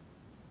real life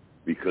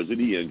because of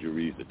the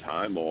injuries, the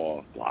time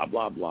off, blah,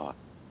 blah, blah.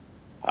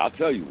 I'll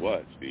tell you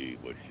what, Steve,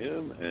 with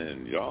him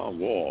and John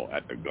Wall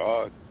at the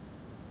guard,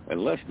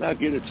 and let's not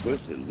get it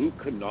twisted, Luke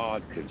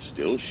Kennard can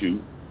still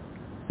shoot.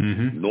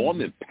 Mm-hmm.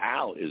 Norman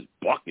Powell is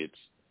buckets.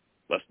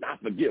 Let's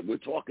not forget, we're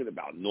talking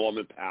about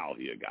Norman Powell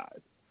here,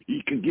 guys.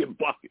 He can get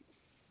buckets.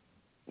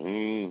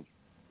 I'm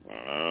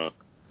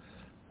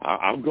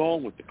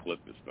going with the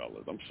Clippers,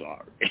 fellas. I'm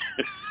sorry.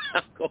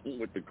 I'm going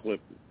with the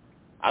Clippers.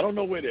 I don't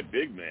know where their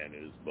big man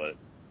is, but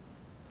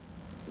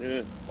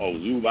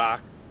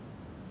Zubac,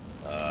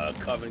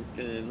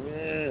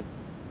 Covington.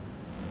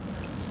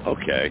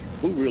 Okay,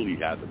 who really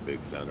has a big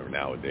center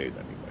nowadays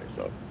anyway?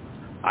 So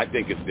I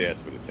think it's theirs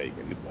for the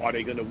taking. Are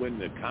they going to win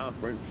the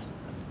conference?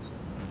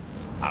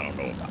 I don't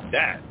know about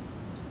that,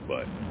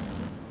 but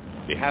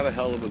they have a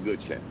hell of a good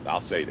chance.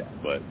 I'll say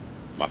that. But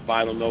my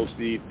final note,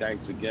 Steve,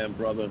 thanks again,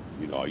 brother.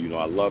 You know,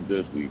 I love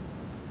this. We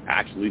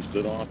actually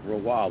stood on for a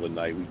while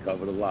tonight. We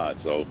covered a lot.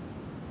 So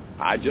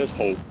I just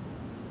hope,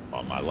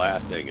 my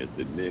last thing is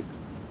the Knicks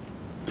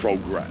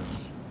progress.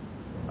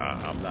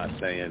 I'm not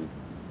saying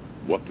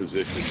what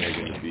position they're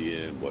going to be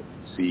in, what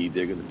seed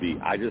they're going to be.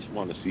 I just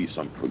want to see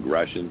some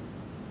progression,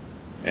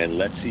 and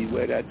let's see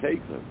where that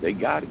takes them. They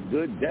got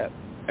good depth.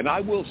 And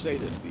I will say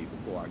this, Steve,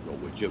 before I go,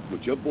 with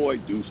your boy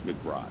Deuce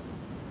McBride.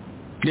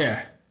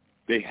 Yeah.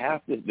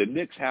 The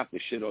Knicks have to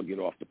shit or get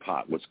off the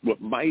pot.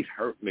 What might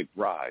hurt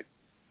McBride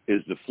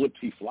is the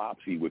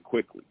flipsy-flopsy with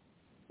Quickly.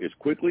 Is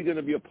Quickly going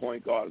to be a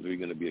point guard, or is he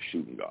going to be a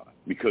shooting guard?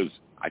 Because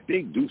I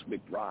think Deuce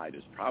McBride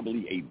is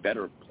probably a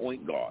better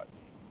point guard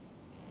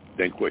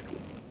than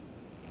Quickly.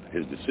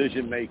 His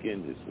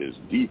decision-making, his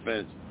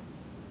defense,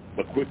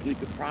 but Quickly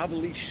could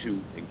probably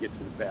shoot and get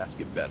to the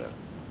basket better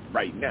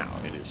right now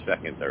in his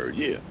second, third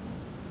year.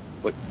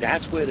 But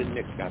that's where the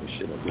Knicks got to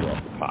shit or get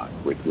off the pot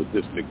with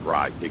this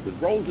McBride thing. Because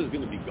Rose is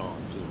going to be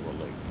gone sooner or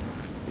later.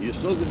 You're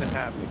still going to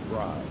have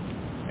McBride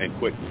and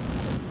Quickly.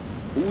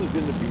 Who's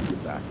going to be your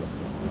backup?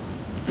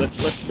 Let's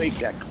make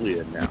that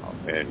clear now,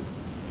 and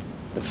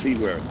let's see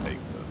where it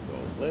takes us. So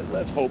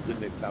let's hope the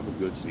Knicks have a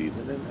good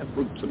season. And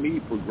to me,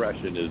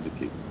 progression is the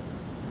key.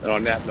 And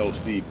on that note,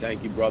 Steve,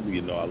 thank you, brother.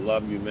 You know I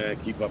love you, man.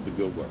 Keep up the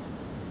good work.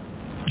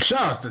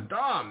 Shout out to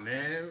Dom,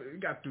 man. We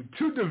got through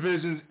 2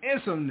 divisions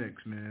and some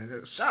Knicks,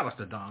 man. Shout out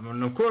to Dom.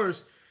 And, of course,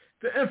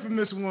 the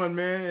infamous one,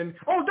 man. And,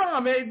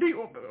 Dom, man.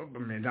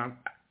 Man, Dom,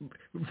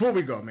 before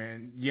we go,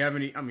 man, you have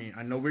any – I mean,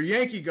 I know we're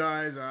Yankee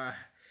guys.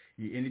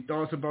 Any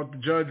thoughts about the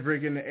Judge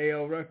breaking the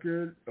AL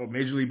record or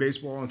Major League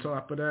Baseball on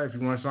top of that if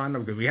you want to sign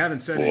up? Because we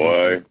haven't said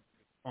anything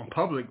on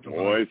public.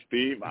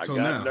 Steve, I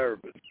got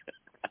nervous.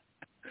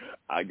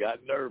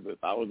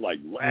 I was like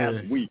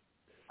last week,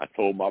 I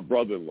told my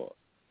brother-in-law,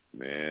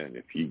 man,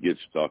 if he gets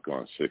stuck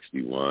on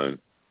 61,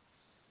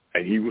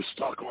 and he was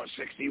stuck on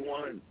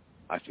 61,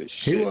 I said,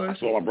 shit. I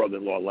saw my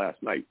brother-in-law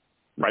last night,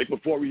 right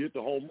before he hit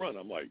the home run.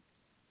 I'm like,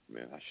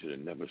 man, I should have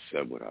never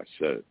said what I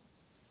said.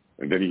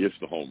 And then he hits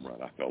the home run.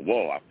 I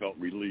felt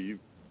relieved.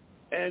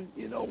 And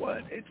you know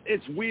what?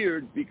 It's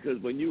weird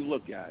because when you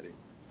look at it,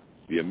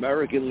 the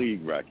American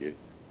League record,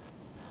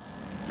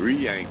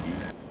 3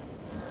 Yankees,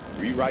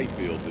 3 right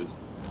fielders,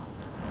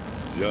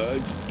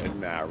 Judge and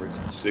Maris,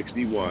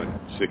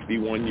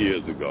 61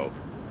 years ago.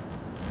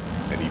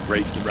 And he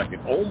breaks the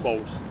record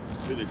almost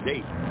to the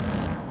date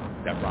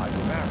that Roger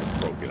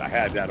Maris broke it. I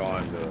had that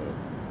on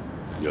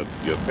your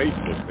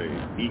Facebook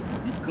page.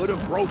 He could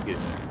have broke it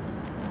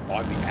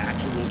on the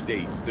actual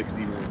date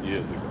 61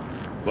 years ago.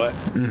 But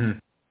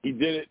he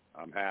did it.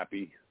 I'm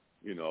happy,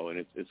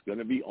 and it's going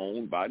to be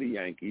owned by the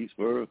Yankees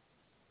for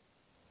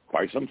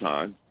quite some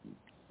time.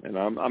 And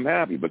I'm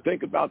happy. But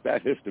think about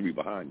that history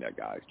behind that,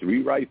 guys.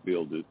 3 right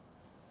fielders,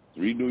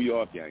 3 New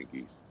York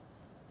Yankees,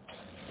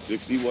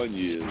 61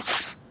 years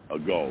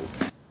ago,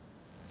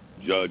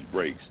 Judge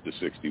breaks the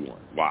 61.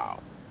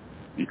 Wow.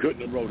 He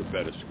couldn't have wrote a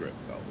better script,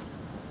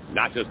 though.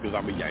 Not just because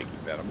I'm a Yankee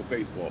fan. I'm a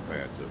baseball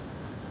fan, too.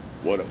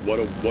 What a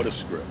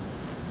script.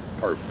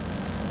 Perfect.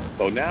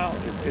 So now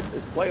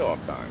it's playoff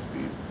time,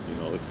 Steve.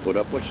 Let's put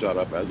up or shut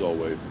up, as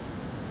always.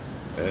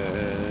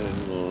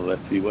 And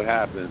let's see what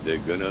happens.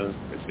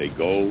 If they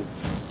go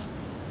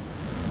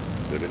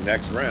to the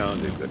next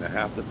round, they're going to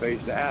have to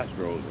face the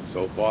Astros. And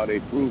so far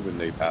they've proven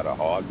they've had a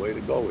hard way to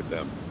go with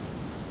them.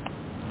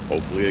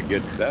 Hopefully it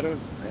gets better.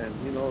 And,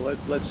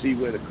 let's see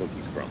where the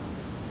cookies crumble.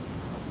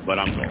 But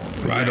I'm going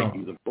for the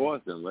Yankees, of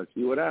course, and let's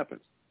see what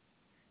happens.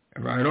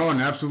 Right on,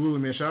 absolutely,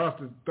 man. Shout out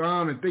to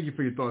Thom, and thank you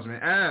for your thoughts,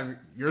 man. Av,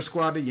 your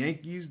squad, the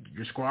Yankees,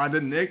 your squad,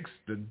 the Knicks,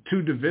 the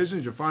 2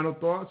 divisions, your final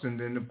thoughts, and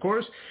then, of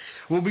course,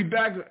 we'll be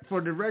back for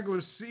the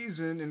regular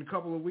season in a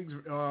couple of weeks,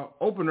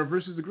 opener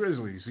versus the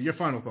Grizzlies. So your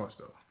final thoughts,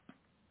 though.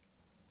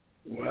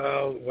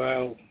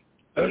 Well,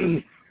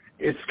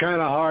 it's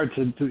kind of hard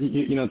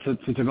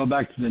to go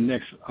back to the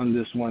Knicks on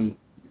this one,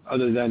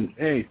 other than,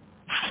 hey,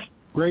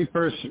 great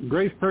first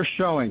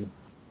showing.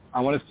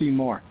 I want to see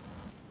more.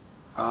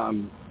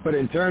 But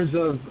in terms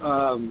of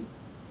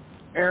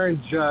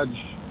Aaron Judge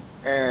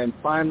and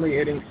finally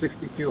hitting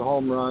 62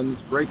 home runs,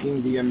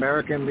 breaking the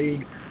American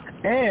League,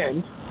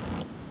 and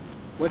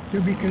what's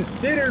to be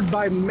considered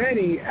by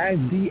many as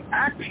the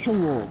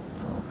actual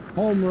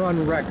home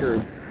run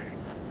record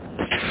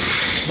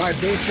by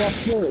baseball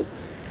purists.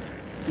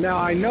 Now,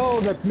 I know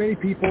that many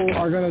people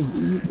are going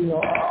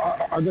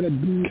to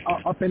be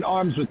up in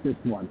arms with this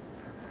one,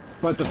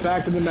 but the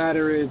fact of the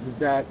matter is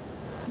that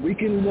we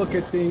can look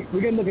at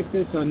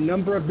this a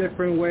number of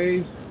different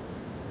ways,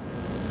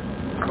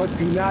 but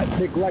do not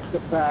neglect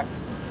the fact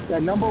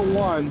that, number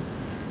one,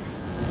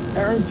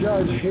 Aaron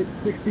Judge hit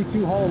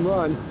 62 home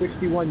runs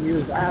 61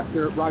 years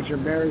after Roger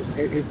Maris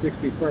hit his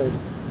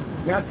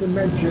 61st. Not to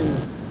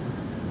mention,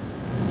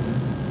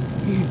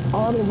 he's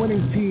on a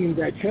winning team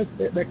that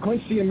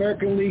clinched the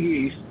American League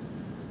East.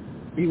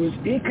 He was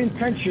in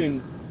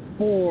contention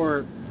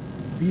for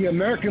the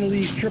American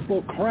League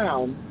Triple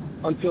Crown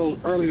until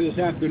early this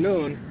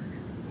afternoon,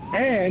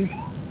 and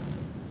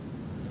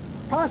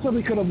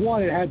possibly could have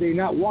won it had they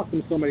not walked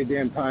him so many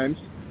damn times.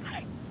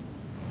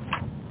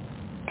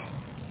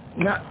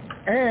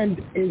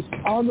 And is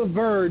on the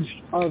verge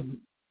of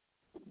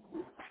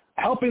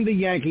helping the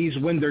Yankees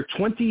win their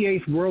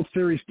 28th World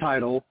Series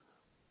title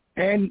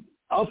and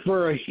up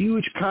for a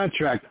huge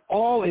contract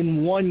all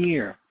in 1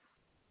 year.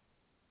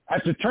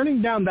 After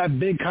turning down that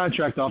big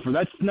contract offer,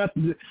 that's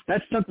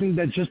something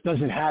that just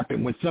doesn't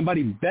happen. When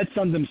somebody bets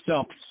on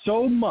themselves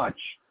so much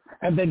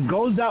and then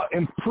goes out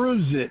and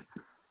proves it,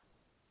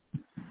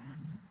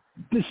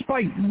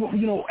 despite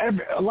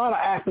a lot of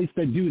athletes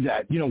that do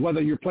that.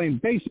 Whether you're playing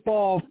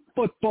baseball,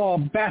 football,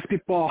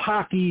 basketball,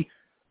 hockey,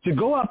 to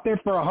go out there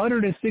for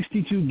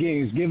 162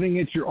 games, giving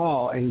it your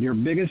all, and your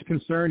biggest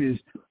concern is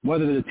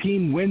whether the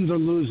team wins or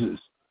loses.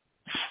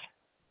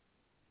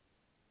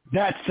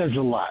 That says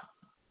a lot.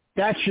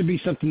 That should be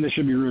something that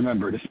should be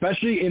remembered,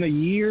 especially in a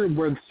year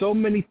where so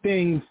many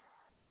things,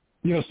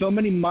 so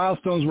many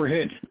milestones were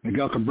hit.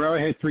 Miguel Cabrera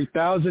hit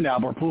 3,000,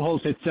 Albert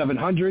Pujols hit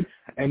 700,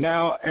 and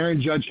now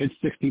Aaron Judge hit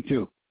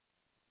 62.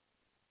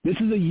 This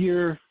is a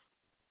year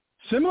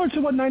similar to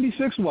what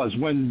 96 was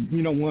when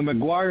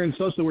McGuire and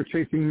Sosa were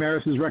chasing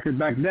Maris's record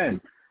back then.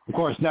 Of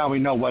course, now we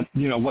know what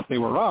they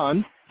were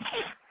on,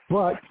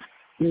 but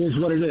it is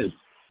what it is.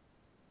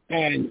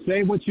 And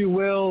say what you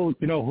will,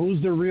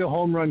 who's the real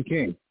home run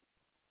king?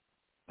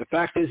 The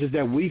fact is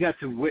that we got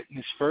to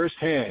witness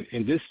firsthand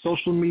in this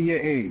social media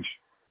age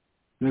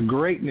the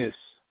greatness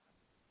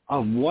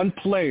of one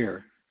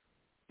player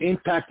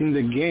impacting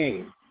the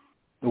game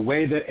the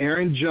way that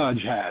Aaron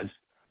Judge has,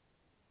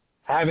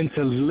 having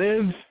to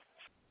live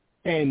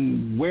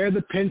and wear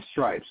the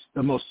pinstripes,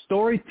 the most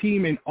storied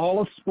team in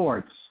all of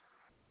sports,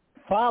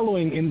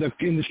 following in the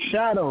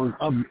shadows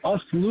of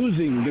us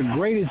losing the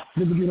greatest,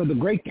 the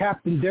great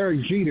captain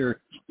Derek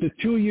Jeter, to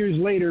 2 years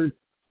later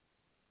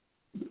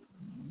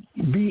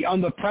be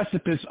on the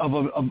precipice of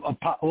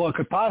what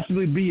could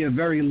possibly be a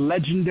very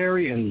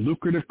legendary and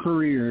lucrative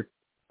career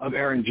of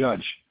Aaron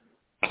Judge.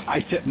 I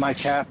tip my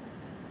cap.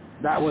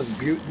 That was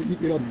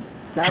beautiful.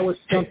 That was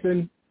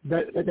something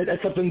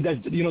that's something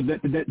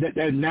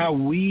that now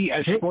we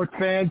as sports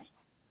fans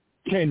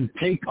can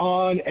take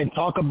on and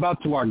talk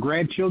about to our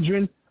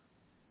grandchildren,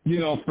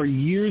 for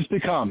years to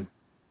come.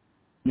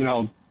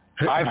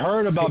 I've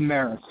heard about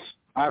Maris.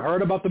 I've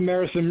heard about the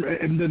Maris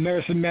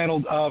Mantle,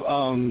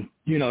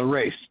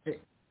 race.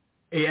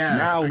 Yeah,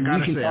 now we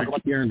can talk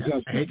about the Aaron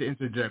Judge. I hate to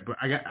interject, but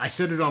I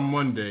said it on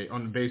Monday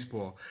on the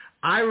baseball.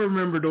 I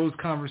remember those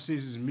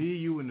conversations, me,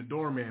 you, and the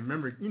doorman.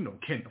 Remember,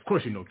 Ken. Of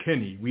course,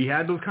 Kenny. We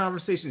had those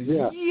conversations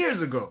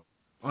years ago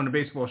on the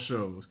baseball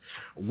shows,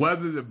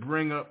 whether to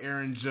bring up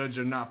Aaron Judge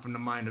or not from the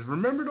minors.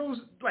 Remember those,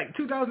 like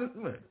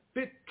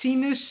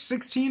 2015-ish,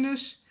 16-ish?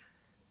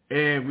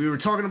 And we were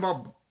talking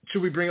about,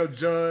 should we bring up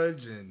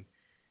Judge? And,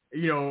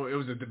 it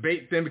was a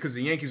debate then because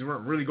the Yankees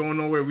weren't really going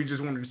nowhere. We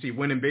just wanted to see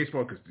winning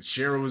baseball because the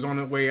Shera was on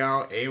the way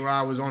out,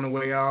 A-Rod was on the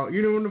way out.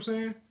 You know what I'm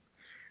saying?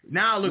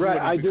 Now look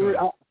at what it's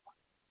become.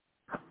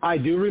 I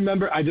do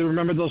remember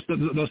those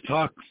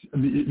talks,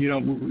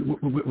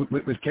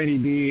 with Kenny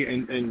B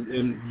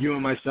and you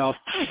and myself,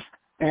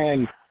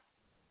 and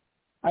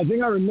I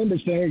think I remember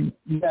saying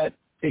that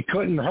it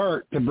couldn't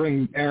hurt to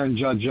bring Aaron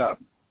Judge up,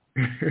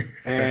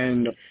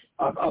 and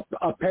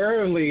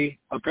apparently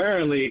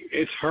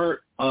it's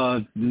hurt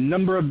a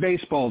number of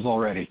baseballs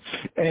already,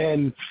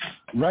 and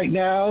right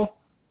now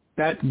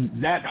that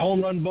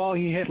home run ball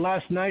he hit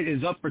last night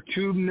is up for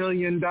 $2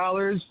 million.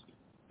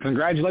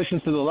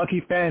 Congratulations to the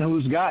lucky fan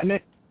who's gotten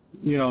it,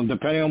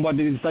 depending on what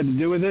they decide to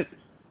do with it.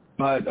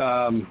 But,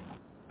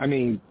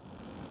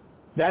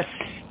 that's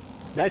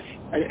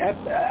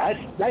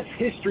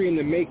history in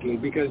the making,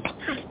 because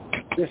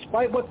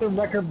despite what the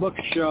record books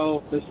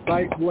show,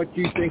 despite what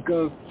you think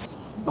of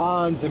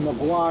Bonds and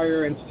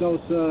McGuire and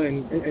Sosa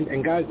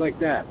and guys like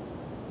that,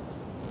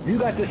 you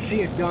got to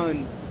see it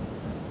done,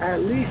 at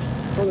least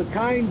for the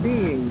time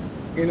being,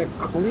 in a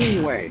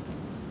clean way.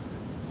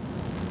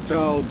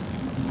 So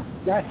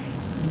that's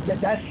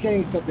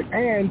saying something.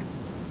 And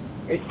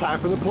it's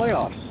time for the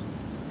playoffs.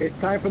 It's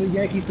time for the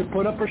Yankees to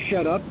put up or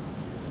shut up.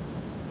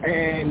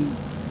 And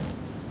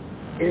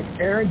if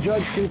Aaron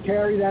Judge can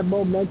carry that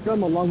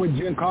momentum along with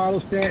Giancarlo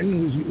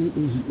Stanton,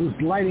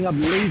 who's lighting up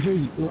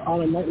lasers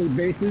on a nightly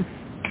basis,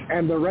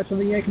 and the rest of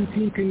the Yankee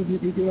team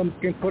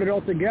can put it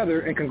all together.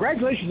 And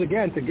congratulations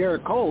again to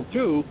Garrett Cole,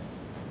 too,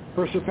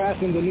 for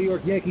surpassing the New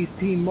York Yankees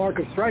team mark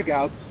of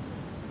strikeouts.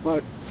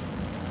 But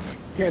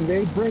can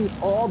they bring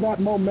all that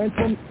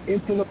momentum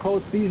into the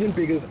postseason?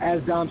 Because,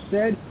 as Dom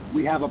said,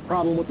 we have a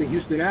problem with the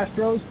Houston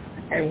Astros,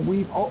 and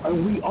we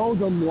owe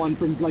them one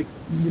from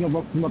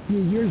a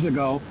few years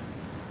ago.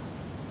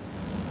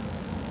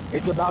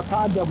 It's about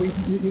time that we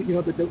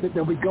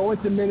that we go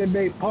into Minute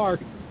Maid Park,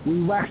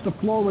 we wax the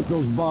floor with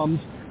those bums,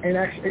 and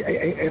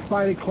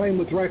finally claim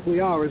what's rightfully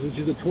ours, which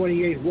is the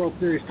 28th World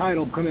Series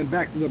title coming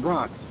back to the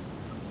Bronx.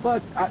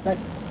 But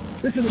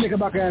this is the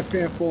Knickerbocker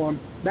Fan Forum.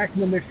 Back to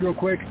the mix real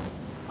quick.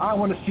 I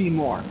want to see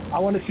more. And I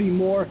want to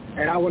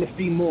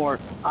see more.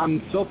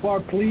 I'm so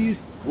far pleased.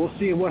 We'll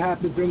see what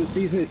happens during the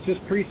season. It's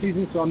just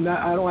preseason, so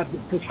I don't have to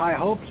push high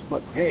hopes.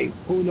 But hey,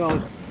 who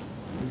knows?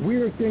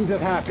 Weird things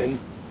have happened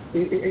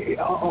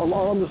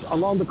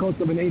along the course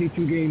of an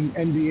 82-game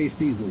NBA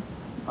season.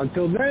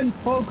 Until then,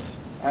 folks,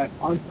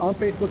 on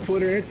Facebook,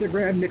 Twitter, and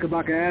Instagram,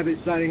 Knickerbocker Ave is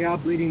signing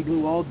out. Bleeding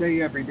blue all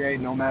day, every day,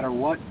 no matter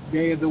what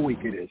day of the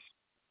week it is.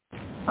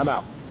 I'm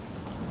out.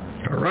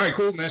 All right,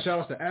 cool, man. Shout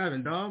outs to Av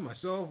and Dom,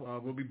 myself.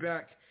 We'll be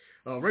back.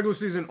 Regular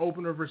season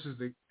opener versus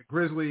the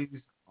Grizzlies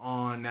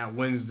on that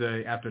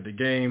Wednesday after the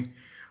game.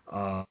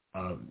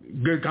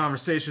 Good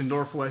conversation,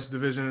 Northwest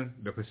Division,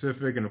 the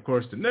Pacific, and, of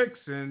course, the Knicks.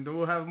 And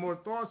we'll have more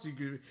thoughts. You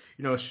could,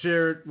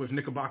 share it with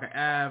Knickerbocker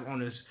Ave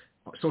on his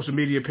social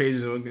media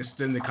pages, and we'll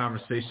extend the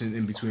conversation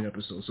in between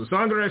episodes. So,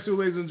 Sangresu,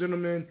 ladies and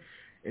gentlemen,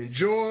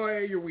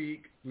 enjoy your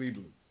week. Bleed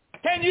blue.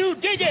 Can you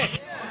dig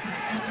it?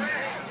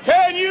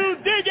 Can you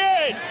dig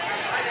it?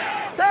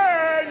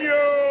 Can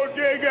you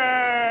dig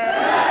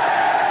it?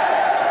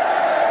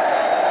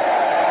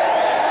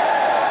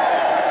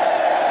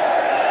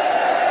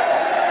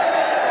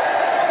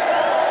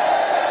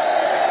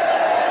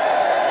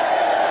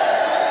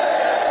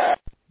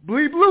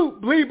 Bleed blue,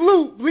 bleed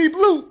blue, bleed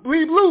blue,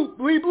 bleed blue,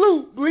 bleed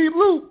blue, bleed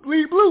blue.